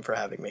you, Adam, for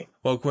having me.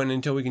 Well, Quentin,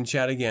 until we can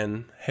chat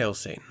again, hail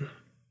Satan.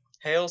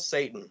 Hail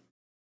Satan.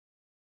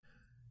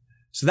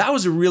 So that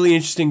was a really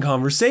interesting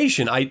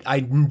conversation. I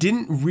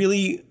didn't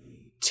really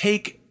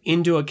take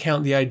into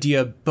account the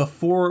idea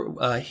before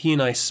he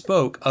and I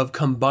spoke of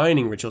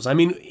combining rituals. I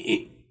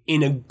mean,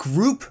 in a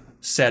group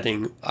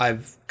setting,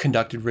 I've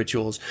conducted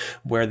rituals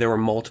where there were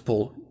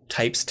multiple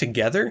types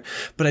together,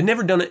 but I'd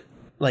never done it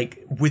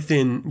like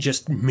within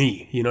just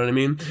me. You know what I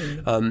mean?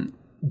 Mm-hmm.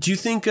 Do you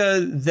think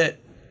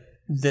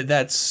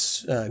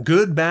that's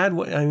good, bad?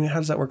 How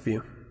does that work for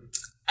you?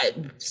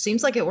 It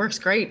seems like it works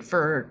great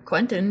for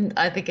Quentin.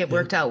 I think it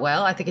worked out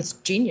well. I think it's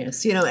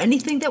genius.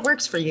 Anything that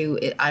works for you,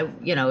 it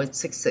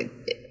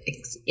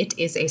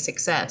is a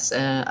success.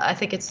 I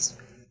think it's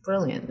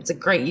brilliant. It's a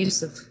great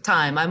use of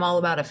time. I'm all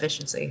about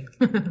efficiency.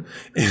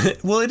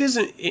 Well, it is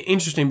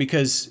interesting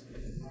because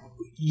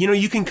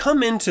you can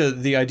come into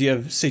the idea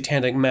of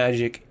satanic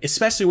magic,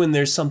 especially when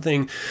there's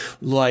something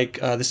like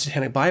the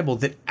Satanic Bible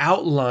that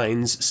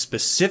outlines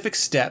specific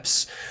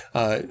steps,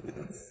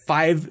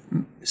 5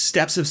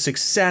 steps of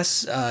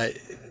success,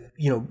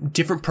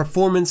 different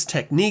performance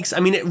techniques. I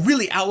mean, it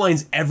really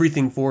outlines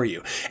everything for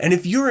you. And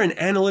if you're an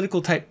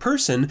analytical type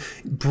person,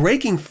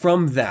 breaking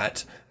from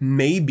that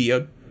may be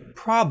a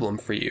problem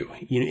for you.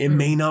 It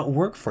may not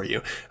work for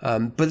you.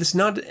 But it's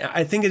not,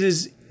 I think it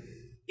is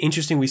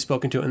interesting. We've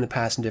spoken to it in the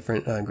past in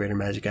different Greater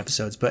Magic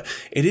episodes, but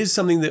it is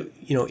something that,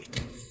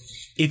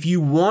 if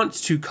you want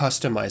to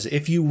customize it,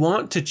 if you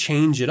want to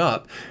change it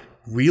up,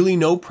 really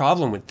no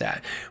problem with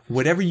that.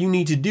 Whatever you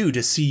need to do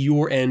to see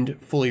your end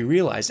fully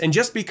realized. And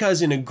just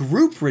because in a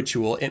group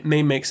ritual, it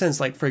may make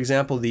sense. Like, for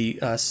example, the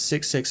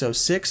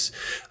 6606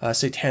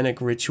 Satanic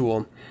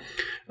Ritual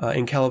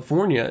in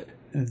California,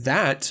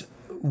 that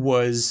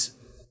was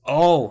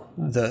all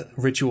the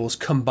rituals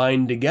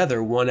combined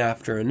together one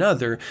after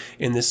another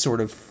in this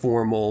sort of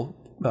formal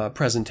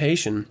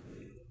presentation.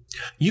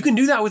 You can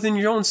do that within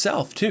your own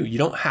self too. You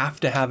don't have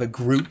to have a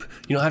group.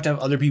 You don't have to have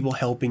other people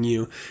helping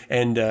you.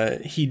 And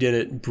he did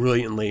it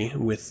brilliantly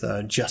with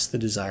just the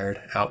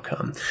desired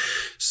outcome.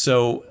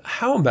 So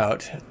how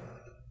about,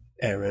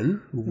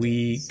 Erin,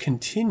 we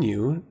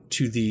continue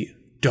to the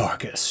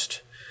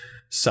darkest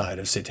side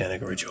of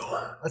Satanic Ritual?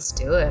 Let's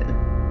do it.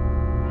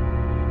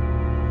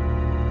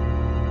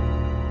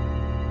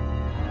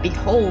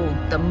 Behold,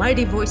 the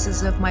mighty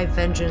voices of my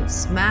vengeance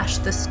smash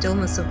the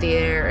stillness of the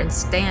air and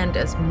stand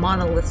as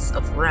monoliths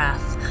of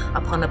wrath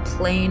upon a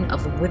plain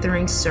of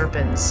withering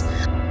serpents.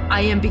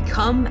 I am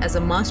become as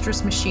a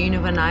monstrous machine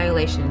of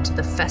annihilation to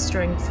the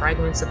festering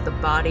fragments of the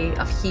body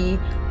of he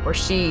or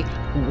she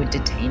who would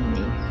detain me.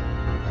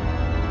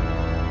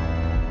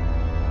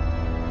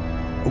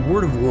 A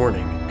word of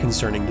warning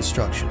concerning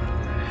destruction.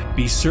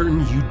 Be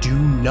certain you do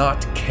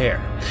not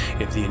care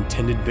if the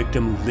intended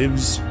victim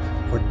lives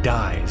or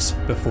dies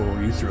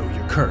before you throw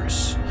your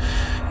curse,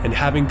 and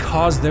having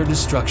caused their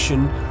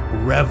destruction,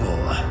 revel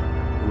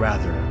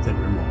rather than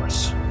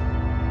remorse.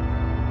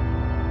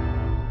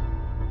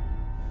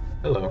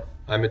 Hello,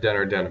 I'm a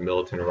den of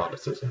militant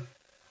eroticism.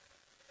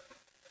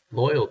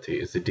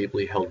 Loyalty is a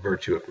deeply held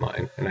virtue of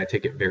mine, and I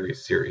take it very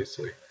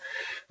seriously.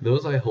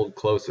 Those I hold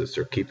closest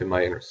or keep in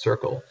my inner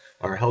circle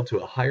are held to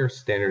a higher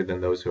standard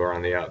than those who are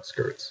on the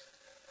outskirts.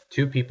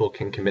 Two people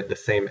can commit the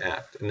same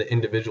act, and the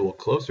individual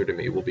closer to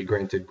me will be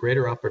granted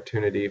greater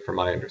opportunity for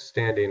my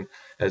understanding,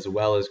 as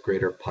well as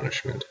greater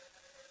punishment.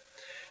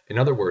 In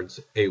other words,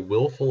 a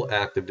willful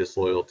act of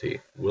disloyalty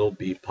will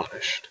be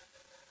punished.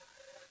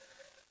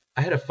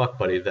 I had a fuck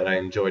buddy that I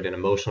enjoyed an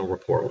emotional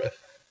rapport with.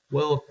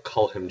 We'll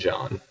call him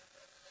John.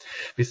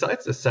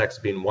 Besides the sex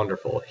being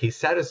wonderful, he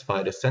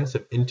satisfied a sense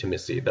of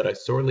intimacy that I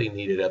sorely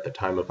needed at the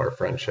time of our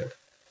friendship.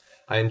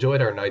 I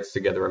enjoyed our nights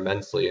together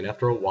immensely, and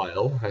after a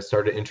while, I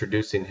started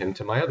introducing him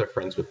to my other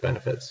friends with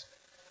benefits.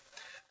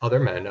 Other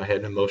men I had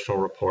an emotional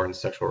rapport and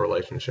sexual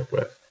relationship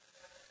with.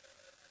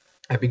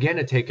 I began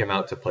to take him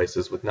out to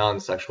places with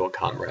non-sexual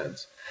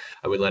comrades.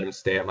 I would let him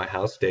stay at my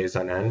house days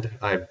on end.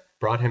 I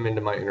brought him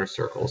into my inner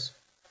circles.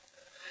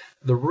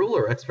 The rule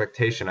or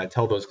expectation I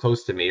tell those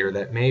close to me, or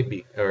that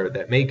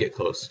may get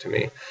close to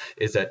me,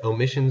 is that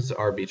omissions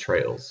are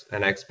betrayals,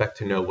 and I expect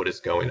to know what is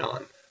going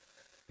on.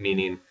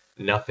 Meaning,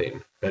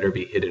 nothing better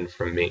be hidden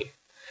from me.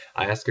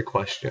 I ask a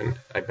question,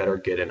 I better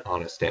get an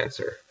honest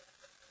answer.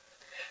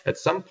 At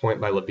some point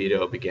my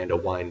libido began to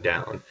wind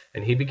down,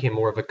 and he became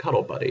more of a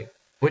cuddle buddy,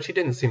 which he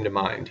didn't seem to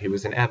mind. He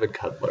was an avid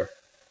cuddler.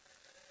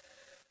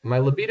 My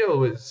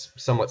libido is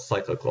somewhat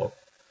cyclical,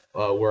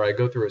 where I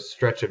go through a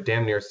stretch of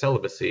damn near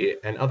celibacy,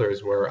 and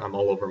others where I'm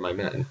all over my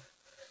men.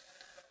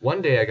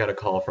 One day I got a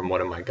call from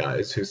one of my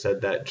guys who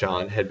said that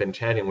John had been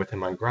chatting with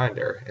him on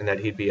Grindr, and that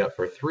he'd be up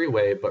for a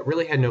three-way, but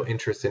really had no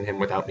interest in him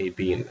without me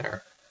being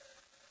there.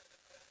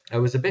 I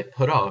was a bit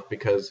put off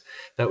because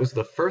that was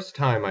the first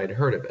time I'd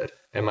heard of it,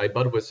 and my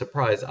bud was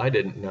surprised I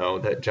didn't know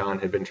that John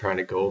had been trying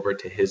to go over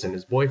to his and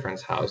his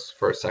boyfriend's house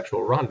for a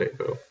sexual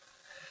rendezvous.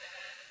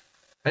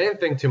 I didn't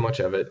think too much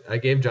of it. I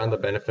gave John the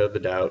benefit of the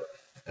doubt.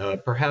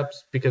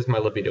 Perhaps because my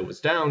libido was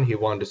down, he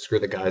wanted to screw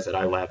the guys that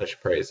I lavish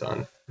praise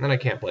on, and I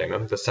can't blame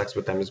him. The sex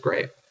with them is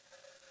great.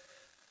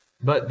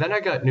 But then I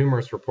got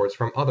numerous reports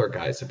from other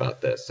guys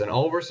about this, and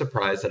all were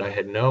surprised that I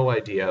had no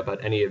idea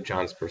about any of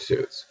John's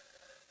pursuits.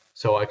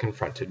 So I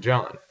confronted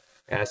John,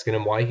 asking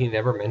him why he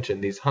never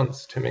mentioned these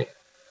hunts to me.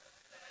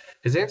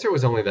 His answer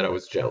was only that I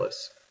was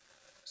jealous.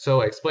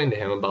 So I explained to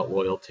him about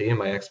loyalty and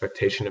my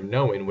expectation of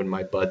knowing when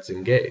my buds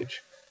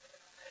engage.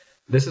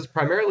 This is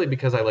primarily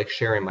because I like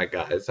sharing my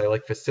guys, I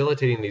like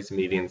facilitating these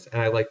meetings,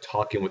 and I like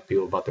talking with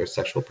people about their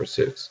sexual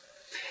pursuits.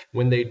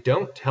 When they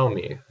don't tell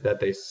me that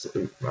they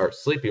are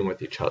sleeping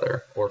with each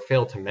other, or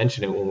fail to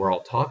mention it when we're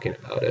all talking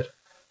about it,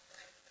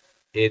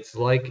 it's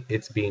like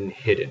it's being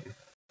hidden.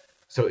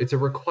 So it's a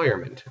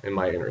requirement in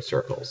my inner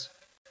circles.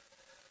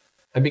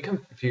 I became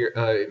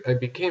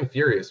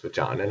furious with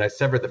John, and I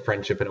severed the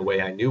friendship in a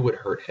way I knew would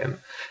hurt him.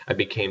 I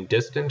became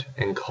distant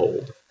and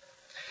cold.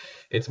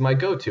 It's my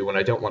go-to when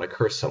I don't want to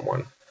curse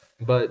someone.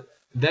 But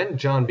then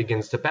John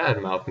begins to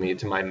badmouth me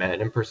to my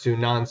men and pursue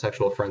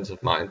non-sexual friends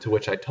of mine, to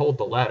which I told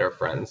the latter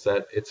friends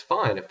that it's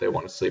fine if they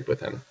want to sleep with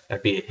him.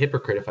 I'd be a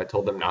hypocrite if I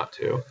told them not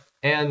to.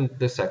 And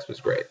the sex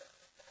was great.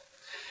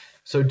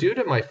 So due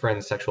to my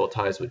friend's sexual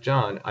ties with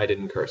John, I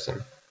didn't curse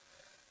him.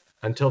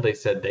 Until they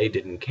said they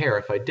didn't care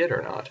if I did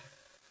or not.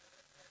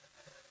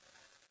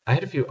 I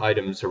had a few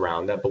items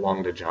around that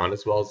belonged to John,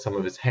 as well as some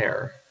of his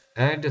hair,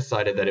 and I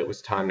decided that it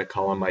was time to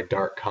call on my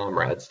dark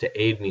comrades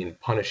to aid me in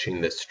punishing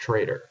this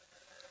traitor.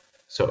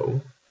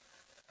 So,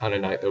 on a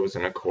night that was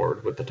in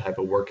accord with the type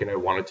of working I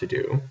wanted to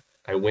do,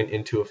 I went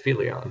into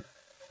Eviliv3,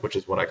 which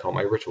is what I call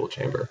my ritual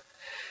chamber,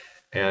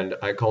 and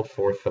I called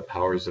forth the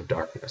powers of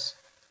darkness.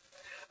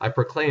 I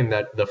proclaimed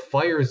that the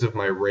fires of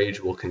my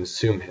rage will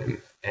consume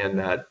him, and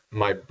that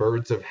my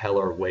birds of hell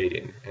are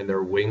waiting, and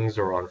their wings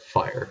are on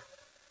fire.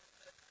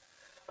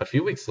 A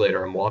few weeks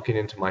later, I'm walking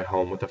into my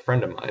home with a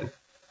friend of mine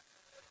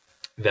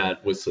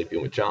that was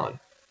sleeping with John.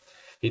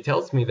 He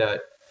tells me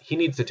that he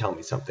needs to tell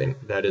me something,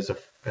 but is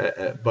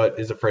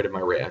afraid of my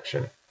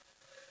reaction.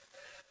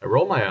 I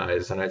roll my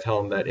eyes and I tell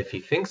him that if he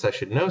thinks I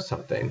should know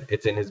something,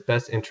 it's in his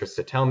best interest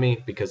to tell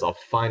me because I'll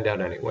find out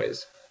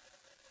anyways.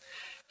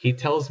 He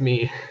tells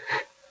me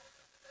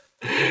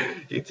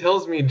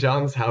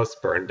John's house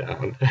burned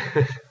down.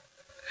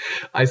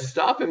 I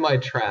stop in my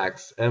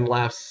tracks and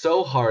laugh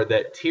so hard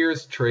that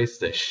tears trace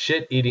the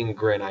shit-eating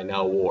grin I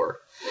now wore.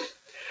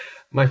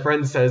 My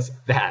friend says,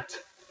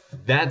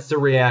 that's the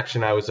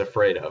reaction I was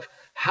afraid of.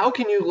 How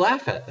can you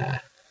laugh at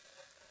that?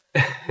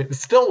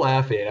 Still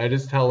laughing, I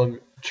just tell him,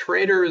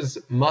 traitors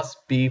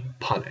must be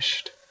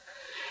punished.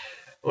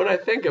 When I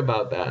think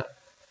about that,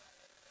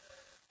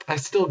 I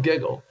still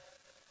giggle.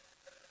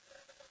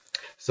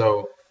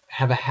 So,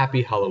 have a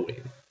happy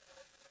Halloween,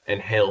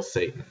 and hail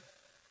Satan.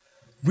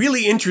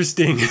 Really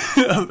interesting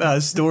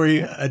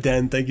story,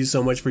 Dan. Thank you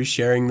so much for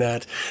sharing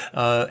that.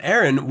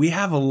 Erin, we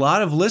have a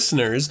lot of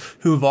listeners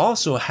who have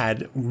also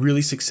had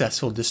really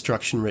successful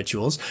destruction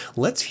rituals.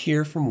 Let's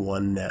hear from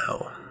one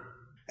now.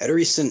 I had a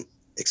recent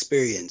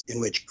experience in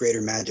which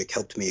greater magic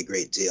helped me a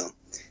great deal.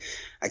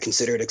 I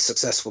consider it a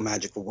successful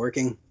magical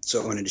working,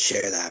 so I wanted to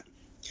share that.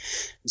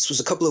 This was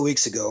a couple of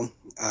weeks ago.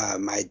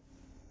 I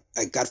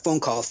got a phone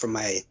call from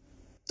my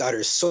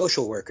daughter's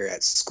social worker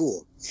at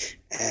school.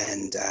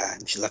 And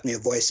she left me a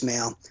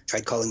voicemail,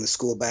 tried calling the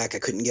school back. I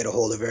couldn't get a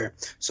hold of her.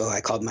 So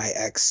I called my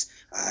ex,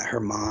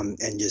 her mom,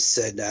 and just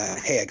said,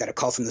 hey, I got a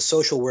call from the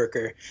social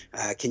worker.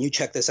 Can you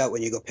check this out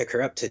when you go pick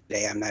her up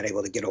today? I'm not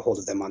able to get a hold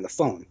of them on the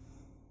phone.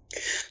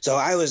 So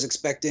I was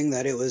expecting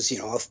that it was,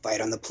 a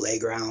fight on the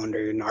playground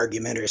or an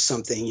argument or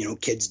something,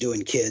 kids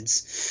doing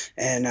kids.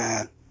 And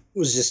it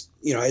was just,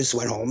 I just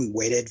went home,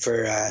 waited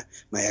for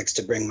my ex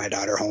to bring my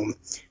daughter home.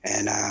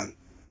 And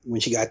when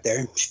she got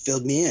there, she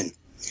filled me in.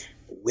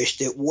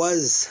 Wished it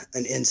was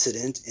an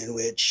incident in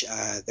which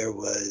there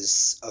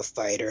was a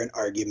fight or an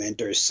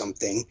argument or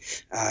something.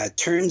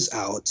 Turns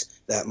out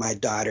that my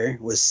daughter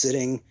was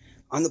sitting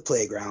on the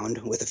playground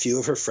with a few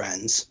of her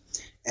friends,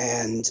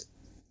 and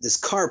this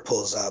car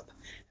pulls up,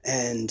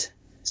 and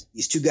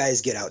these two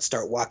guys get out,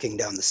 start walking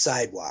down the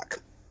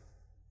sidewalk.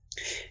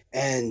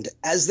 And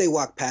as they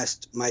walk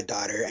past my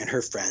daughter and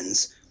her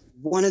friends,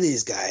 one of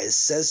these guys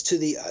says to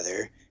the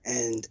other,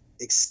 and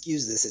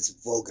excuse this,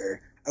 it's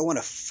vulgar, I want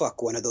to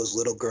fuck one of those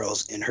little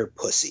girls in her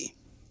pussy.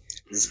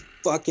 This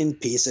fucking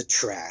piece of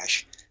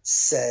trash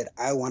said,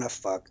 I want to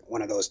fuck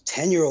one of those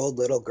 10-year-old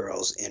little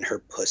girls in her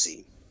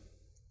pussy.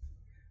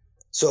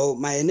 So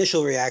my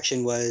initial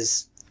reaction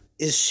was,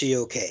 is she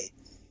okay?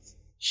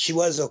 She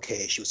was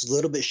okay. She was a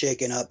little bit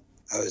shaken up.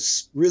 I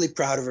was really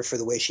proud of her for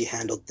the way she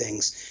handled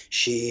things.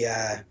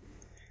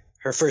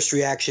 Her first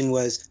reaction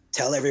was,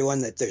 tell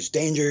everyone that there's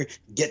danger,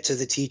 get to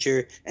the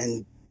teacher,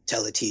 and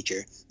tell the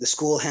teacher. The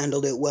school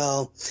handled it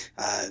well.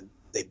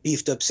 They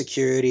beefed up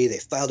security. They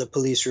filed a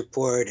police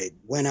report. It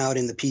went out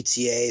in the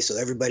PTA, so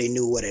everybody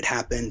knew what had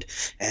happened.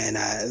 And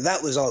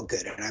that was all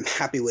good, and I'm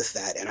happy with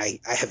that. And I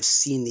have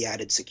seen the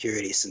added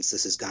security since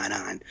this has gone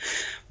on.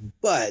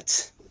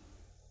 But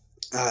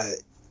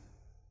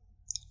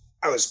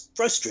I was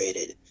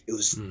frustrated. It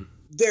was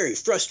very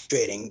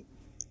frustrating,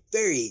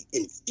 very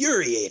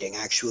infuriating,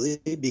 actually,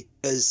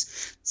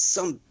 because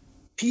some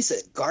piece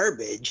of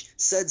garbage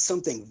said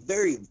something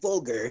very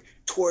vulgar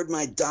toward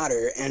my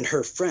daughter and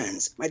her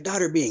friends, my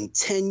daughter being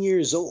 10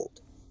 years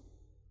old.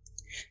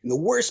 And the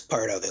worst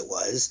part of it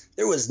was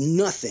there was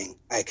nothing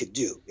I could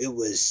do. I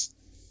was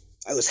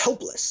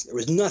helpless. There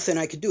was nothing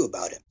I could do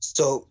about it.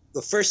 So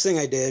the first thing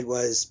I did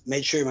was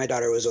made sure my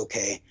daughter was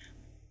okay,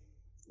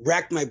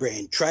 racked my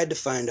brain, tried to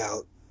find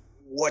out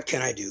what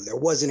can I do. There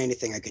wasn't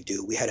anything I could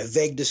do. We had a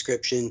vague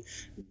description,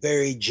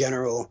 very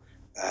general,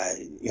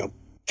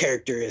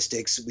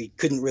 characteristics. We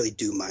couldn't really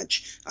do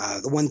much.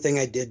 The one thing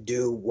I did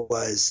do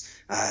was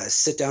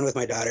sit down with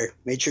my daughter,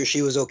 made sure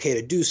she was okay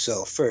to do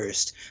so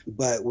first,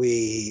 but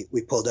we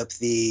pulled up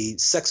the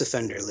sex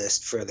offender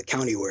list for the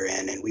county we're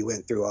in, and we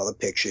went through all the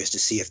pictures to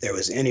see if there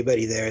was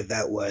anybody there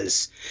that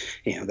was,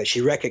 that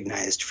she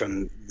recognized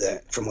from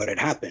what had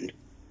happened.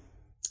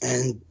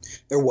 And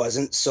there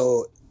wasn't,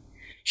 so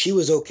she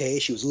was okay.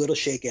 She was a little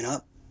shaken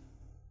up.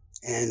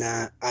 And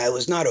I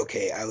was not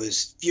okay. I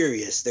was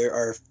furious. There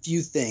are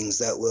few things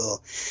that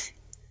will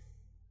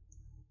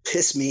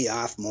piss me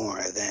off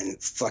more than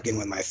fucking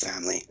with my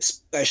family,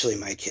 especially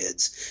my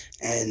kids.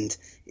 And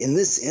in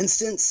this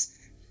instance,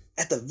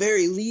 at the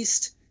very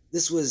least,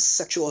 this was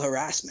sexual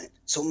harassment.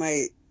 So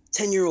my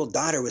 10-year-old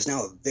daughter was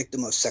now a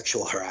victim of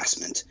sexual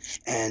harassment.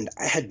 And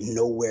I had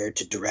nowhere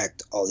to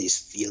direct all these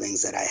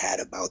feelings that I had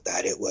about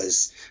that. It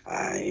was,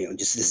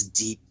 just this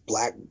deep,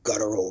 black,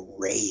 guttural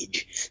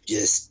rage,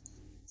 just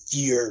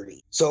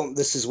fury. So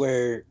this is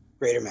where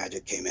Greater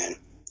Magic came in.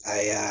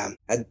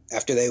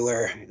 After they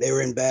were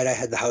in bed, I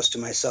had the house to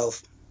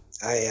myself.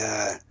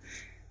 I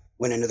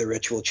went into the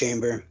ritual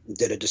chamber,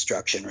 did a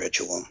destruction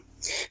ritual,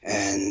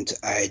 and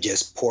I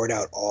just poured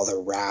out all the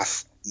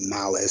wrath,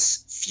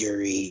 malice,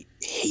 fury,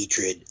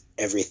 hatred,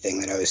 everything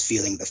that I was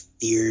feeling, the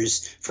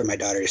fears for my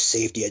daughter's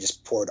safety. I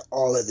just poured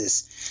all of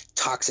this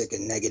toxic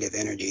and negative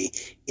energy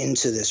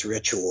into this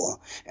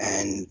ritual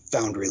and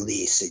found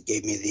release. It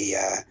gave me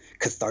the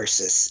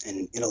catharsis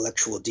and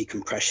intellectual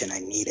decompression I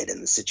needed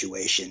in the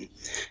situation.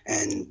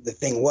 And the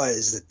thing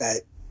was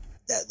that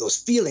those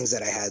feelings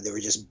that I had, they were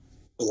just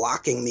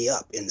blocking me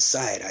up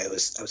inside. I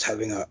was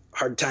having a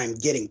hard time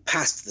getting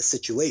past the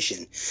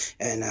situation.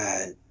 And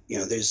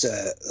there's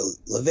a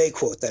LaVey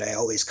quote that I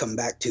always come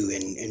back to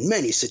in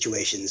many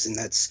situations, and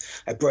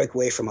that's, I break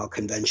away from all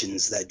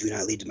conventions that do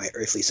not lead to my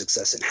earthly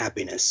success and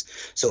happiness.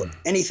 So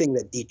anything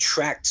that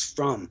detracts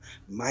from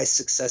my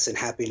success and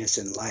happiness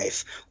in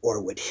life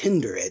or would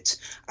hinder it,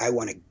 I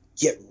want to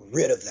get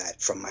rid of that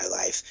from my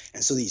life.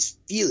 And so these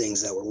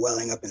feelings that were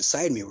welling up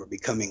inside me were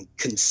becoming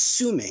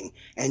consuming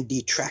and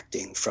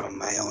detracting from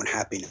my own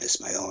happiness,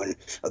 my own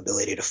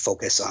ability to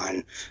focus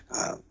on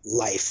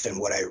life and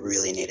what I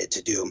really needed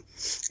to do.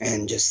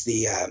 And just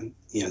the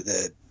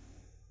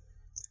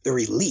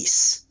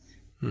release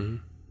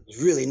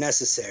was really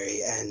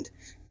necessary. And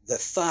the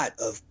thought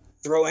of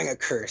throwing a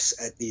curse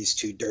at these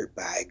two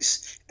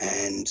dirtbags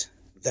and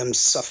them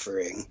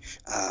suffering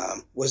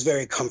was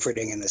very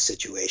comforting in the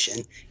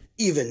situation.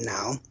 Even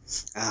now,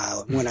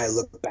 when I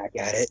look back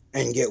at it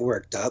and get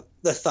worked up,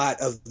 the thought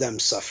of them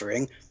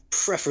suffering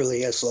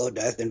preferably a slow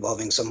death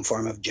involving some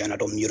form of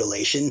genital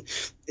mutilation,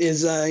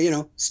 is,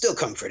 still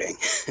comforting.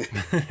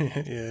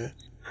 Yeah.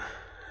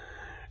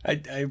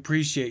 I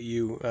appreciate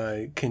you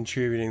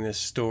contributing this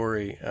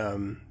story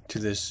to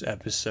this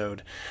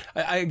episode.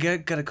 I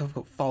got a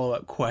couple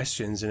follow-up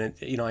questions, and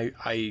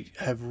I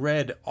have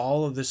read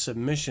all of the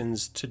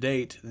submissions to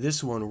date.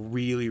 This one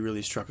really,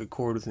 really struck a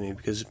chord with me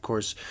because, of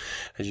course,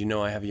 as you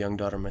know, I have a young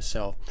daughter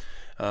myself.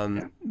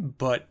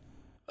 But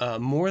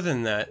more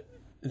than that,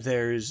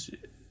 there's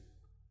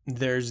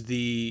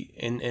the,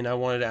 and I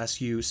wanted to ask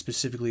you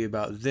specifically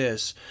about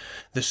this,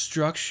 the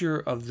structure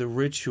of the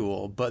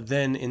ritual, but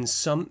then in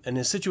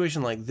a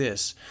situation like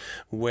this,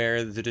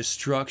 where the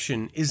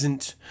destruction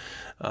isn't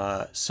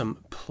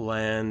some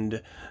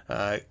planned,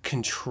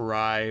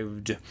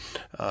 contrived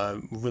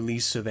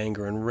release of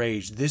anger and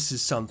rage. This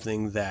is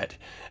something that,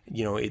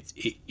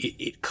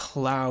 it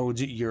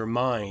clouds your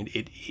mind.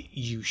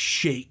 You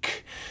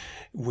shake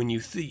when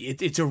you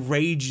it's a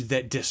rage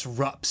that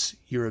disrupts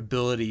your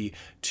ability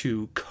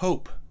to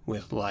cope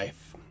with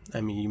life.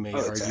 I mean, you may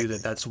argue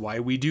that that's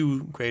why we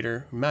do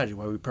greater magic,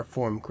 why we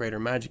perform greater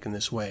magic in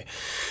this way.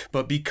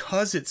 But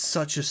because it's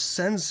such a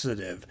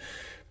sensitive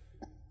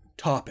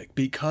topic,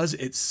 because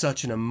it's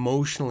such an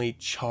emotionally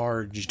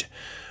charged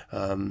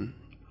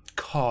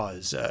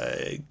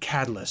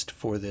catalyst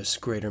for this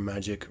greater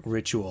magic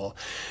ritual,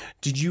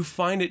 did you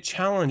find it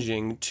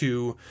challenging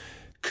to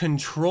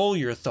control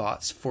your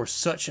thoughts for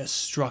such a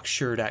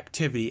structured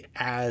activity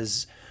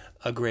as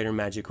a greater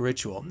magic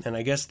ritual? And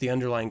I guess the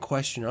underlying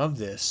question of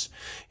this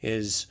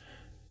is,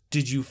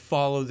 did you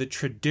follow the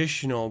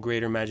traditional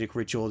greater magic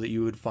ritual that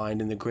you would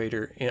find in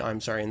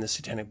the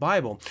Satanic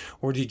Bible,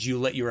 or did you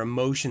let your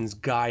emotions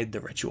guide the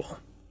ritual?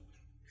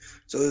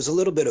 So it was a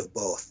little bit of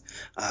both.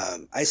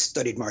 I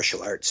studied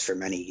martial arts for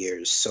many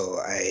years, so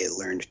I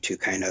learned to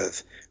kind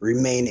of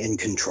remain in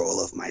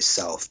control of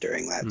myself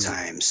during that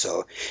time.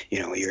 So,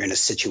 you're in a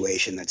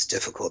situation that's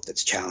difficult,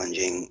 that's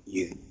challenging.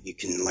 You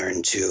can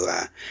learn to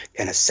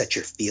kind of set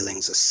your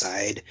feelings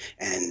aside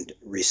and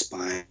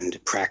respond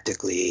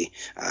practically,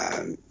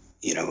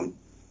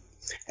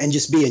 and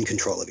just be in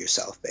control of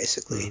yourself,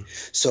 basically.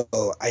 So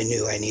I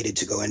knew I needed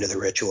to go into the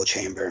ritual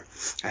chamber.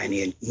 I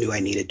knew I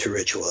needed to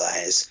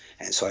ritualize.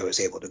 And so I was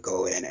able to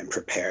go in and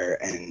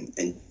prepare and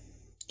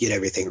get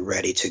everything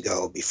ready to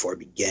go before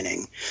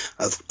beginning.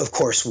 Of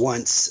course,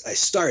 once I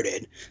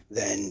started,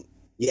 then,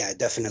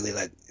 definitely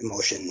let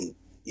emotion,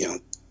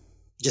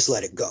 just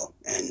let it go.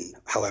 And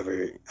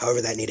however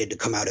that needed to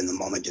come out in the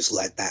moment, just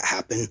let that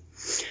happen.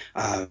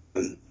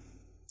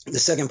 The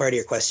second part of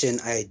your question,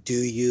 I do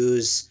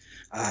use,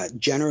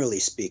 generally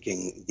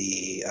speaking,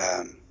 the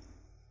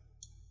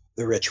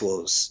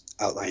rituals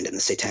outlined in the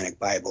Satanic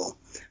Bible.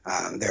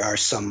 There are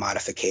some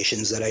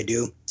modifications that I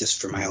do just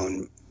for my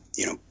own,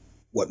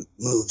 what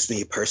moves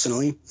me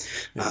personally.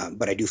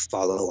 But I do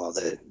follow all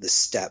the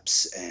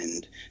steps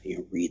and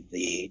read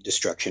the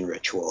destruction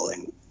ritual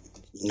and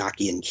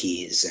Nokian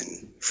keys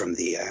and from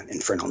the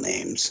infernal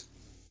names.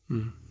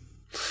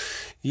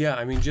 Yeah,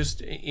 I mean,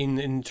 just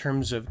in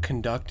terms of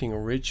conducting a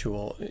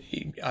ritual,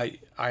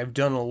 I've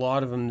done a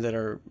lot of them that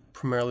are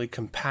primarily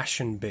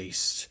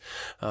compassion-based.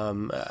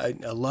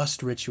 A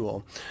lust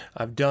ritual.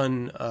 I've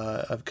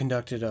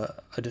conducted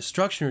a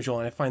destruction ritual,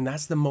 and I find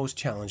that's the most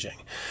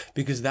challenging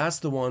because that's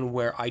the one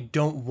where I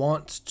don't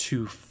want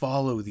to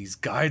follow these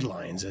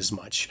guidelines as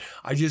much.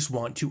 I just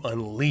want to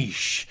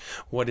unleash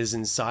what is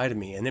inside of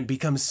me, and it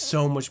becomes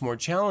so much more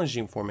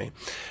challenging for me.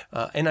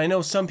 And I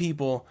know some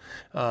people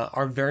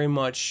are very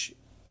much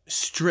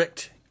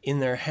strict in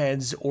their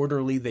heads,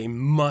 orderly. They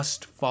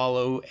must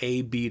follow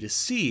A, B to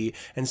C.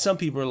 And some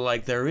people are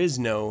like, there is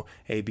no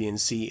A, B,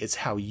 and C. It's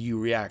how you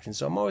react. And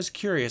so I'm always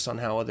curious on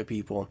how other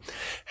people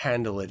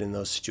handle it in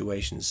those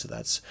situations. So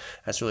that's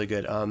really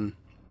good.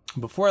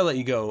 Before I let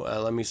you go,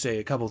 let me say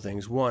a couple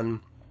things. One,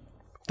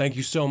 thank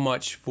you so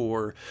much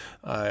for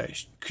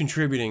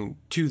contributing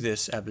to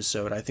this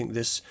episode. I think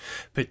this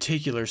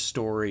particular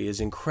story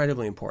is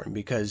incredibly important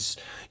because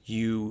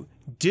you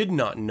did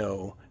not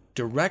know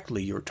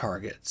directly your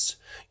targets.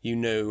 You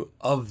know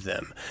of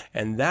them.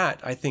 And that,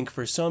 I think,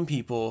 for some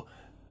people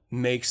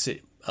makes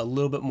it a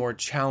little bit more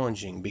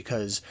challenging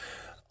because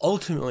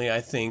ultimately I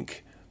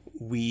think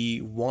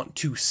we want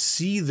to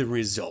see the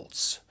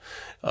results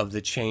of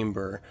the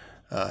chamber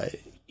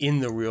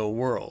in the real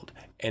world.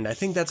 And I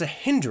think that's a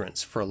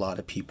hindrance for a lot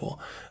of people.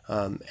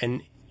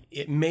 And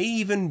it may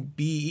even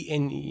be,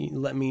 and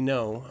let me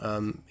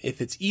know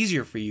if it's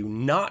easier for you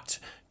not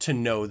to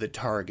know the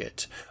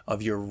target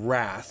of your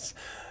wrath,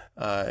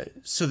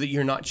 so that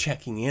you're not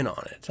checking in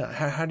on it.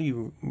 How do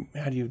you,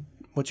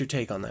 what's your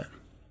take on that?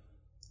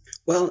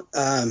 Well,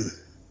 I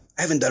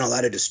haven't done a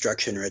lot of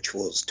destruction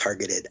rituals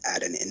targeted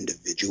at an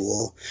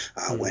individual.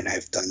 When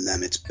I've done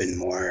them, it's been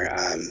more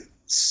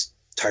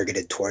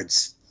targeted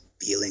towards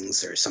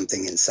feelings or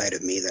something inside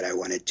of me that I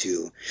wanted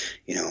to,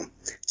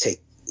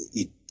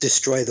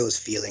 destroy those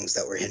feelings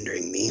that were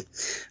hindering me.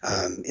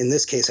 In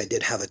this case, I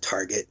did have a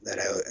target that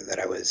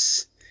I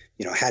was,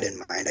 had in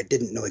mind. I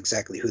didn't know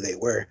exactly who they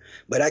were,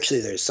 but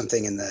actually there's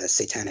something in the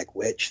Satanic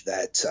Witch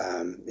that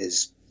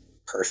is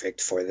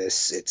perfect for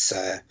this. It's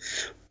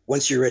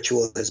once your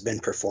ritual has been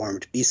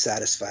performed, be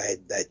satisfied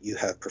that you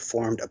have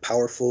performed a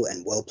powerful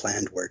and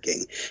well-planned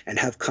working, and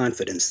have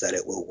confidence that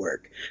it will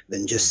work.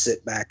 Then just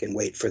sit back and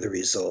wait for the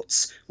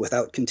results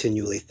without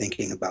continually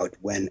thinking about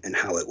when and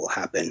how it will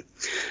happen.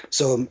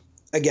 So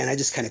again, I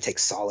just kind of take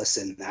solace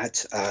in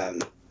that,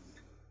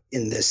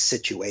 in this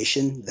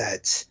situation,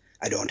 that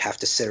I don't have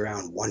to sit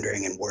around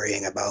wondering and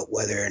worrying about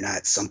whether or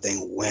not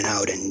something went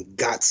out and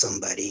got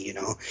somebody,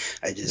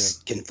 I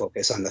just can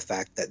focus on the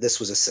fact that this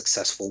was a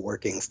successful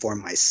working for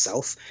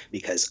myself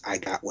because I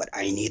got what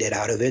I needed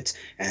out of it,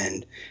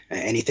 and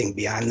anything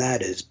beyond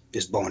that is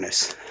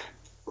bonus.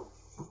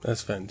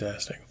 That's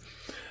fantastic.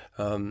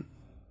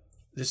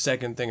 The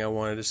second thing I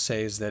wanted to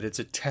say is that it's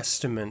a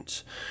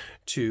testament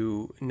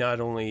to not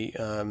only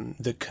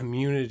the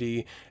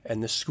community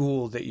and the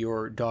school that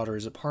your daughter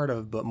is a part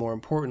of, but more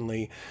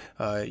importantly,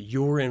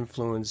 your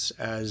influence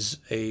as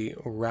a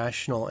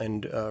rational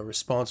and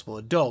responsible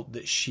adult,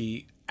 that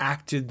she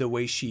acted the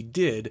way she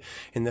did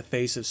in the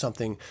face of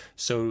something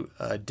so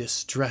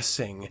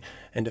distressing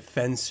and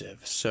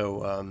offensive.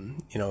 So,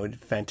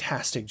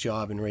 fantastic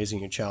job in raising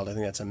your child. I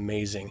think that's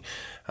amazing.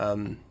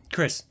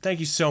 Chris, thank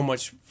you so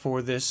much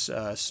for this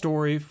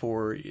story,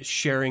 for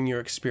sharing your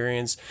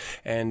experience,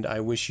 and I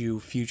wish you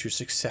future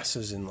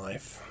successes in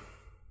life.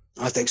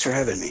 Oh, thanks for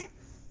having me.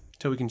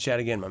 Till we can chat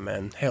again, my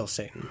man. Hail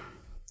Satan.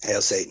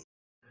 Hail Satan.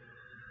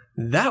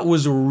 That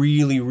was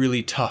really,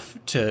 really tough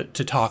to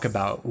talk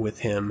about with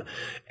him,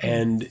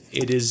 and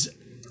it is,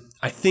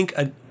 I think,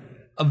 a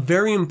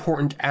very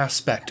important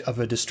aspect of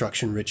a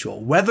destruction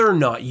ritual. Whether or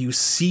not you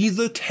see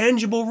the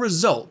tangible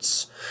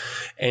results,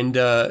 and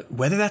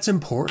whether that's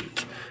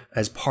important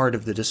as part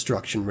of the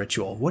destruction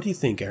ritual. What do you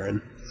think,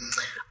 Erin?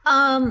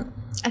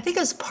 I think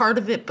as part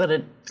of it, but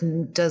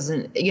it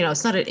doesn't,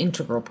 it's not an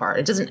integral part.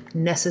 It doesn't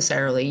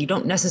necessarily, you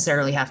don't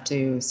necessarily have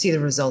to see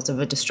the results of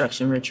a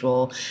destruction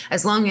ritual,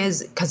 as long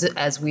as, because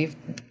as we've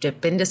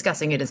been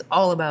discussing, it is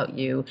all about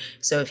you.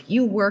 So if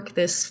you work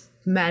this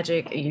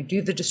magic, you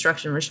do the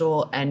destruction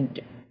ritual,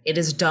 and it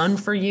is done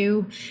for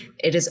you,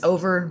 it is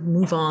over,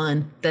 move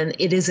on, then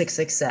it is a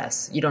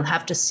success. You don't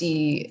have to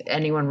see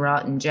anyone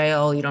rot in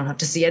jail. You don't have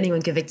to see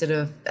anyone convicted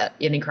of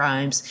any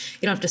crimes.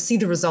 You don't have to see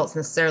the results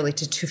necessarily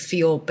to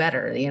feel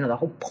better. The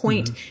whole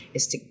point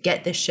is to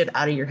get this shit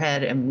out of your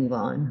head and move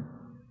on.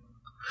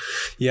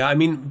 Yeah, I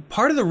mean,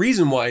 part of the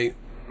reason why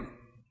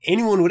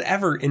anyone would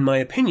ever, in my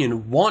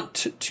opinion,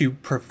 want to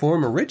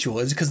perform a ritual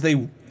is because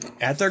they,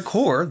 at their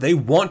core, they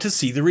want to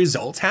see the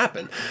results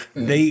happen.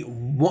 They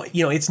want,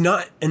 it's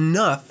not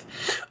enough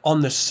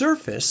on the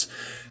surface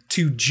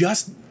to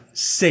just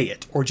say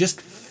it or just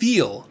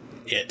feel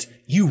it.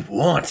 You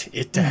want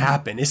it to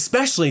happen,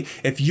 especially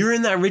if you're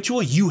in that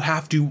ritual, you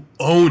have to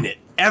own it.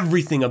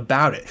 Everything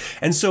about it.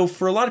 And so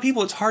for a lot of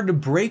people, it's hard to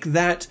break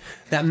that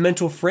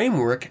mental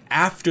framework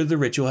after the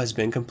ritual has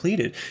been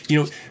completed.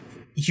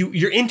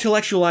 You're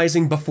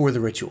intellectualizing before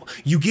the ritual.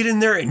 You get in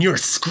there and you're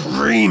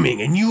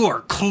screaming and you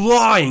are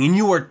clawing and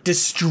you are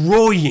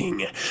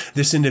destroying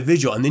this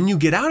individual. And then you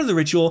get out of the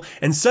ritual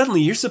and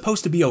suddenly you're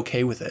supposed to be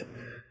okay with it.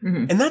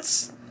 And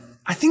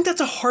I think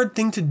that's a hard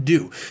thing to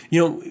do.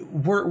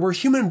 We're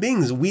human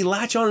beings. We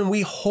latch on and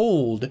we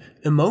hold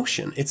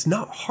emotion. It's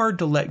not hard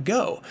to let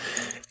go.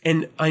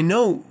 And I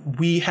know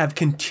we have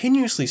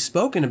continuously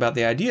spoken about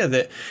the idea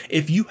that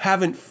if you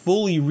haven't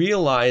fully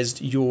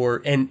realized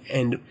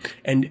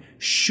and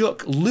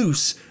shook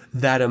loose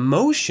that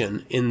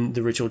emotion in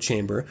the ritual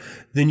chamber,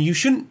 then you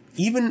shouldn't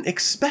even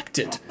expect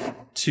it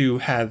to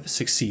have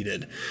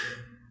succeeded.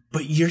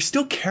 But you're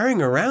still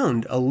carrying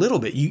around a little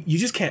bit. You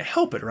just can't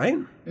help it, right?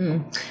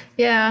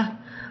 Yeah.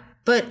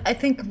 But I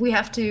think we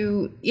have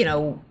to,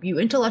 you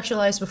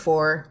intellectualize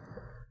before.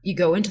 You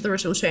go into the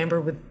ritual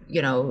chamber with,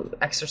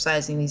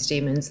 exercising these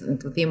demons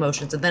and with the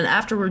emotions. And then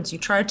afterwards, you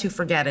try to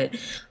forget it.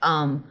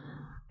 And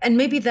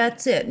maybe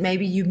that's it.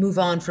 Maybe you move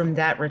on from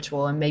that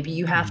ritual and maybe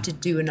you have to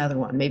do another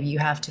one. Maybe you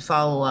have to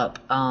follow up.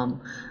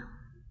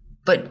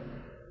 But,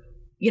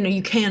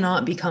 you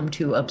cannot become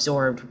too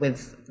absorbed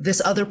with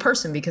this other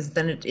person, because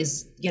then it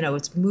is,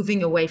 it's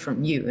moving away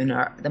from you. And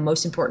the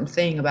most important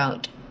thing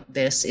about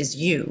this is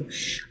you.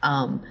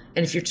 And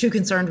if you're too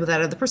concerned with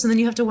that other person, then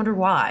you have to wonder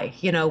why.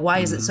 Why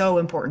is it so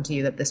important to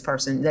you that this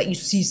person, that you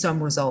see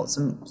some results,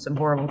 some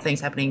horrible things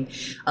happening?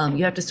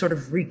 You have to sort of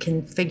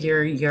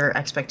reconfigure your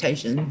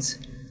expectations.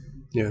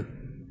 Yeah,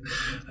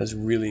 that's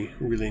really,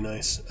 really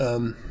nice.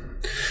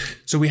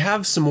 So we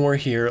have some more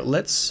here.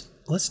 Let's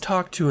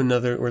talk to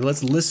another, or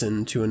let's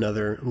listen to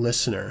another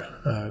listener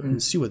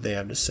and see what they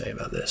have to say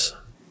about this.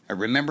 I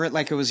remember it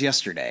like it was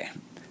yesterday.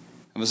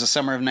 It was the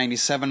summer of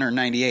 97 or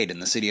 98 in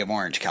the city of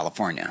Orange,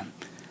 California.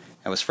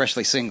 I was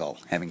freshly single,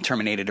 having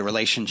terminated a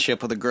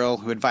relationship with a girl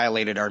who had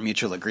violated our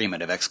mutual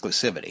agreement of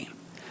exclusivity.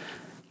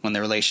 When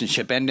the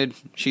relationship ended,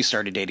 she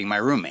started dating my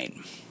roommate.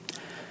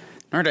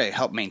 In order to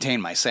help maintain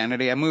my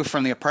sanity, I moved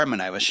from the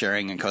apartment I was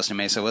sharing in Costa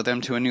Mesa with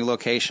him to a new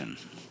location.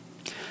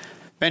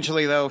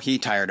 Eventually, though, he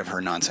tired of her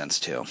nonsense,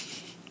 too.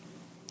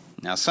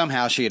 Now,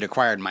 somehow she had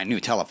acquired my new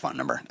telephone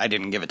number. I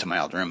didn't give it to my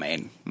old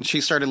roommate, and she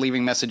started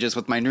leaving messages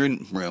with my new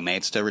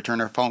roommates to return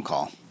her phone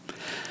call.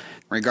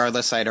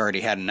 Regardless, I'd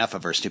already had enough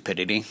of her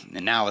stupidity,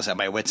 and now I was at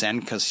my wit's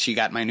end because she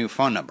got my new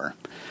phone number.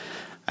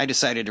 I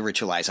decided to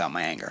ritualize out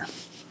my anger.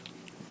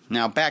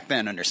 Now, back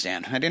then,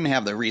 understand, I didn't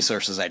have the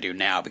resources I do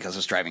now because I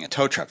was driving a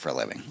tow truck for a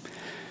living.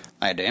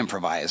 I had to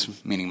improvise,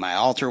 meaning my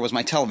altar was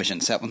my television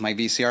set with my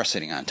VCR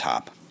sitting on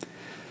top.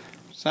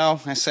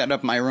 So, I set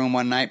up my room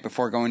one night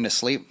before going to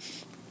sleep.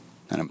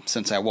 And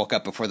since I woke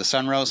up before the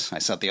sun rose, I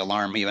set the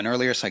alarm even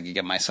earlier so I could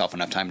give myself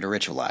enough time to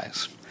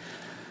ritualize.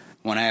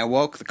 When I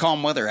awoke, the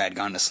calm weather I had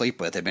gone to sleep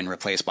with had been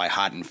replaced by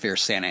hot and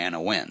fierce Santa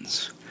Ana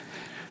winds.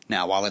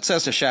 Now, while it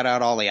says to shut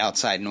out all the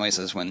outside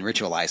noises when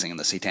ritualizing in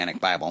the Satanic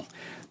Bible,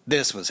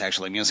 this was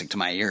actually music to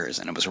my ears,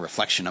 and it was a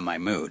reflection of my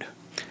mood.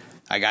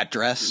 I got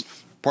dressed,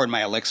 poured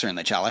my elixir in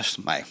the chalice,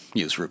 I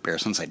used root beer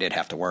since I did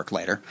have to work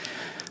later,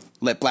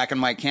 lit black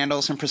and white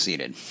candles, and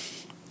proceeded.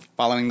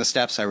 Following the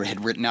steps, I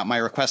had written out my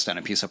request on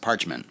a piece of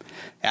parchment,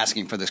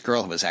 asking for this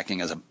girl who was acting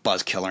as a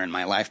buzz killer in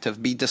my life to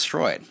be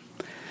destroyed.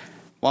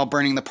 While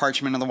burning the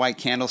parchment in the white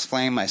candle's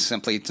flame, I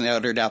simply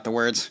uttered out the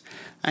words,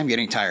 "I'm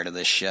getting tired of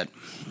this shit."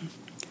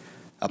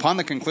 Upon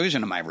the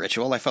conclusion of my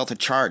ritual, I felt a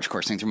charge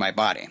coursing through my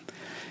body.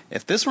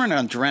 If this were an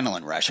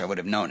adrenaline rush, I would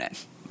have known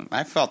it.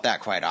 I felt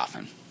that quite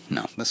often.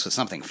 No, this was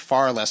something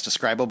far less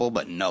describable,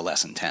 but no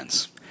less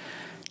intense.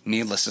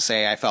 Needless to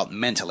say, I felt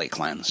mentally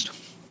cleansed.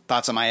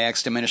 Thoughts of my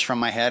ex diminished from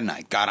my head, and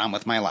I got on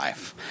with my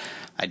life.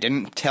 I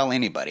didn't tell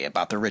anybody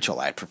about the ritual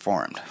I had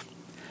performed.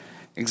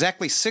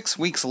 Exactly 6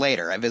 weeks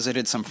later, I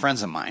visited some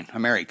friends of mine, a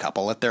married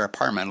couple, at their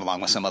apartment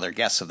along with some other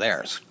guests of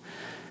theirs.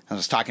 I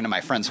was talking to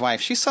my friend's wife.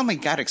 She suddenly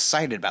got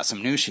excited about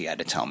some news she had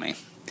to tell me.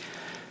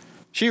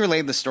 She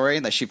relayed the story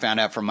that she found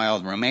out from my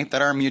old roommate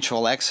that our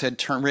mutual ex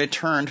had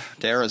returned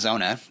to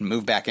Arizona and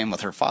moved back in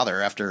with her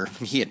father after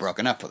he had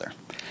broken up with her.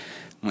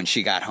 When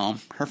she got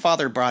home, her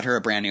father brought her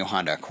a brand new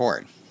Honda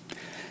Accord.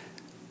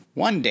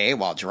 One day,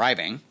 while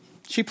driving,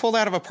 she pulled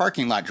out of a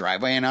parking lot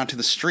driveway and onto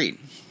the street.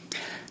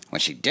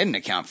 What she didn't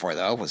account for,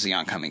 though, was the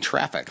oncoming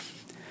traffic.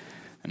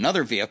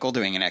 Another vehicle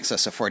doing in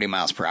excess of 40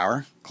 miles per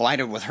hour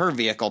collided with her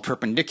vehicle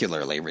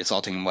perpendicularly,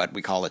 resulting in what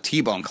we call a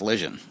T-bone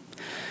collision.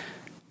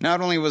 Not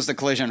only was the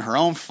collision her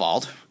own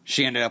fault,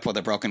 she ended up with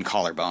a broken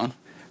collarbone,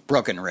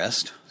 broken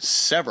wrist,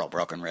 several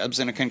broken ribs,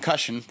 and a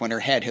concussion when her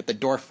head hit the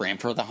door frame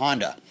for the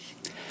Honda.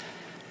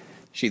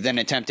 She then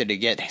attempted to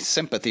get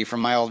sympathy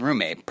from my old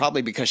roommate,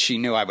 probably because she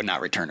knew I would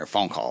not return her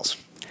phone calls.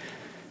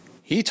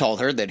 He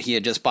told her that he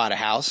had just bought a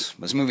house,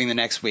 was moving the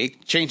next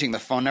week, changing the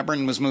phone number,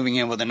 and was moving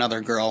in with another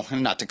girl,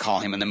 and not to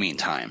call him in the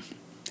meantime.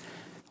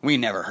 We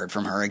never heard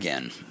from her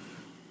again.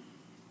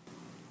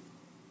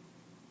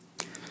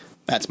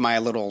 That's my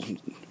little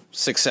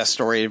success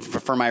story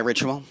for my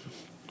ritual.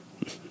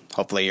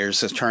 Hopefully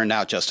yours has turned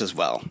out just as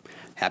well.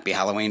 Happy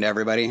Halloween to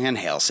everybody, and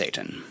hail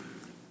Satan.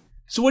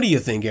 So what do you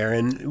think,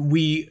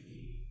 Erin?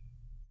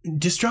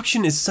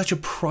 Destruction is such a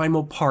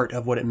primal part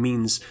of what it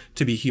means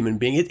to be a human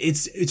being.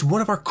 It's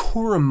one of our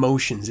core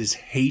emotions is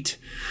hate.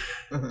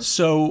 Mm-hmm.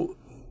 So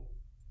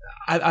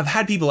I've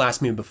had people ask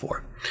me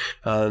before.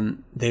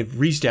 They've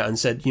reached out and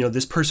said,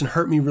 this person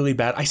hurt me really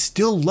bad. I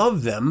still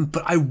love them,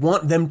 but I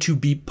want them to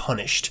be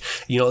punished.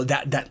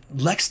 That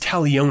lex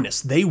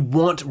talionis. They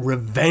want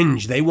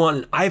revenge. They want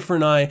an eye for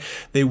an eye.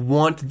 They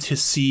want to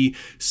see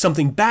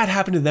something bad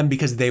happen to them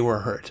because they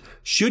were hurt.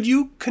 Should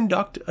you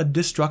conduct a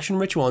destruction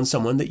ritual on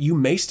someone that you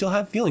may still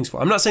have feelings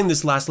for? I'm not saying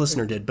this last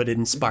listener did, but it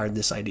inspired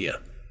this idea.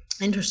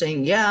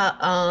 Interesting.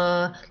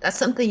 Yeah. That's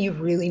something you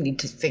really need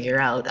to figure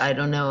out. I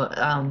don't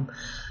know.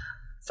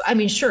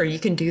 Sure, you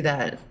can do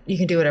that. You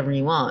can do whatever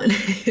you want.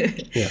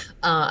 Yeah.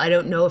 I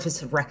don't know if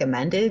it's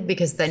recommended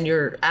because then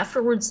you're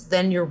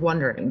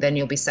wondering, then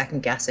you'll be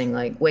second guessing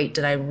like, wait,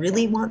 did I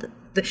really want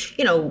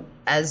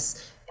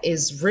as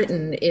is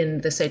written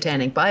in the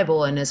Satanic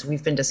Bible and as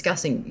we've been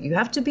discussing, you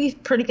have to be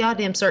pretty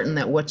goddamn certain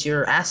that what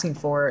you're asking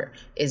for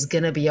is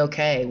going to be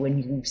okay when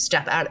you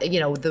step out,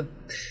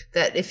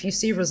 that if you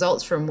see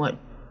results from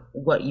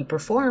what you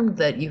performed,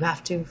 that you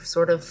have to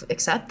sort of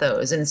accept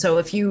those. And so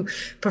if you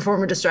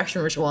perform a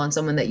destruction ritual on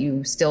someone that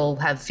you still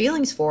have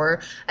feelings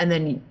for, and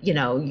then,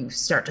 you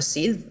start to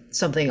see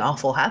something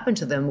awful happen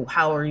to them,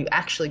 how are you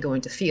actually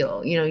going to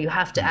feel? You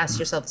have to ask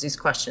yourself these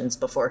questions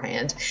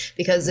beforehand,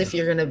 because if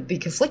you're going to be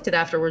conflicted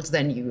afterwards,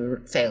 then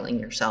you're failing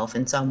yourself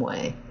in some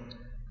way.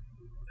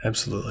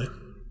 Absolutely.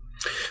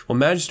 Well,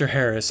 Magister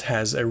Harris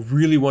has a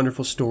really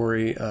wonderful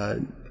story,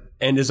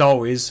 and as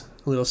always,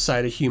 a little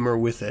side of humor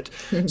with it.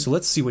 So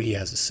let's see what he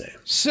has to say.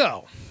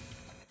 So,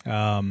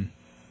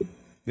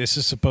 this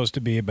is supposed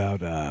to be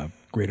about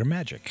greater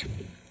magic.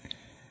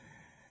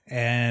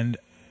 And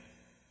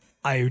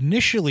I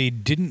initially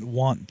didn't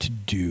want to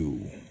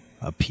do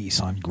a piece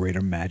on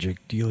greater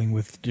magic dealing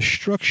with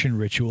destruction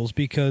rituals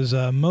because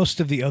most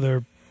of the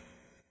other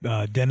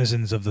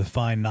denizens of the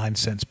fine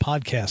 9sense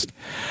podcast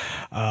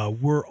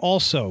were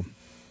also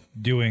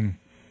doing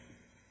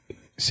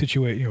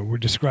we're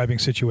describing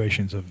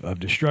situations of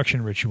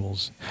destruction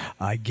rituals.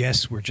 I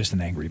guess we're just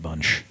an angry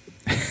bunch.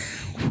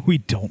 We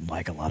don't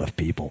like a lot of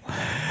people.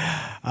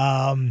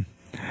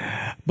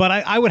 But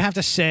I would have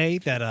to say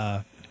that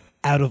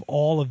out of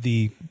all of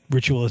the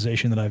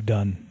ritualization that I've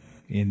done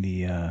in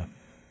the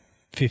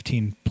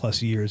 15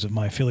 plus years of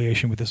my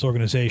affiliation with this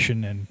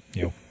organization, and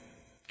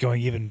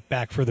going even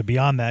back further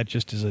beyond that,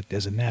 just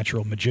as a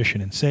natural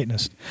magician and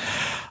Satanist,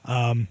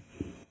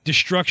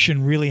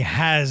 destruction really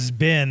has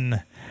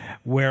been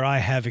where I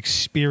have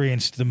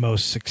experienced the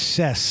most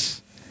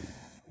success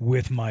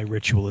with my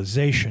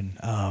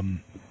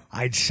ritualization.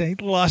 I'd say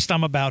lust,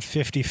 I'm about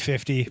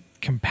 50-50.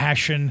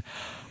 Compassion,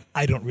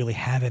 I don't really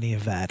have any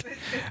of that.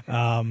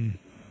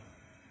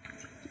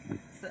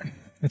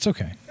 It's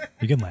okay.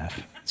 You can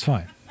laugh. It's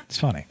fine. It's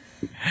funny.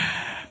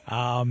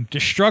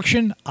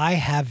 Destruction, I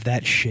have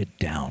that shit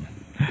down.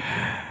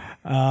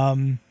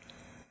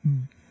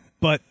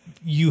 But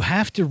you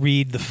have to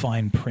read the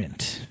fine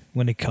print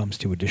when it comes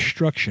to a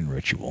destruction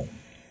ritual.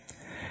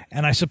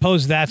 And I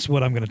suppose that's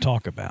what I'm going to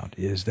talk about,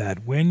 is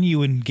that when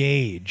you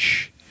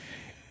engage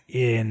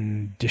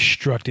in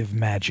destructive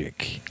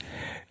magic,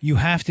 you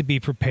have to be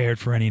prepared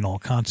for any and all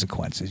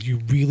consequences. You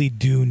really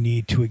do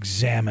need to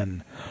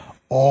examine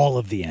all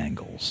of the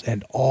angles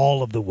and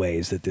all of the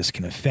ways that this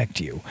can affect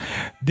you.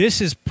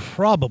 This is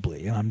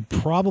probably, and I'm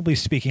probably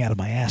speaking out of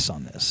my ass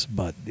on this,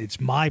 but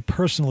it's my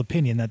personal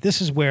opinion that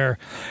this is where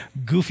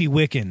goofy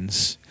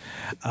Wiccans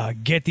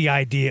get the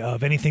idea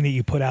of anything that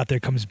you put out there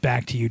comes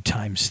back to you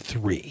times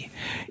 3.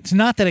 It's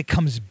not that it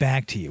comes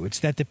back to you. It's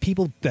that the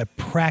people that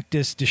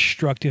practice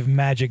destructive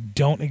magic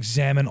don't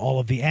examine all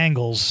of the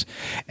angles,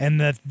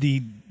 and that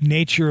the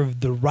nature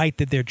of the rite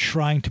that they're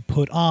trying to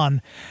put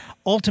on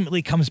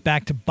ultimately comes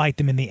back to bite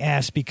them in the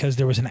ass, because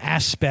there was an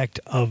aspect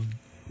of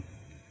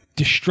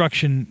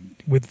destruction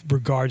with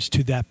regards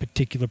to that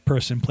particular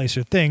person, place,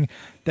 or thing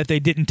that they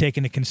didn't take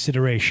into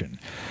consideration.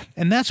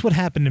 And that's what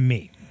happened to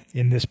me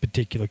in this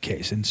particular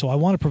case. And so I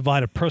want to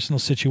provide a personal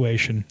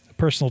situation, a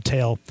personal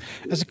tale,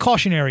 as a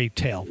cautionary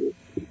tale.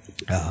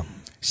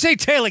 Say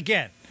tale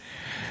again.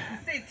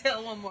 Say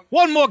tale one more.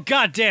 One more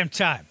goddamn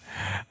time.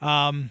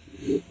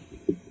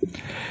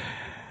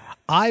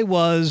 I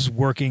was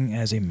working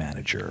as a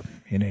manager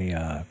in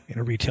a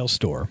retail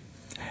store,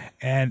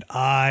 and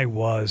I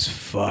was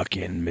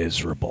fucking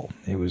miserable.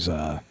 It was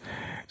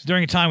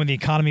during a time when the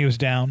economy was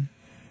down.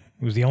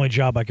 It was the only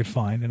job I could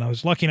find, and I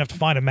was lucky enough to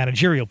find a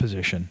managerial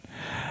position.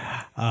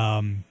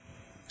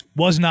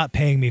 Was not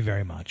paying me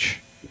very much.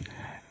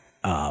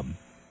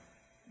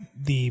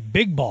 The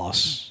big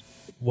boss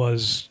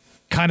was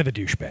kind of a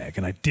douchebag,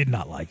 and I did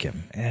not like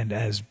him. And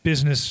as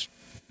business,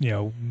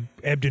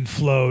 ebbed and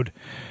flowed,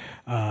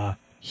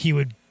 he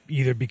would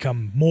either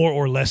become more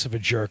or less of a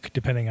jerk,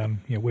 depending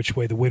on which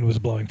way the wind was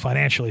blowing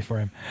financially for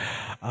him.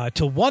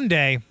 Till one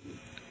day,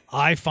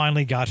 I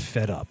finally got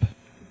fed up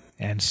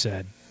and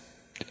said,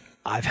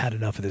 I've had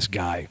enough of this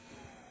guy.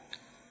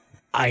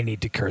 I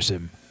need to curse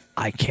him.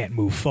 I can't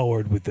move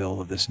forward with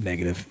all of this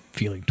negative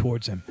feeling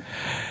towards him.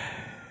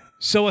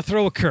 So I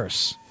throw a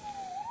curse.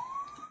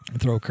 I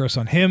throw a curse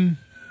on him,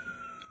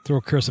 throw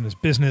a curse on his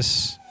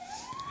business,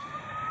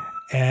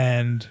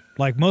 and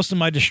like most of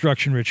my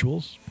destruction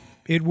rituals,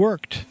 it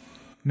worked.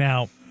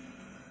 Now,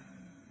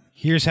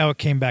 here's how it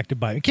came back to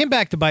bite me. It came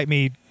back to bite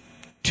me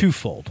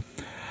twofold.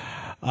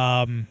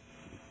 For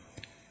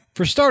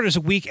starters,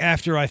 a week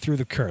after I threw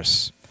the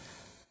curse,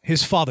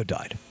 his father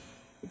died,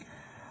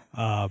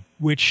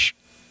 which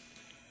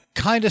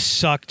kind of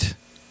sucked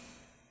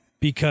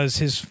because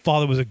his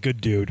father was a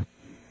good dude,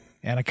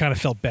 and I kind of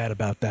felt bad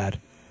about that.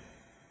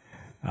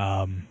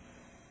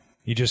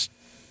 He just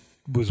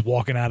was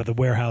walking out of the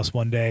warehouse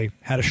one day,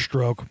 had a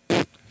stroke,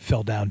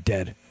 fell down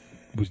dead.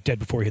 Was dead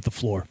before he hit the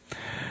floor.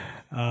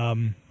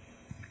 And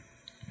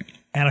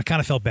I kind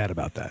of felt bad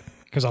about that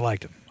because I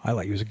liked him.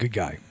 He was a good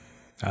guy.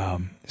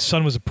 His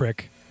son was a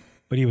prick,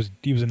 but he was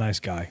a nice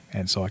guy,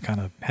 and so I kind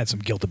of had some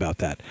guilt about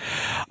that.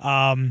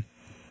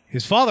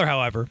 His father,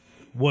 however,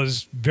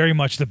 was very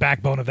much the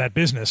backbone of that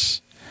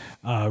business.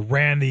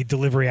 Ran the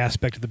delivery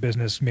aspect of the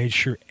business, made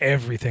sure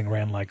everything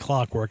ran like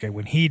clockwork, and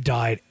when he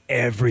died,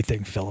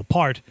 everything fell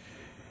apart,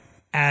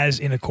 as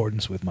in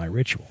accordance with my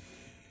ritual.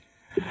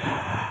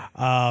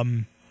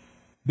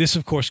 This,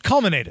 of course,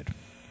 culminated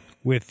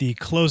with the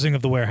closing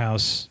of the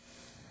warehouse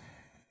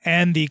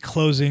and the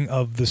closing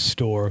of the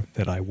store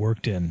that I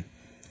worked in,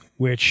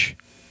 which,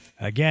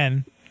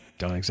 again,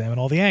 don't examine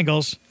all the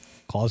angles,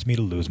 caused me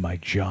to lose my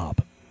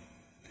job.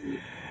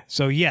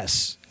 So,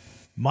 yes,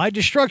 my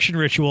destruction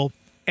ritual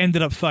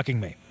ended up fucking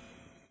me,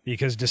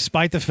 because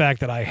despite the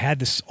fact that I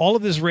had all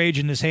of this rage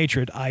and this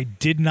hatred, I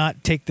did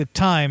not take the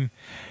time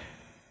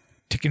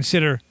to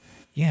consider,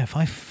 if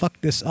I fuck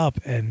this up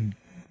and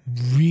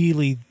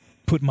really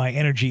put my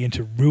energy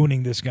into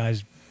ruining this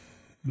guy's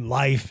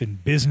life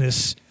and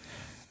business,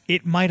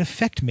 it might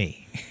affect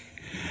me.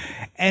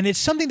 And it's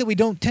something that we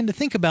don't tend to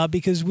think about,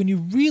 because when you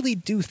really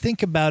do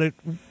think about it,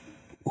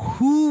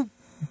 who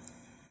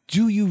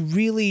do you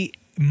really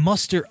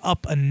muster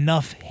up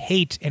enough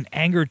hate and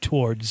anger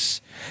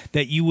towards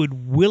that you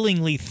would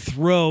willingly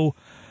throw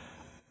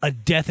a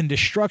death and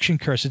destruction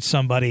curse at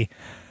somebody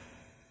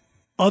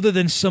other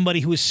than somebody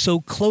who is so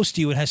close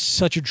to you and has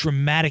such a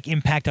dramatic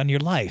impact on your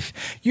life.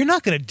 You're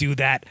not going to do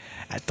that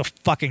at the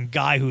fucking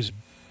guy who's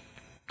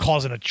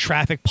causing a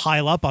traffic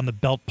pile up on the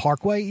Belt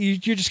Parkway.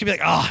 You're just going to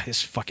be like,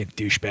 this fucking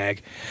douchebag.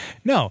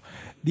 No,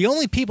 the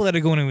only people that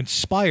are going to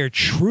inspire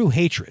true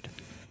hatred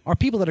are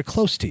people that are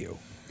close to you.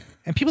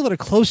 And people that are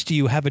close to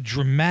you have a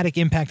dramatic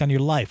impact on your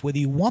life, whether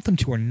you want them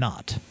to or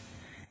not.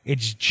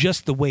 It's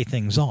just the way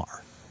things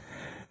are.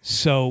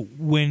 So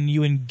when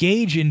you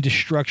engage in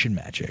destruction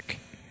magic,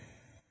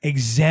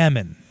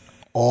 examine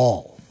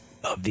all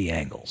of the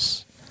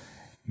angles.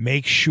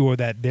 Make sure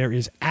that there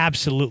is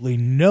absolutely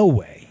no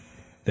way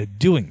that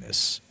doing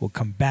this will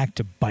come back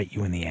to bite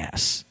you in the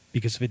ass.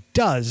 Because if it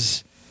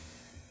does,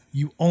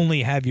 you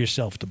only have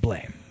yourself to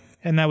blame.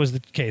 And that was the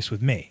case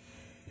with me.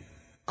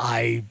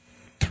 I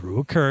threw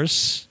a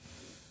curse,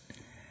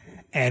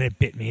 and it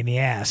bit me in the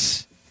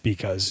ass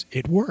because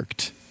it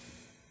worked.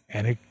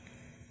 And it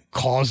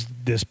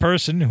caused this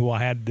person who I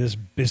had this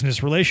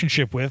business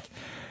relationship with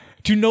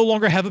to no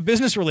longer have a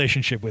business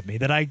relationship with me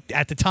that I,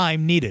 at the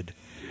time, needed.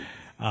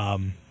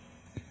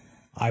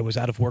 I was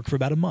out of work for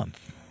about a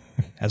month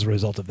as a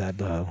result of that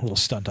little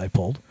stunt I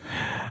pulled.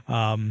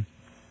 But,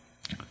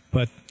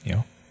 you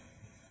know,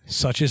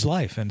 such is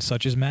life and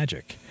such is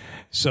magic.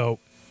 So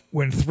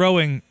when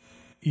throwing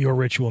your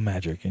ritual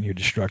magic and your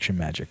destruction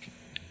magic,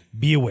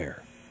 be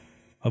aware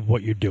of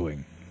what you're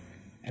doing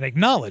and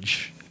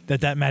acknowledge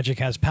that that magic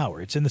has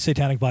power. It's in the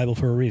Satanic Bible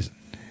for a reason.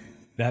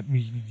 That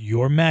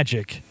your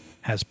magic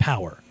has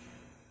power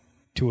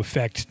to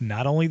affect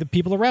not only the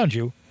people around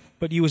you,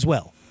 but you as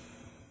well.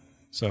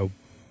 So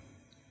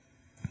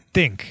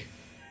think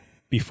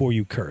before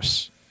you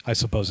curse, I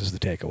suppose, is the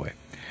takeaway.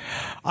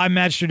 I'm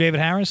Magister David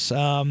Harris,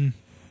 and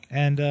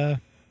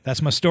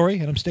that's my story,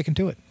 and I'm sticking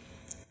to it.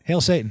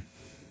 Hail Satan.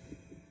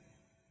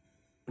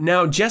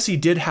 Now, Jessie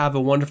did have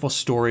a wonderful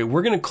story.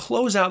 We're going to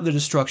close out the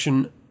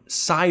destruction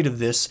side of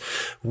this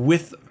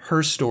with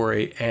her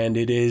story, and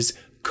it is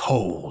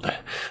cold.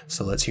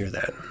 So let's hear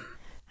that.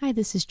 Hi,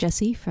 this is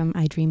Jessie from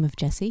I Dream of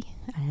Jessie,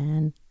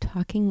 and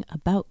talking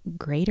about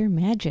greater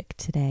magic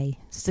today.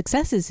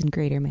 Successes in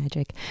greater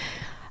magic.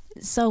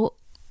 So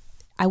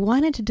I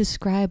wanted to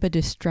describe a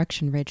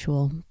destruction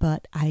ritual,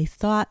 but I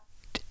thought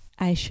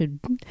I should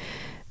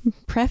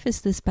preface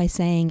this by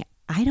saying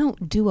I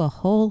don't do a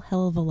whole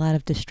hell of a lot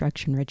of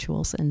destruction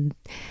rituals, and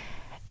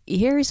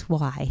here's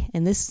why.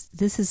 And this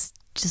is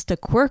just a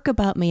quirk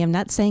about me. I'm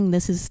not saying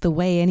this is the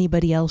way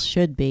anybody else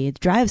should be. It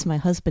drives my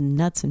husband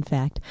nuts, in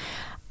fact.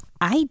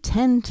 I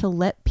tend to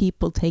let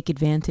people take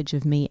advantage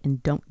of me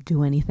and don't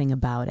do anything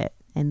about it.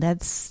 And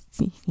that's,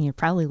 you're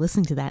probably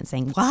listening to that and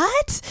saying,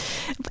 what?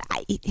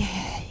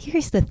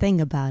 Here's the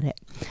thing about it.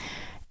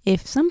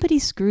 If somebody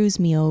screws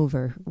me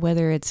over,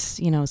 whether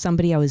it's,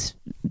 somebody I was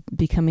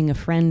becoming a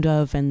friend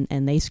of and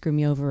they screw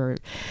me over, or,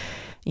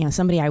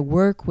 somebody I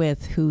work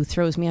with who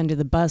throws me under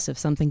the bus if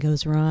something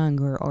goes wrong,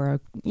 or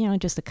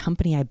just a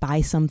company I buy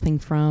something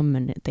from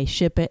and they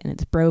ship it and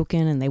it's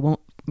broken and they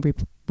won't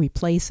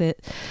replace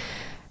it.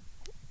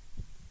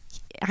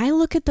 I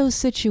look at those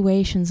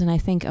situations and I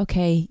think,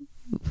 okay,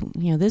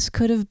 this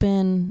could have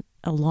been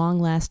a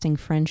long-lasting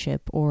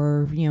friendship,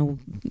 or,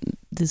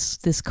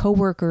 this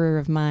coworker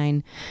of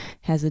mine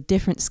has a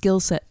different skill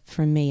set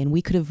from me, and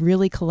we could have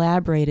really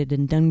collaborated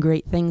and done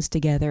great things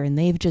together, and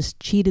they've just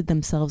cheated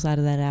themselves out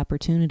of that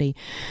opportunity.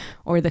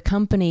 Or the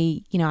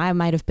company, I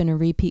might have been a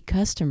repeat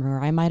customer,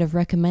 or I might have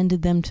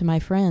recommended them to my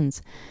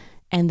friends,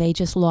 and they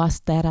just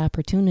lost that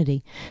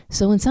opportunity.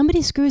 So when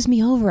somebody screws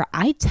me over,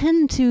 I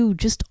tend to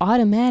just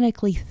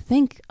automatically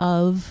think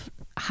of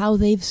how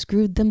they've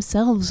screwed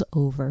themselves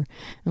over.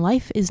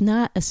 Life is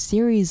not a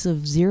series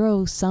of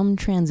zero-sum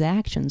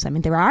transactions. I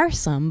mean, there are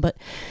some, but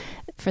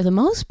for the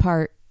most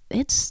part,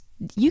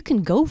 you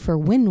can go for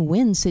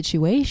win-win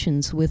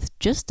situations with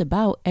just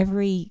about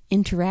every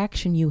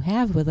interaction you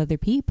have with other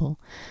people.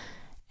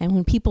 And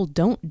when people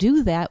don't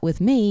do that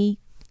with me,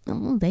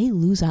 they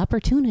lose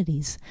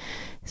opportunities.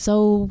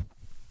 So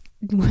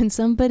when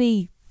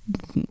somebody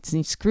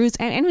screws,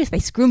 and if they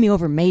screw me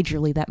over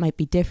majorly, that might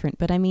be different.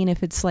 But I mean,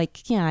 if it's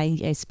like,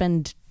 I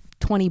spend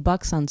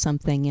 $20 on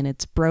something and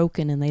it's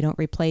broken and they don't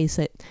replace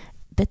it,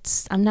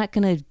 I'm not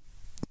going to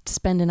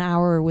spend an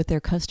hour with their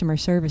customer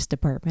service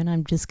department.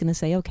 I'm just going to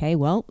say, okay,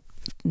 well,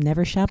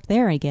 never shop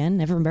there again.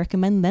 Never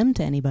recommend them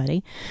to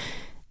anybody.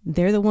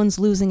 They're the ones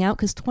losing out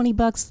because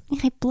 $20,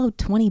 I blow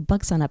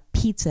 $20 on a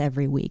pizza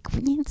every week.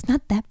 It's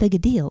not that big a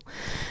deal.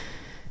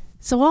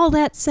 So all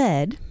that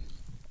said,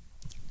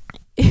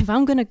 if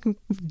I'm going to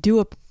do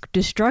a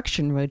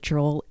destruction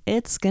ritual,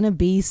 it's going to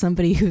be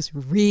somebody who's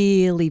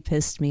really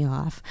pissed me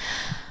off.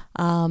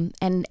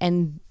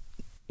 And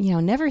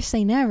never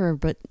say never,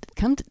 but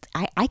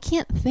I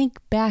can't think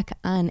back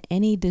on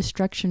any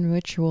destruction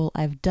ritual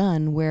I've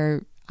done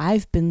where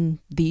I've been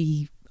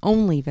the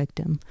only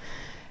victim.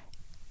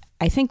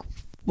 I think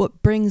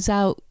what brings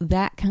out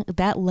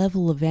that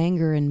level of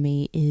anger in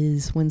me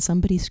is when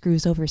somebody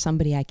screws over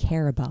somebody I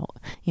care about.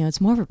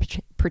 It's more of a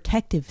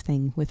protective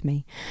thing with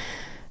me.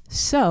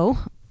 So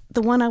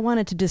the one I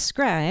wanted to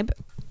describe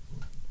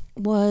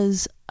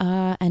was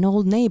an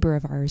old neighbor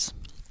of ours.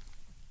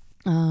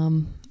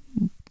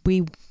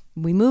 We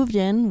moved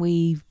in.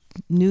 We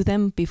knew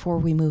them before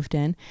we moved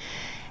in,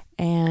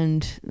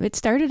 and it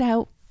started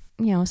out,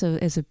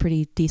 as a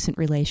pretty decent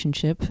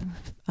relationship.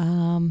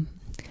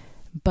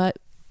 But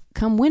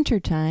come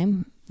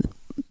wintertime,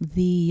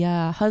 the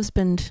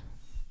husband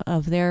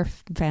of their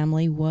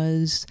family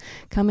was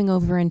coming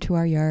over into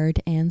our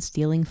yard and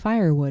stealing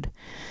firewood.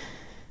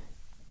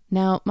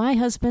 Now, my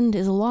husband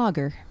is a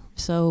logger,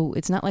 so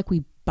it's not like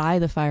we buy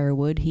the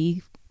firewood.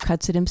 He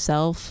cuts it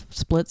himself,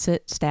 splits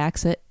it,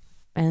 stacks it,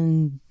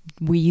 and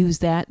we use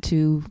that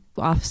to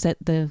offset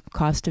the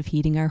cost of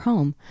heating our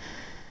home.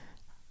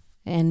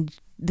 And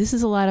this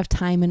is a lot of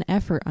time and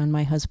effort on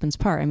my husband's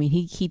part. I mean,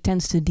 he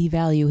tends to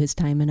devalue his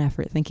time and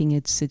effort, thinking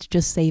it's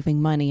just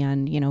saving money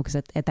on, because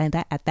at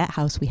that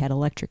house we had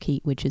electric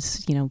heat, which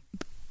is,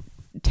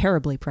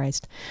 terribly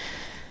priced.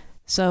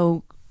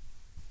 So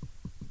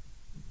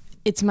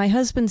it's my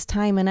husband's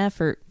time and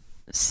effort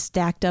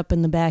stacked up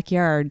in the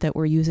backyard that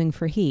we're using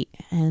for heat,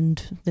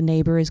 and the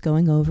neighbor is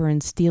going over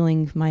and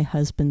stealing my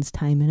husband's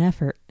time and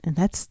effort, and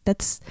that's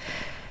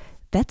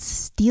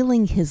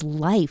stealing his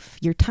life.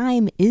 Your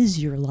time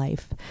is your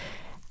life.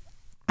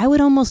 I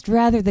would almost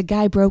rather the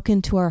guy broke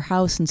into our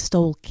house and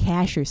stole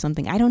cash or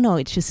something. I don't know.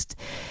 It's just,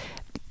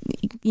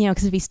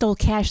 because if he stole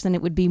cash, then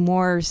it would be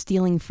more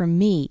stealing from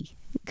me,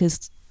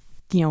 because,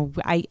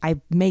 I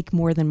make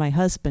more than my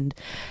husband.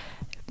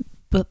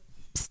 But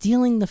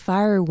stealing the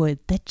firewood,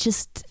 that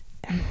just,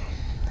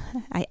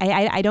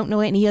 I don't know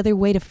any other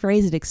way to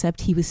phrase it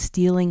except he was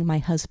stealing my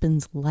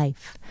husband's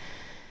life.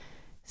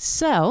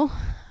 So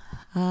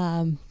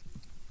I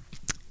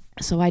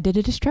did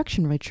a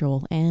destruction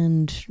ritual,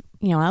 and,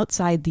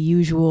 outside the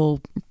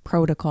usual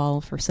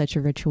protocol for such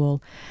a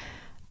ritual,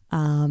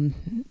 one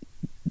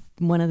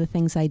of the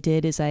things I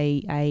did is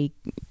I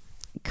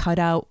cut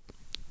out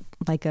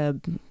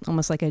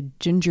almost like a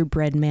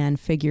gingerbread man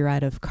figure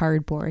out of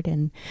cardboard,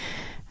 and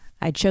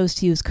I chose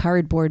to use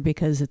cardboard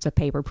because it's a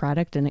paper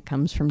product and it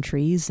comes from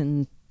trees,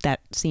 and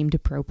that seemed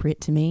appropriate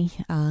to me.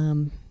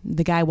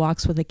 The guy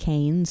walks with a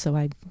cane, so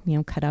I,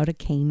 cut out a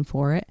cane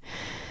for it.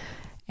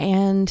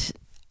 And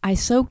I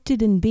soaked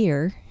it in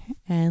beer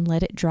and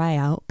let it dry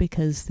out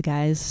because the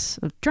guy's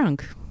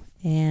drunk.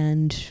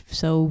 And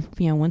so,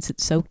 once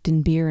it's soaked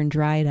in beer and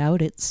dried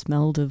out, it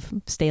smelled of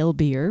stale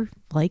beer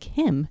like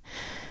him.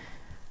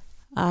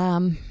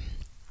 And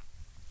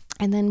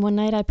then one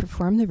night I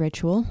performed the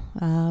ritual.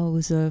 It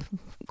was a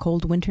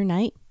cold winter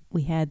night.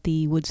 We had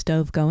the wood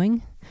stove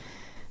going.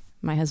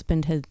 My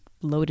husband had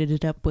loaded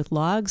it up with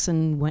logs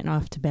and went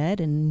off to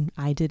bed, and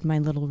I did my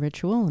little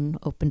ritual and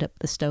opened up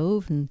the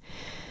stove and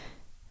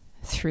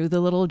threw the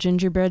little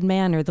gingerbread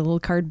man, or the little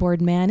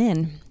cardboard man,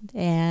 in.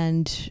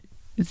 And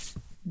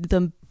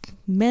the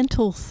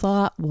mental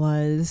thought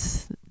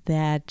was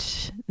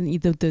that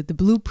the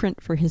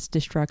blueprint for his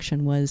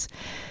destruction was,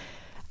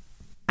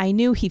 I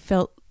knew he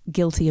felt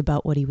guilty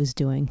about what he was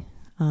doing.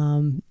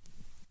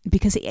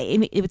 Because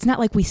it's not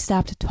like we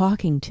stopped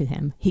talking to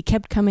him. He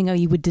kept coming,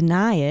 he would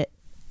deny it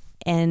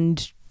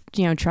and,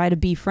 try to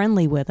be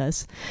friendly with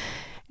us.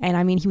 And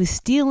I mean, he was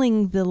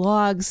stealing the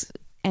logs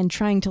and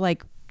trying to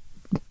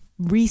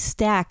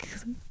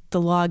restack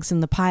the logs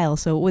in the pile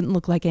so it wouldn't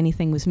look like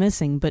anything was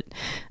missing. But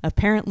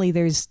apparently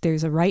there's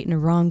a right and a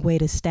wrong way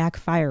to stack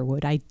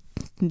firewood. I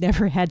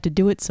never had to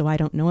do it, so I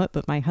don't know it,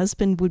 but my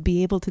husband would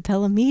be able to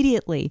tell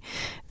immediately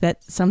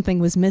that something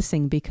was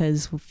missing,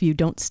 because if you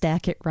don't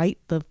stack it right,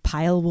 the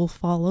pile will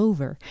fall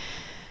over.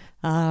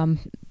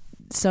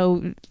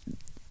 So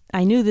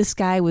I knew this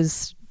guy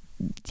was,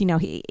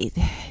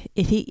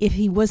 if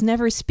he was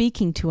never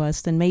speaking to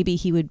us, then maybe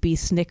he would be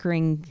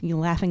snickering,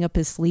 laughing up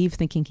his sleeve,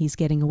 thinking he's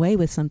getting away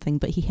with something.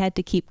 But he had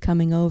to keep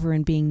coming over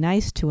and being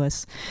nice to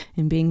us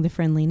and being the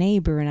friendly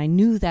neighbor. And I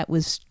knew that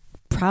was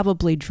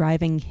probably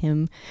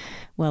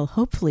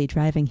hopefully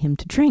driving him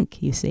to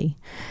drink, you see,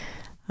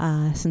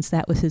 since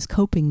that was his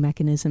coping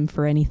mechanism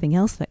for anything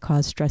else that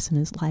caused stress in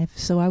his life.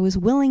 So I was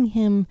willing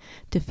him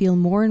to feel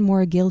more and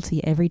more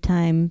guilty every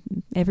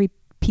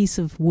piece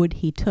of wood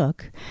he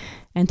took,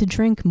 and to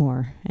drink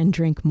more and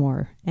drink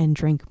more and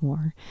drink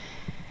more.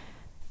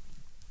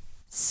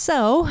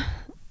 So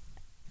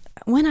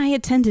when I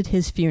attended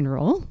his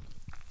funeral,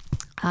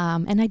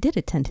 and I did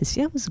attend his,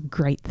 it was a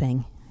great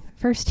thing.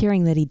 First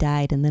hearing that he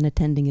died and then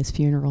attending his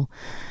funeral.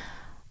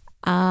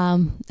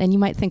 And you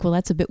might think, well,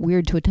 that's a bit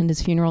weird to attend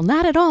his funeral.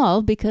 Not at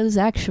all, because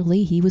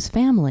actually he was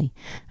family.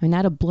 I mean,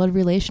 not a blood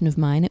relation of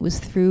mine. It was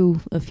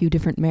through a few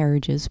different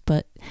marriages,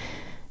 but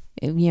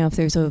if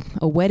there's a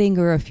wedding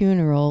or a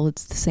funeral,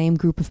 it's the same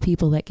group of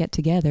people that get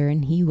together,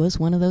 and he was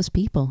one of those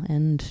people.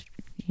 And,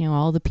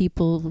 all the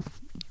people,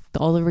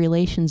 all the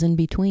relations in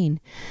between.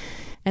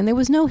 And there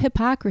was no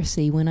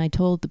hypocrisy when I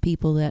told the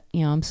people that,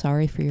 I'm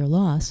sorry for your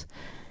loss.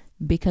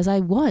 Because I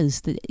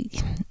was.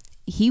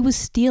 he was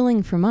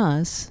stealing from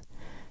us.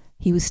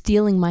 He was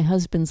stealing my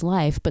husband's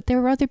life, but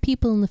there were other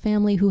people in the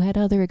family who had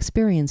other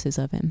experiences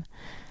of him.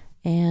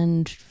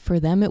 And for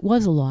them, it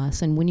was a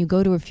loss. And when you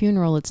go to a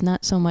funeral, it's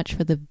not so much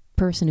for the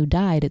person who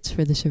died, it's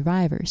for the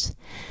survivors.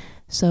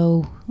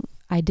 So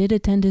I did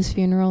attend his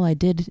funeral. I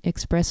did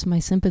express my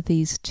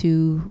sympathies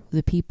to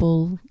the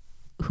people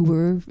who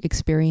were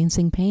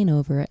experiencing pain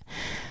over it.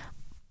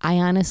 I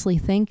honestly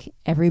think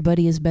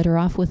everybody is better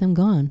off with him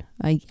gone.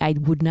 I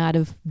would not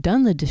have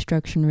done the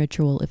destruction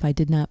ritual if I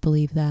did not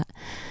believe that.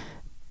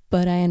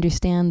 But I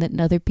understand that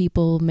other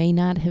people may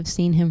not have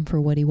seen him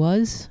for what he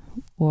was,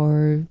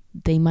 or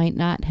they might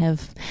not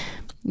have,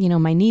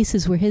 my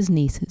nieces were his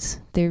nieces.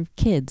 They're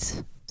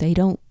kids. They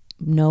don't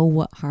know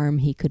what harm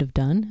he could have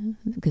done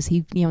because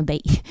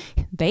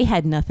they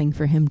had nothing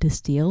for him to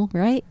steal,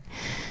 right?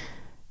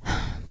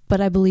 But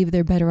I believe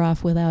they're better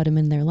off without him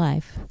in their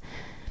life.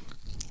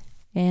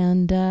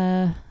 And,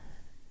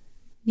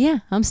 yeah,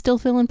 I'm still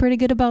feeling pretty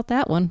good about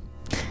that one.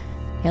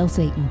 Hail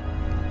Satan.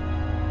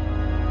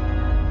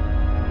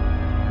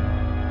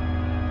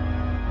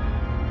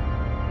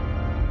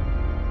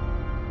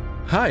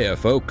 Hiya,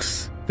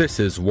 folks. This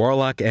is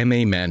Warlock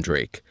M.A.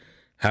 Mandrake.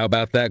 How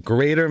about that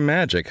greater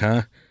magic,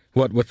 huh?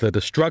 What with the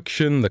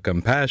destruction, the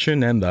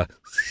compassion, and the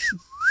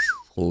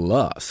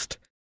lust.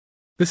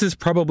 This is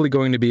probably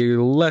going to be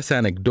less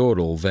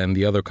anecdotal than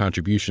the other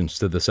contributions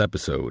to this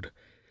episode.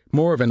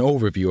 More of an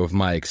overview of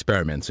my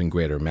experiments in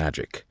greater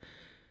magic.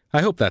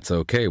 I hope that's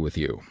okay with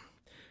you.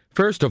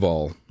 First of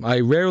all, I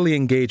rarely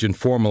engage in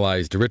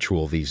formalized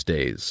ritual these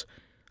days.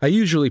 I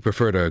usually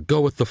prefer to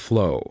go with the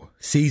flow,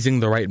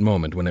 seizing the right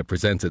moment when it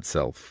presents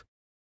itself.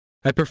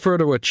 I prefer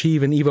to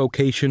achieve an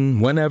evocation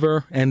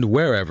whenever and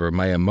wherever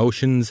my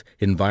emotions,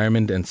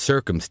 environment, and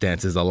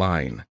circumstances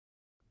align.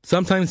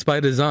 Sometimes by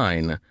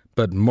design,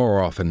 but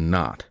more often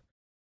not.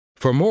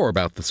 For more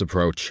about this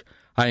approach,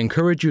 I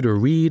encourage you to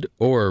read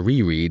or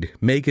reread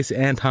Magus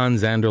Anton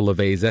Zander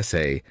LaVey's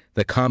essay,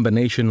 The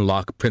Combination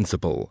Lock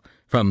Principle,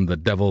 from The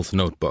Devil's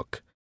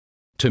Notebook.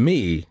 To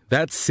me,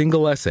 that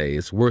single essay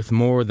is worth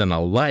more than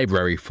a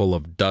library full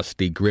of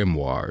dusty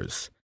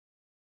grimoires.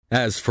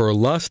 As for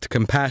lust,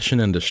 compassion,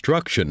 and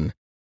destruction,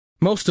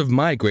 most of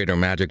my greater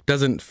magic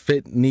doesn't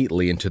fit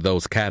neatly into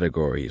those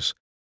categories.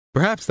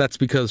 Perhaps that's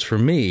because for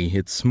me,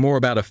 it's more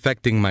about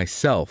affecting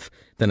myself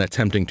than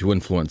attempting to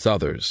influence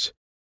others.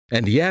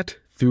 And yet,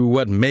 through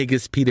what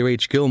Magus Peter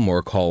H.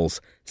 Gilmore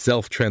calls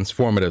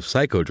self-transformative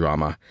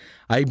psychodrama,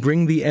 I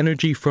bring the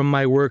energy from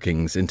my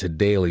workings into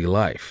daily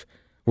life,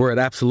 where it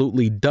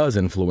absolutely does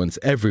influence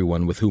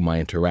everyone with whom I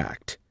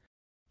interact.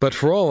 But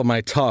for all of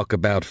my talk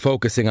about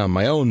focusing on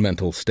my own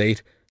mental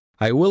state,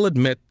 I will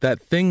admit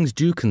that things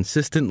do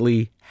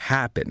consistently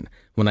happen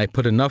when I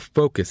put enough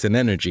focus and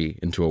energy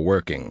into a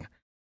working.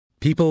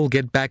 People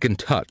get back in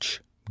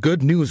touch,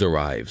 good news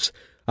arrives,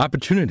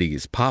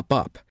 opportunities pop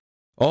up,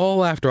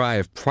 all after I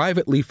have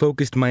privately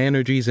focused my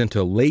energies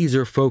into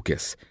laser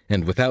focus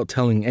and without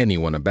telling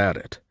anyone about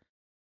it.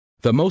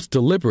 The most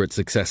deliberate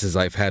successes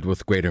I've had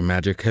with greater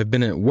magic have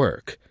been at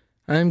work.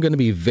 I'm going to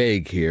be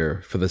vague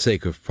here for the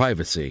sake of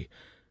privacy,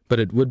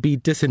 but it would be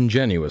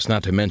disingenuous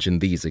not to mention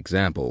these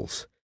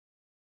examples.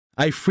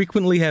 I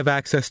frequently have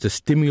access to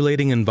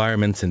stimulating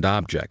environments and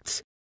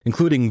objects,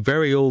 including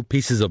very old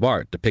pieces of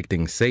art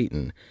depicting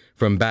Satan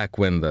from back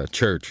when the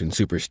church and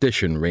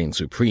superstition reigned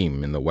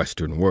supreme in the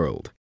Western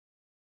world.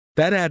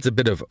 That adds a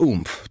bit of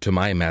oomph to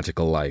my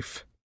magical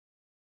life.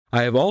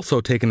 I have also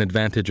taken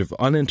advantage of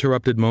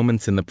uninterrupted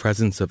moments in the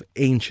presence of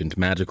ancient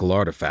magical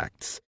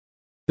artifacts.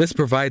 This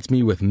provides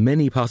me with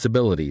many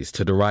possibilities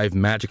to derive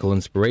magical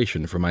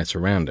inspiration from my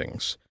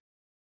surroundings.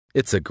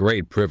 It's a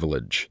great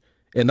privilege,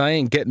 and I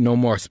ain't getting no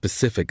more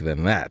specific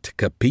than that,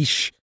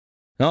 capiche?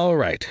 All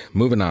right,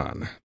 moving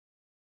on.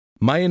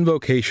 My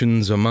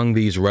invocations among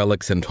these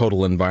relics and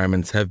total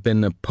environments have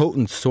been a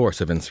potent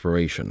source of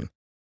inspiration.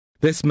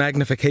 This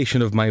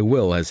magnification of my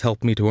will has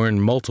helped me to earn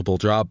multiple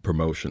job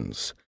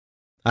promotions.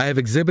 I have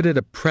exhibited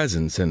a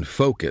presence and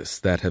focus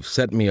that have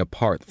set me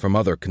apart from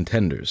other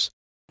contenders,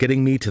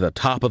 getting me to the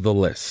top of the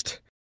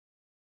list.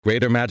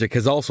 Greater magic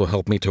has also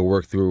helped me to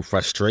work through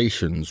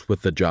frustrations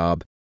with the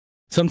job,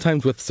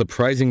 sometimes with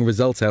surprising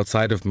results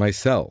outside of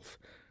myself.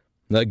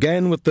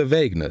 Again with the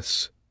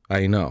vagueness,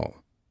 I know.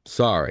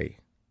 Sorry.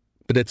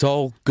 But it's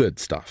all good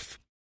stuff.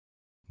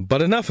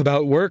 But enough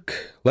about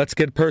work. Let's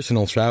get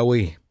personal, shall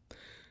we?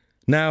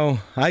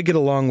 Now, I get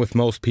along with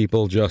most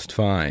people just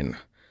fine.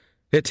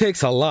 It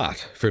takes a lot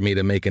for me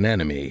to make an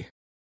enemy.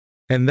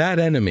 And that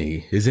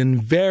enemy is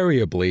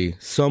invariably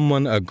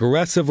someone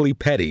aggressively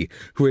petty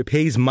who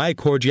repays my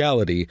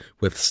cordiality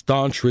with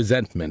staunch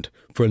resentment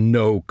for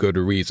no good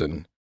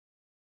reason.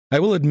 I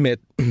will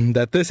admit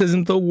that this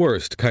isn't the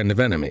worst kind of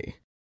enemy.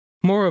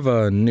 More of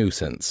a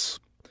nuisance.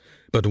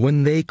 But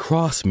when they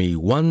cross me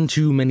one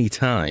too many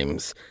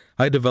times,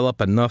 I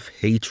develop enough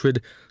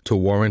hatred to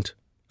warrant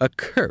a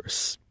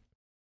curse.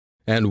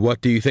 And what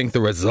do you think the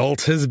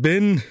result has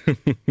been?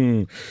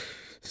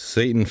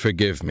 Satan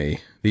forgive me.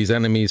 These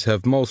enemies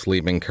have mostly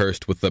been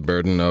cursed with the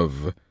burden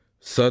of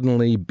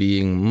suddenly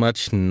being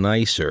much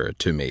nicer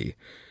to me.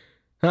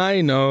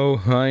 I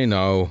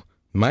know.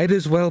 Might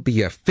as well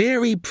be a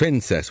fairy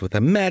princess with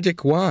a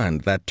magic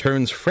wand that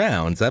turns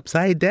frowns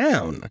upside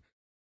down.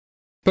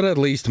 But at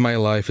least my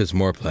life is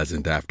more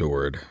pleasant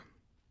afterward.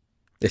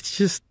 It's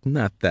just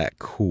not that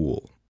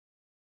cool.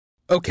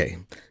 Okay,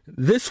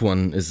 this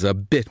one is a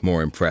bit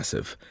more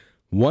impressive.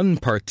 One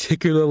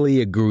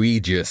particularly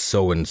egregious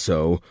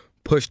so-and-so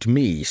pushed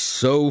me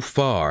so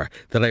far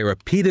that I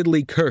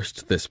repeatedly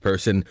cursed this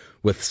person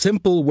with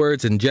simple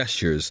words and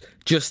gestures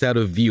just out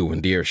of view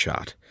and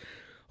earshot.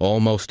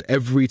 Almost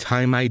every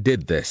time I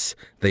did this,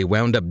 they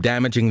wound up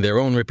damaging their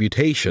own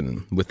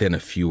reputation within a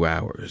few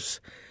hours.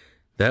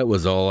 That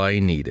was all I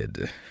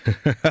needed.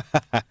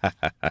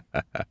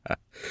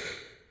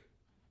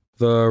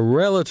 The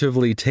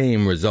relatively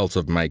tame results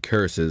of my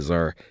curses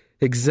are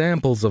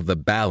examples of the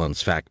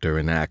balance factor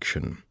in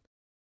action.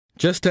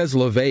 Just as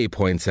LaVey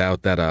points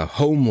out that a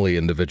homely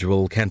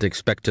individual can't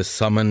expect to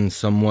summon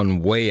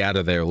someone way out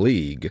of their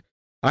league,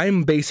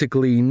 I'm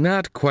basically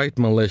not quite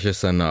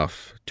malicious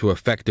enough to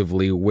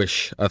effectively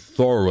wish a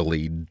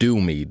thoroughly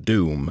doomy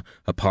doom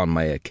upon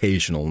my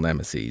occasional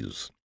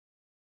nemesis.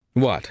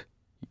 What?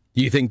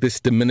 You think this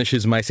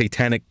diminishes my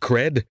satanic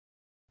cred?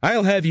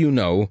 I'll have you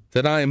know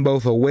that I am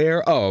both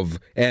aware of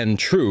and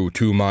true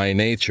to my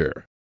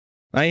nature.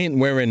 I ain't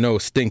wearing no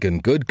stinking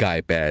good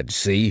guy badge,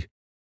 see?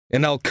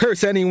 And I'll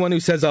curse anyone who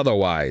says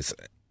otherwise.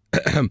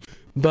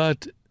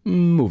 But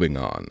moving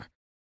on.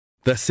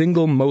 The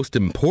single most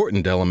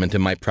important element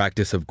in my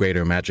practice of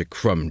greater magic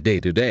from day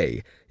to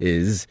day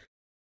is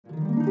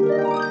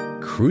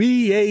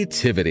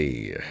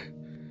creativity.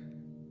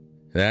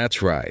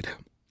 That's right.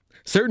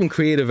 Certain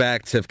creative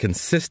acts have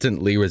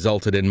consistently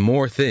resulted in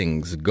more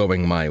things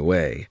going my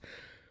way.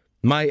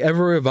 My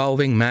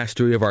ever-evolving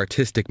mastery of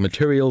artistic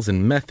materials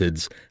and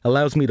methods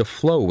allows me to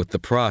flow with the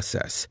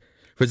process,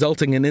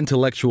 resulting in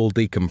intellectual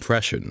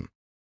decompression.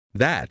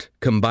 That,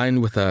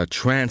 combined with a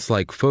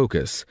trance-like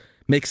focus,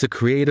 makes a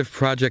creative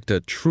project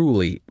a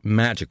truly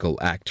magical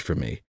act for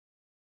me.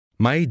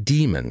 My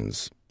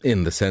demons,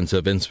 in the sense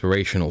of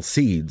inspirational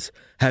seeds,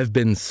 have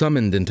been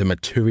summoned into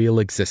material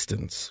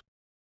existence.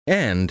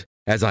 And,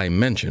 as I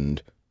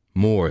mentioned,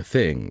 more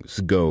things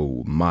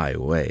go my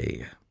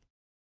way.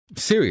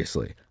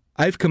 Seriously,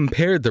 I've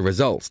compared the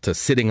results to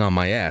sitting on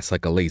my ass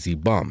like a lazy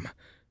bum.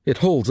 It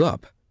holds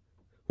up.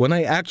 When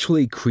I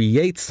actually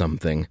create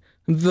something,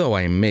 though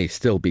I may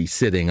still be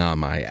sitting on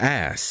my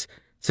ass,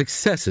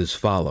 successes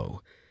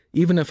follow,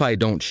 even if I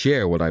don't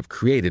share what I've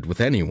created with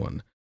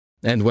anyone.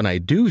 And when I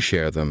do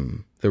share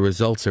them, the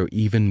results are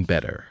even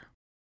better.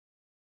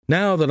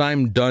 Now that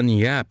I'm done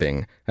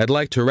yapping, I'd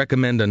like to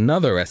recommend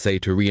another essay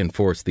to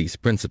reinforce these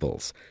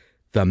principles,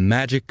 The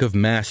Magic of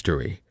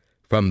Mastery,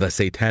 from the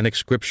Satanic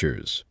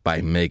Scriptures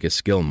by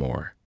Magus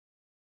Gilmore.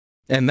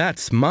 And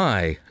that's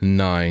my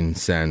 9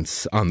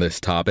 cents on this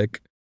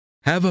topic.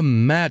 Have a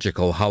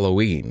magical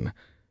Halloween.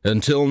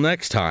 Until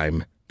next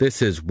time,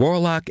 this is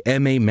Warlock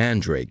M.A.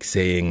 Mandrake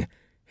saying,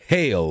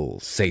 Hail,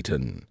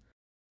 Satan.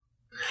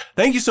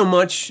 Thank you so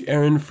much,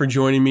 Erin, for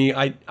joining me.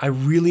 I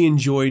really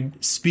enjoyed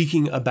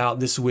speaking about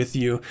this with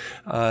you.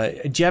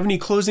 Do you have any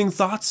closing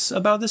thoughts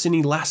about this?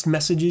 Any last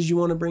messages you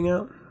want to bring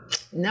out?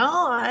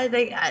 No, I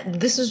think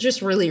this was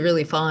just really,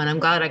 really fun. I'm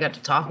glad I got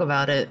to talk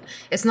about it.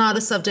 It's not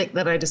a subject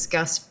that I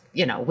discuss,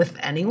 with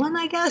anyone,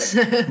 I guess.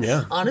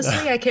 Yeah.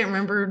 Honestly, I can't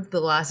remember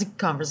the last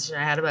conversation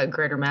I had about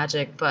greater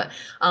magic, but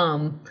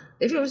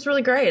it was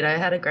really great. I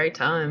had a great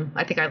time.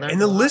 I think I learned.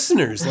 And the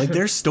listeners, like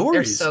their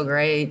stories. They're so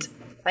great.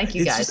 Thank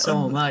you guys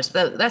so much.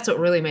 That's what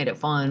really made it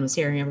fun, was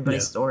hearing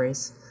everybody's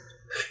stories.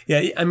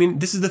 Yeah, I mean,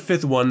 this is the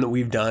 5th one that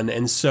we've done,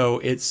 and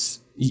so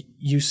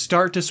you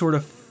start to sort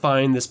of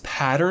find this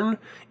pattern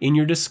in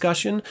your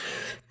discussion,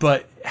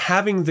 but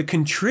having the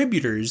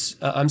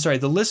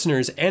the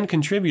listeners and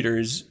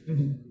contributors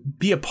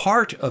be a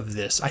part of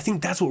this, I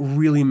think that's what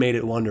really made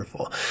it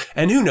wonderful.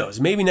 And who knows,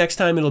 maybe next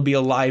time it'll be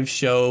a live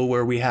show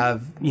where we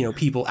have,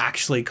 people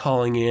actually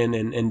calling in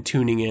and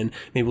tuning in.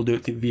 Maybe we'll do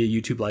it via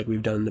YouTube like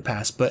we've done in the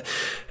past. But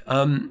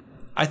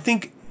I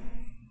think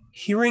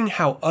hearing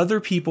how other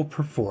people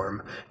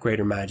perform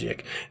greater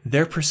magic,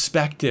 their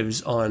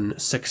perspectives on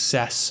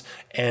success,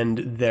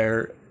 and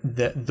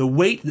the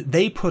weight that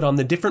they put on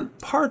the different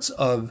parts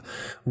of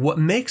what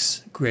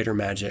makes greater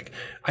magic,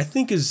 I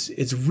think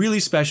it's really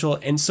special.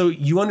 And so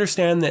you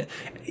understand that,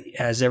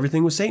 as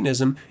everything with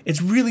Satanism,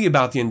 it's really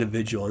about the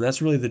individual, and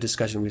that's really the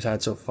discussion we've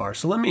had so far.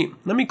 So let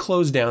me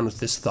close down with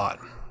this thought.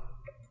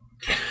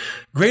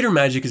 Greater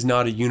magic is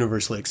not a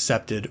universally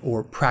accepted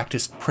or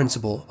practiced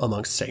principle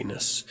amongst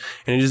Satanists,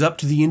 and it is up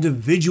to the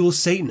individual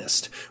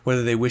Satanist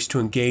whether they wish to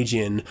engage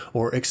in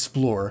or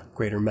explore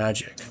greater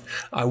magic.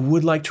 I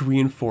would like to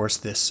reinforce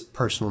this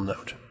personal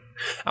note.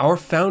 Our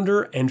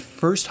founder and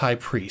first high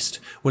priest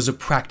was a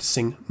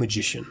practicing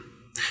magician.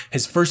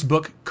 His first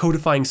book,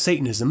 Codifying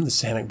Satanism, the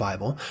Satanic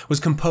Bible,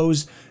 was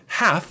composed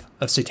half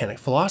of Satanic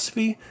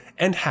philosophy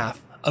and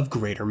half of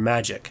greater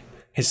magic.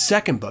 His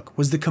second book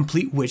was The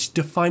Complete Witch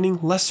Defining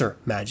Lesser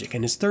Magic,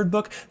 and his third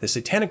book, The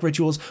Satanic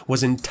Rituals,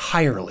 was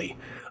entirely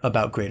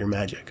about greater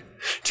magic.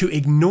 To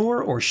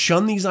ignore or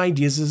shun these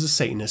ideas as a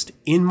Satanist,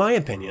 in my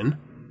opinion,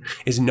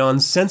 is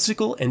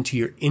nonsensical and to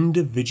your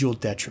individual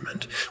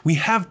detriment. We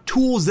have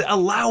tools that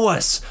allow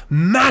us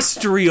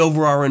mastery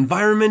over our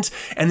environment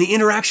and the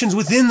interactions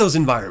within those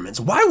environments.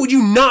 Why would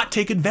you not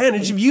take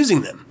advantage of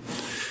using them?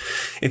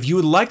 If you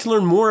would like to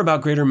learn more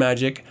about greater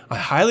magic, I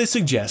highly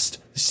suggest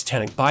the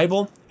Satanic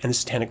Bible and the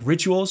Satanic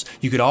Rituals.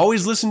 You could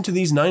always listen to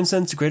these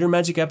 9sense Greater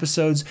Magic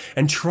episodes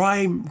and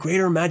try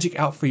greater magic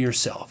out for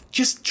yourself.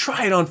 Just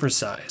try it on for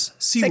size.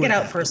 Take it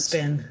out for a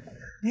spin.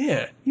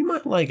 Yeah, you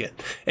might like it.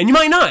 And you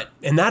might not,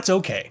 and that's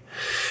okay.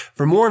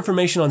 For more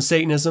information on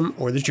Satanism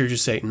or the Church of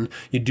Satan,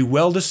 you'd do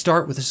well to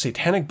start with the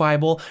Satanic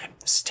Bible,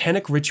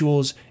 Satanic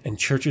Rituals, and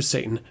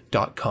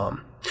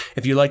churchofsatan.com.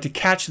 If you'd like to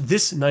catch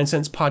this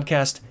 9sense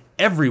podcast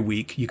every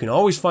week, you can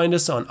always find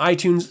us on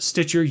iTunes,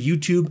 Stitcher,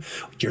 YouTube,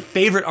 your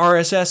favorite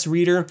RSS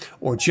reader,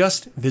 or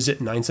just visit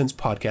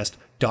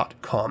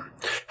 9sensepodcast.com.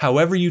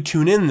 However you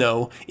tune in,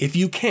 though, if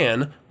you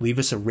can, leave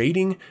us a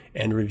rating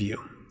and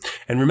review.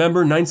 And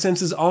remember,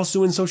 9sense is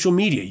also in social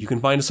media. You can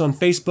find us on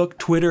Facebook,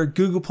 Twitter,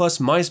 Google+,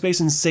 MySpace,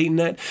 and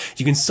SatanNet.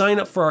 You can sign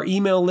up for our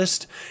email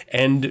list,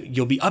 and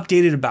you'll be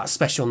updated about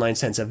special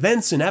 9sense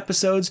events and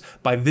episodes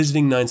by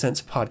visiting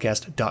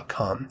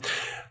 9sensepodcast.com.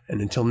 And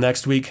until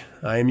next week,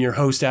 I am your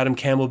host, Adam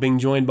Campbell, being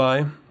joined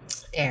by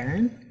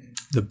Erin.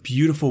 The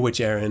beautiful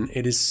Witch Erin.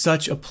 It is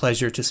such a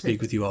pleasure to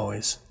speak with you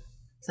always.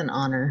 It's an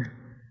honor.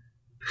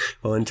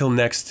 Well, until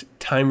next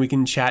time we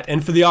can chat.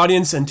 And for the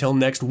audience, until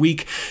next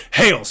week,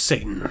 hail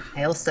Satan!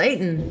 Hail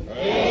Satan!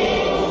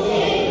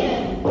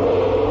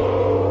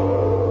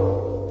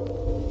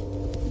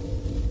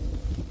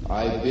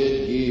 I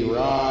bid ye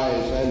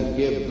rise and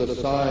give the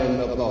sign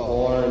of the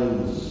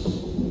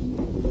horns.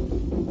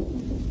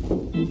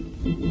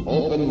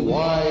 Open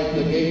wide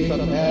the gates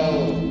of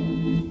hell,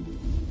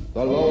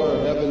 the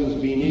lower heavens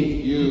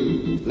beneath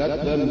you,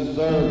 let them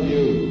serve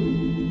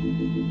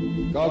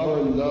you.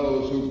 Govern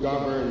those who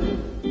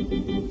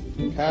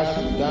govern,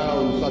 cast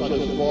down such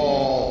as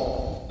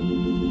fall,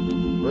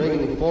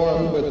 bring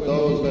forth with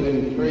those that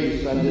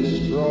increase and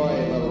destroy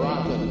the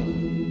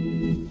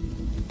rotten.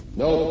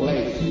 No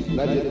place,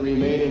 let it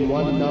remain in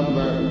one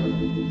number,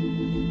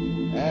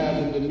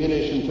 add and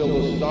diminish until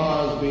the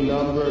stars be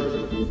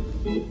numbered.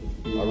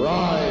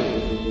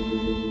 Arise,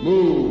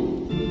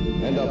 move,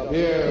 and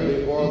appear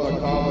before the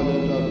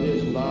covenant of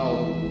his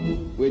mouth,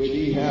 which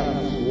he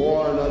hath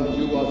sworn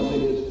unto us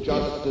in his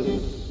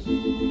justice.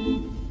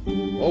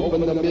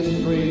 Open the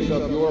mysteries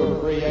of your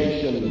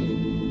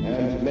creation,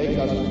 and make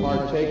us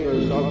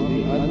partakers of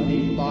the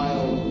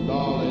undefiled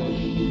knowledge.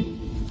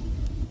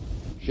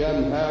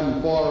 Shem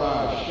Ham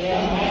Forash.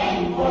 Shem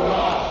Ham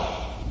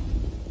Forash.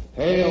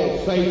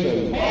 Hail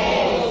Satan.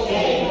 Hail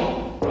Satan.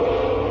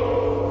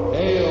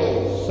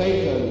 Hail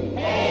Satan!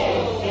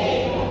 Hail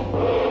Satan!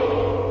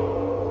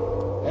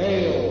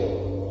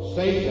 Hail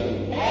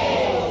Satan!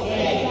 Hail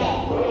Satan!